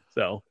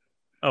 So,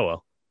 oh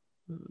well.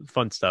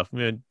 Fun stuff. I'm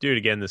going to do it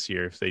again this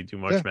year if they do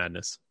March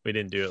Madness. We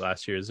didn't do it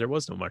last year as there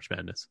was no March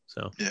Madness.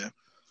 So yeah,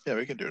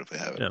 we can do it if they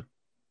have it. Yeah.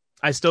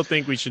 I still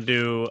think we should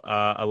do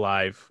a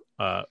live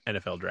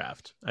NFL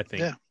draft. I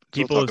think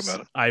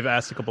I've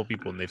asked a couple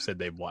people and they've said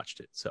they've watched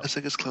it. So as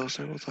it gets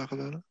closer, we'll talk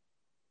about it.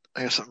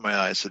 I got something in my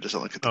eyes, so just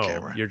don't look at the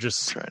camera. You're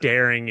just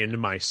staring into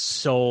my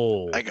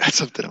soul. I got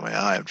something in my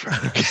eye. I'm trying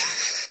to get...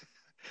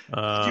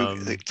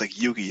 it's like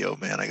Yu-Gi-Oh,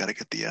 man. I got to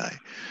get the eye.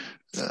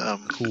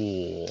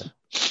 Cool.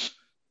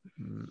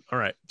 All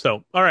right.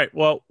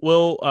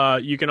 Well,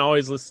 you can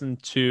always listen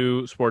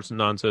to Sports and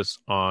Nonsense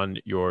on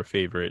your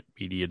favorite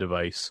media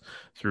device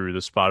through the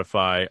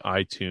Spotify,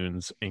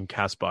 iTunes, and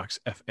Castbox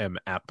FM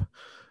app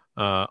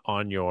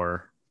on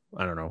your,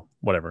 I don't know,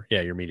 whatever. Yeah,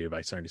 your media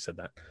device. I already said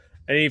that.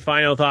 Any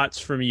final thoughts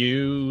from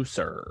you,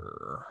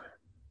 sir?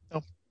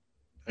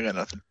 I got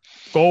nothing.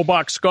 Go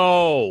Bucks,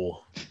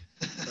 go!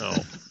 Oh,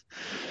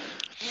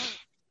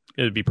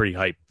 it'd be pretty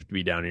hype to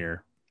be down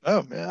here.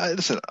 Oh man,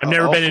 listen. I've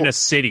never been in a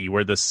city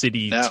where the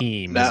city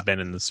team has been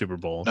in the Super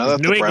Bowl.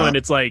 New England,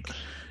 it's like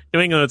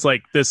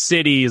the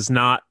city is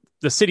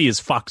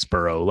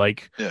Foxborough.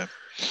 Like, yeah,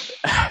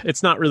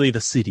 it's not really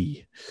the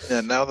city.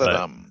 Yeah, now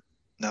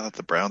that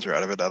the Browns are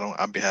out of it,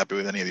 I'd be happy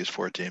with any of these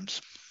 4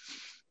 teams.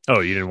 Oh,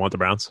 you didn't want the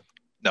Browns?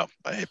 No,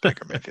 I hate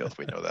Baker Mayfield.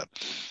 We know that.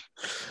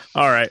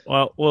 All right.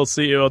 Well, we'll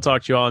see you. We'll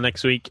talk to you all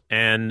next week,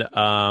 and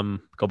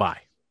goodbye.